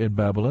over there in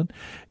Babylon,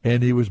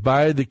 and he was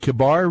by the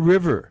Kebar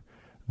River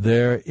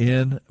there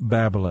in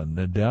Babylon,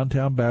 in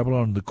downtown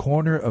Babylon, on the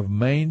corner of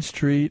Main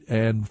Street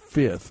and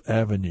 5th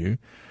Avenue.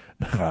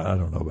 I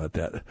don't know about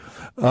that.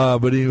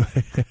 But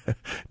anyway,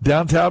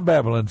 downtown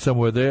Babylon,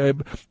 somewhere there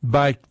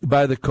by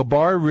the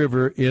Kebar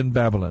River in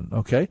Babylon.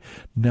 Okay.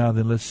 Now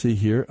then, let's see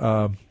here.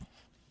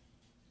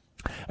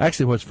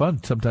 Actually, what's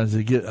fun sometimes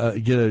is get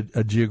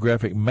a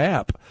geographic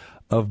map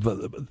of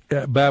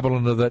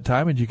Babylon of that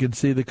time, and you can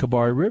see the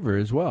Kebar River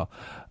as well,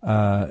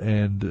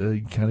 and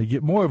kind of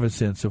get more of a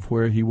sense of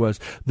where he was.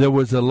 There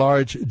was a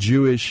large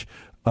Jewish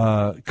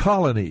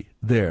colony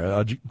there,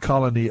 a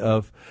colony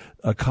of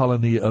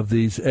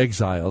these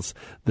exiles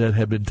that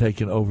had been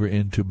taken over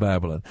into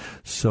Babylon.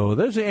 So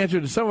there's the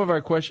answer to some of our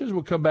questions.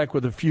 We'll come back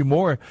with a few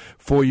more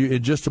for you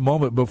in just a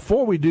moment.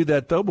 Before we do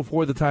that, though,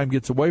 before the time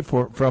gets away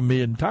from me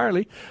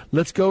entirely,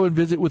 let's go and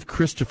visit with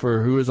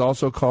Christopher, who is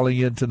also calling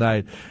in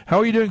tonight. How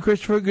are you doing,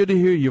 Christopher? Good to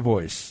hear your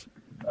voice.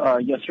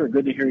 Yes, sir.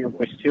 Good to hear your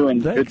voice, too.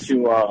 And Thanks.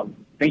 Good to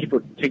thank you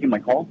for taking my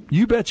call.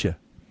 You betcha.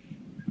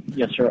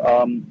 Yes, sir.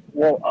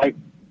 Well,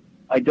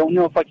 I don't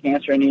know if I can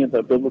answer any of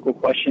the biblical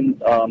questions,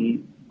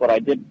 but I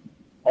did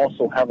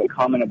also have a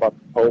comment about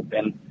the Pope,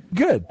 and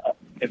good.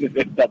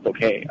 If that's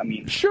okay. I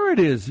mean, sure it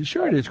is,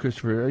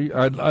 Christopher.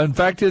 In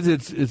fact,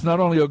 it's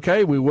not only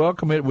okay. We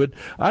welcome it.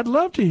 I'd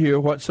love to hear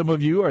what some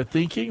of you are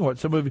thinking.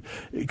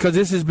 Because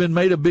this has been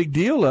made a big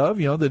deal of.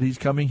 That he's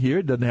coming here.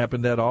 It doesn't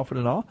happen that often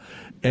at all,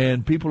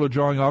 and people are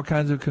drawing all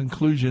kinds of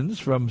conclusions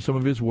from some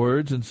of his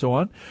words and so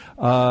on.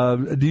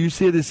 Do you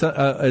see it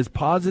as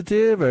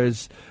positive, or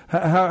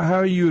how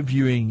are you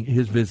viewing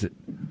his visit?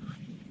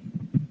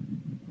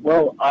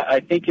 Well,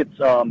 I think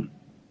it's.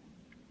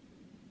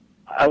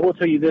 I will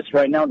tell you this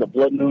right now: the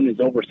blood moon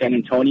is over San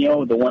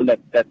Antonio, the one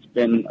that's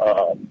been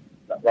a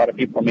lot of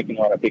people are making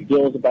a lot of big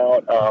deals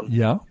about.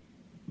 Yeah.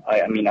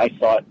 I mean, I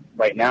saw it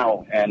right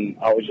now, and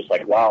I was just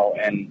like, wow.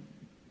 And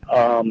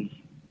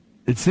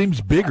it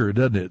seems bigger,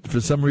 doesn't it? For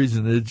some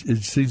reason, it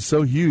seems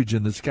so huge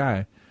in the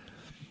sky.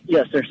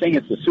 Yes, they're saying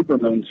it's a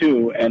supermoon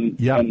too, and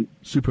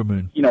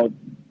supermoon.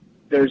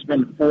 There's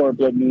been 4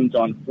 blood moons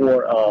on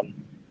 4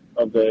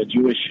 of the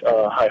Jewish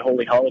high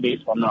holy holidays,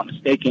 if I'm not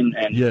mistaken.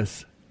 And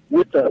yes,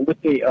 with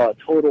the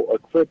total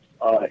eclipse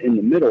in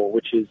the middle,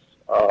 which is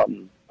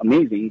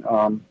amazing.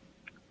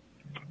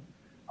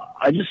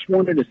 I just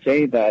wanted to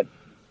say that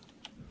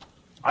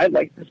I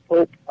like this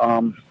Pope.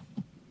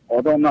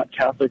 Although I'm not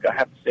Catholic, I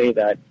have to say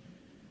that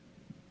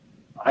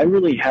I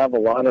really have a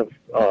lot of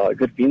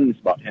good feelings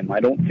about him. I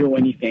don't feel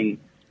anything.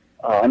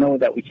 I know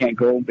that we can't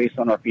go based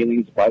on our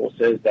feelings. The Bible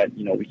says that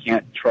we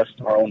can't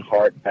trust our own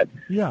heart. That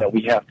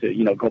we have to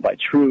go by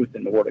truth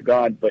and the Word of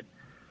God. But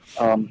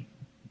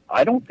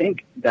I don't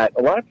think that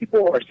a lot of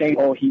people are saying,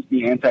 "Oh, he's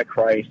the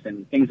Antichrist"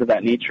 and things of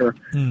that nature.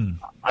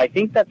 I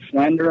think that's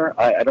slander.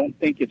 I don't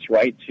think it's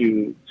right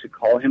to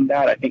call him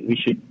that. I think we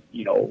should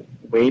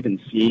wait and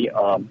see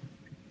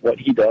what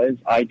he does.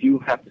 I do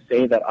have to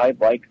say that I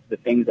like the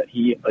things that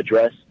he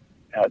addressed,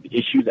 the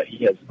issues that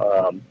he has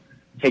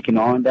taken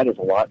on. That is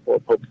a lot for a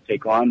Pope to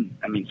take on.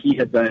 I mean, he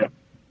has done it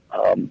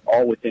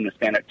all within a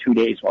span of 2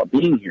 days while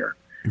being here.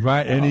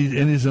 Right, and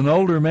he's an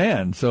older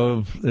man,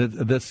 so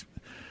that's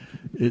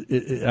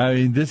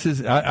This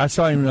is. I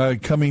saw him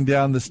coming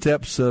down the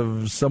steps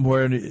of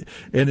somewhere, and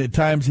at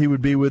times he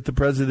would be with the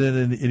president,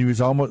 and he was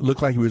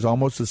looked like he was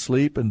almost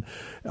asleep. And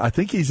I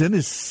think he's in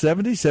his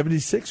 70s,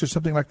 76 or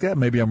something like that.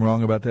 Maybe I'm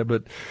wrong about that,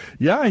 but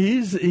yeah,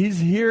 he's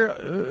here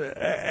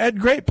at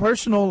great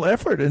personal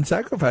effort and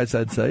sacrifice,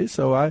 I'd say.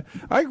 So I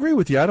agree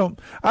with you. I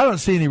don't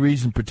see any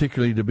reason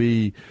particularly to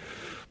be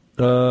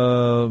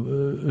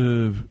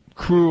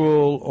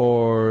cruel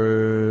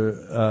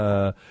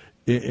or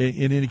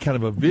in any kind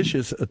of a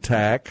vicious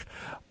attack.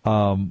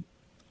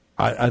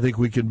 I think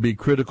we can be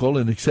critical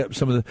and accept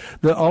some of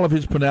all of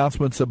his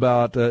pronouncements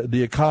about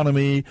the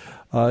economy.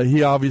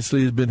 He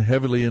obviously has been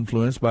heavily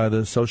influenced by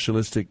the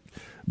socialistic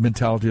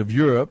mentality of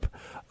Europe.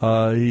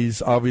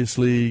 He's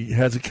obviously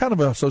has a kind of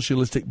a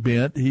socialistic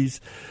bent.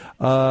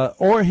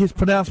 Or his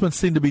pronouncements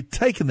seem to be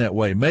taken that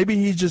way. Maybe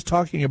he's just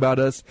talking about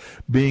us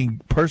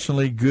being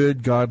personally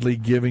good, godly,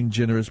 giving,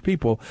 generous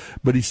people,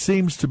 but he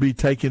seems to be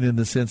taken in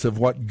the sense of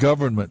what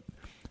government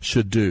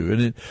should do.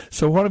 And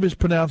so one of his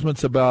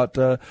pronouncements about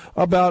the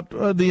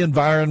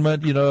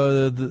environment,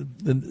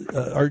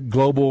 our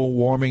global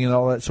warming and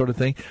all that sort of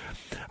thing,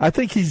 I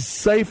think he's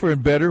safer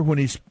and better when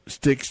he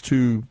sticks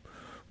to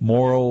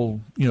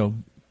moral,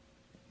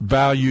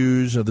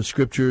 values of the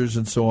scriptures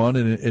and so on,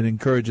 and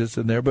encourages us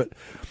in there. But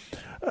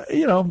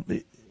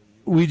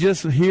we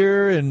just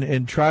hear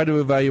and try to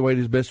evaluate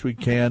as best we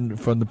can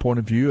from the point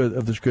of view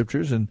of the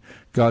scriptures and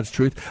God's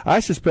truth. I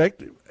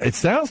suspect, it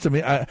sounds to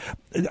me, I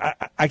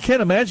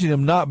can't imagine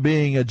him not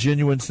being a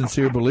genuine,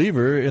 sincere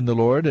believer in the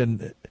Lord,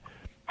 and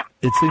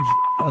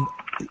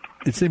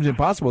it seems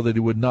impossible that he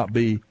would not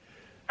be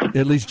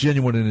at least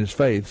genuine in his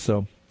faith.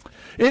 So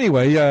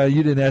anyway,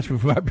 you didn't ask me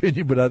for my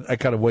opinion, but I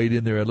kind of weighed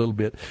in there a little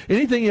bit.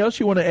 Anything else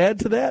you want to add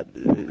to that,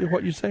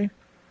 what you say?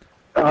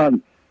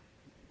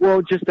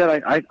 Well, just that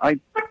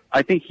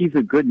I think he's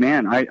a good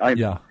man. I'm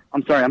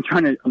sorry, I'm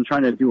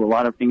trying to do a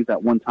lot of things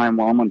at one time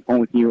while I'm on the phone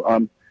with you.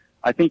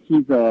 I think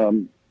he's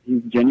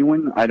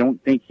genuine. I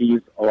don't think he's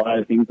a lot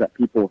of things that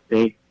people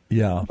say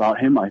about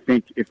him. I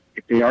think if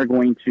they are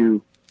going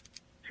to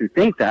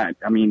think that,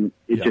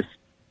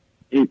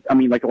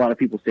 like a lot of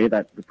people say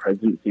that the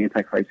president's the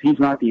Antichrist. He's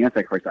not the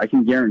Antichrist. I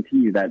can guarantee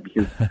you that,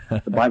 because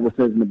the Bible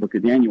says in the book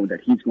of Daniel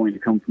that he's going to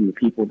come from the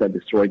people that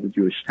destroyed the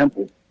Jewish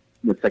temple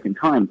the second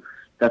time.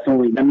 That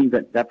means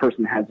that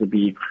person has to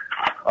be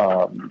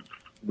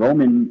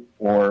Roman,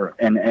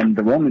 and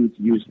the Romans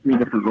used 3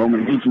 different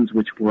Roman legions,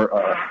 which were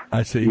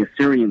the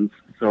Assyrians.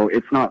 So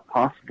it's not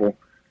possible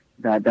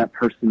that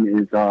person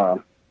is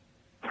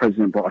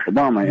President Barack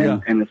Obama. Yeah.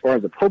 And as far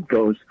as the Pope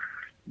goes,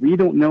 we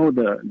don't know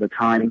the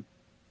time.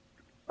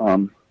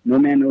 No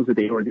man knows the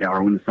day or the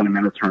hour when the Son of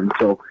Man returns.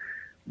 So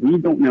we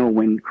don't know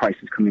when Christ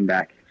is coming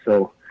back.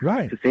 So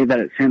to say that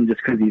it's him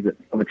just because he's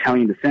of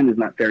Italian descent is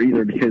not fair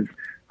either, because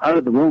out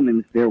of the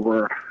Romans, there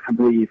were, I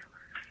believe,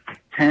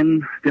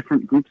 10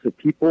 different groups of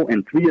people,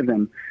 and 3 of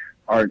them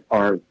are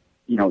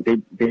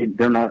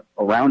they're not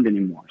around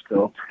anymore.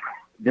 So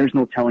there's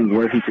no telling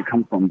where he could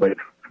come from. But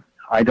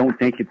I don't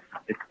think it's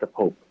the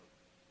Pope.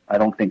 I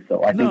don't think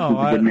so. I think he's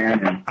a good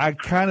man. I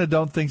kind of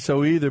don't think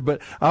so either.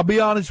 But I'll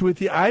be honest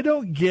with you, I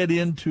don't get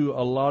into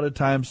a lot of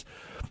times.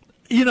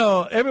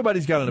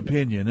 Everybody's got an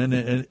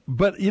opinion,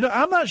 but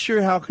I'm not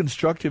sure how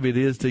constructive it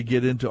is to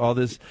get into all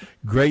this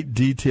great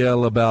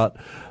detail about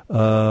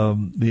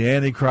the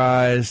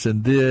Antichrist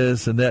and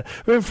this and that.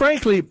 I mean,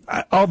 frankly,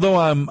 although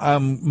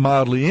I'm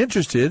mildly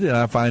interested and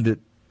I find it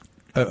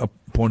a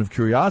point of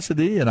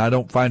curiosity, and I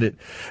don't find it.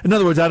 In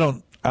other words,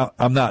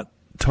 I'm not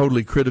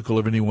totally critical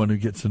of anyone who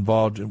gets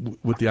involved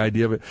with the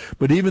idea of it.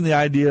 But even the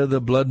idea of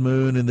the blood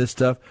moon and this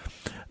stuff.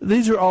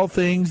 These are all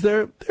things.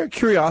 They're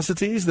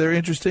curiosities. They're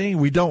interesting.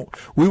 We won't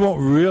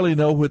really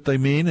know what they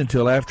mean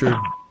until after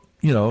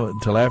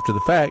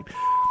the fact.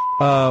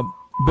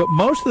 But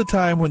most of the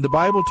time, when the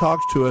Bible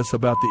talks to us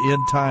about the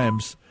end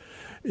times,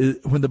 the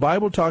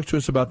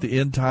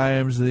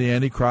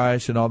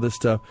Antichrist, and all this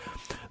stuff,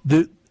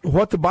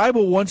 what the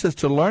Bible wants us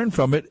to learn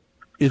from it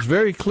is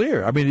very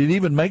clear. I mean, it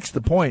even makes the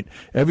point.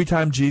 Every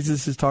time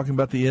Jesus is talking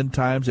about the end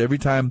times, every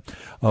time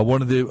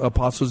one of the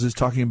apostles is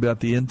talking about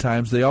the end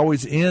times, they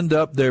always end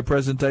up their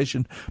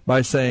presentation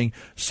by saying,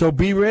 so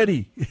be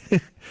ready.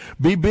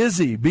 Be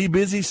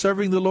busy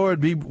serving the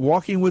Lord, be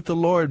walking with the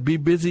Lord, be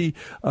busy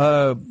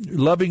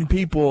loving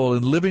people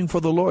and living for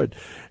the Lord.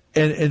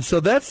 And so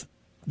that's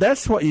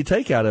what you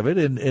take out of it.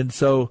 And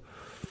so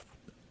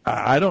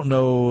I don't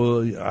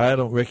know, I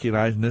don't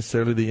recognize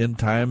necessarily the end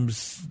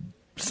times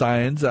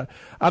signs.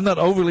 I'm not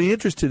overly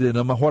interested in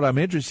them. What I'm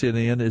interested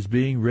in is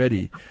being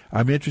ready.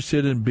 I'm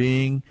interested in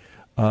being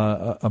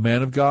a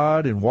man of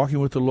God and walking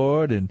with the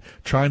Lord and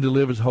trying to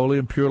live as holy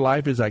and pure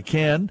life as I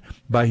can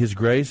by His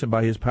grace and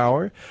by His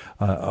power,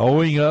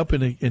 owing up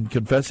and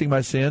confessing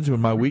my sins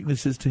and my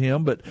weaknesses to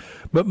Him, but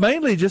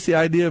mainly just the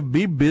idea of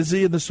be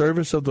busy in the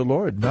service of the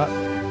Lord.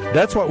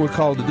 That's what we're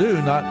called to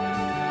do.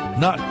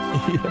 Not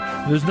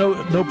there's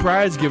no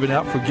prize given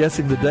out for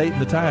guessing the date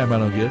and the time, I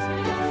don't guess.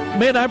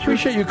 Man, I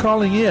appreciate you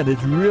calling in.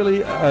 It's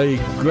really a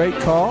great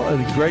call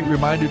and a great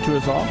reminder to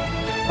us all.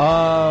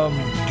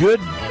 Good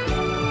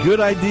Good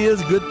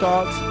ideas, good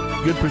thoughts,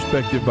 good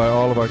perspective by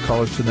all of our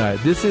callers tonight.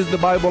 This is the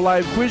Bible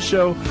Live Quiz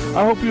Show.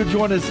 I hope you'll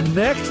join us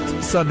next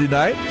Sunday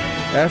night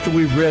after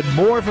we've read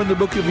more from the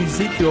book of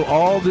Ezekiel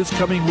all this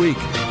coming week.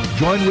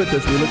 Join with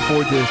us. We look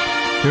forward to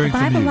hearing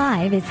from you. Bible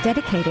Live is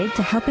dedicated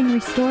to helping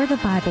restore the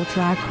Bible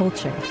to our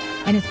culture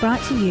and is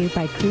brought to you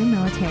by Crew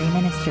Military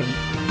Ministry.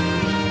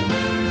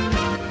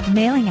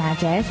 Mailing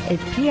address is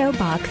P.O.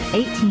 Box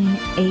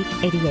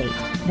 18888.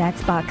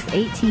 That's Box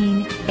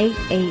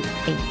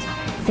 18888.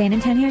 San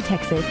Antonio,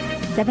 Texas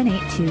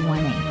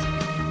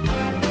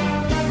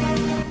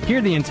 78218.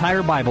 Hear the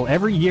entire Bible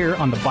every year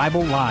on the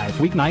Bible Live,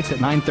 weeknights at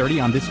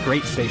 9:30 on this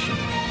great station.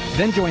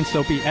 Then join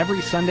SOAPY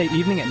every Sunday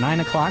evening at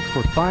 9 o'clock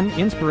for fun,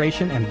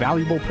 inspiration, and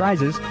valuable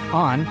prizes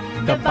on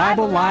the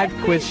Bible Live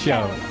Quiz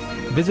Show.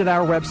 Visit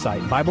our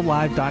website,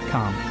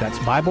 BibleLive.com. That's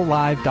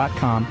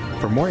BibleLive.com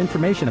for more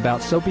information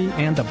about SOAPY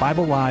and the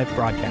Bible Live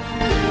broadcast.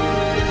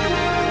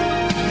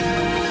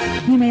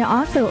 You may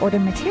also order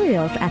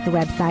materials at the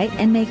website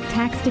and make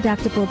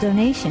tax-deductible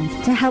donations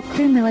to help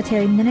Crew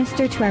Military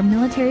minister to our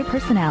military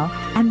personnel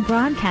and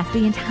broadcast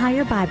the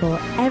entire Bible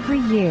every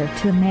year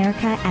to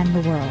America and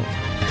the world.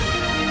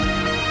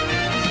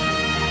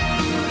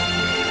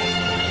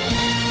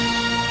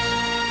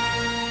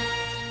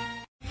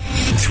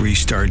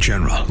 Three-star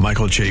General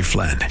Michael J.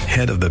 Flynn,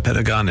 head of the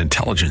Pentagon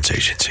Intelligence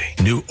Agency,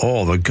 knew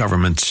all the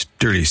government's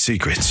dirty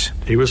secrets.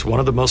 He was one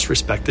of the most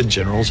respected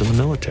generals in the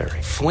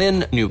military.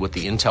 Flynn knew what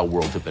the intel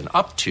world had been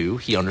up to.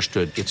 He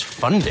understood its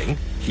funding.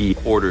 He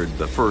ordered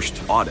the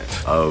first audit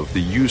of the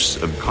use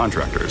of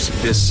contractors.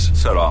 This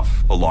set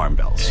off alarm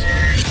bells.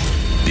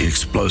 The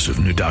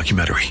explosive new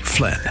documentary,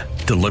 Flynn,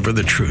 Deliver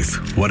the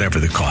Truth, Whatever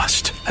the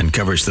Cost,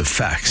 uncovers the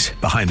facts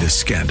behind this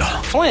scandal.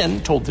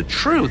 Flynn told the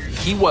truth.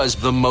 He was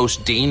the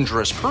most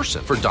dangerous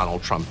person for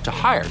Donald Trump to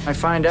hire. I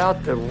find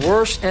out the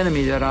worst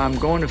enemy that I'm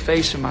going to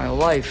face in my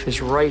life is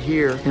right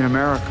here in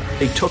America.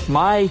 They took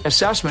my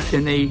assessment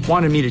and they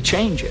wanted me to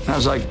change it. And I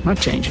was like, I'm not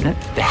changing it.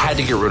 They had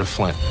to get rid of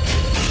Flynn.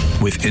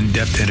 With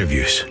in-depth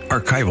interviews,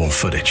 archival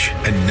footage,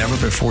 and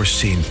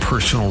never-before-seen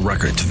personal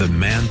records of the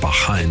man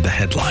behind the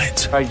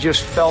headlines. I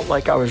just felt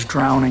like I was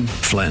drowning.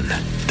 Flynn,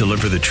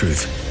 Deliver the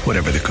Truth,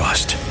 Whatever the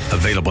Cost.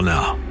 Available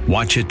now.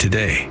 Watch it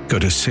today. Go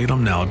to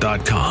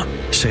salemnow.com.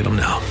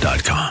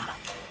 salemnow.com.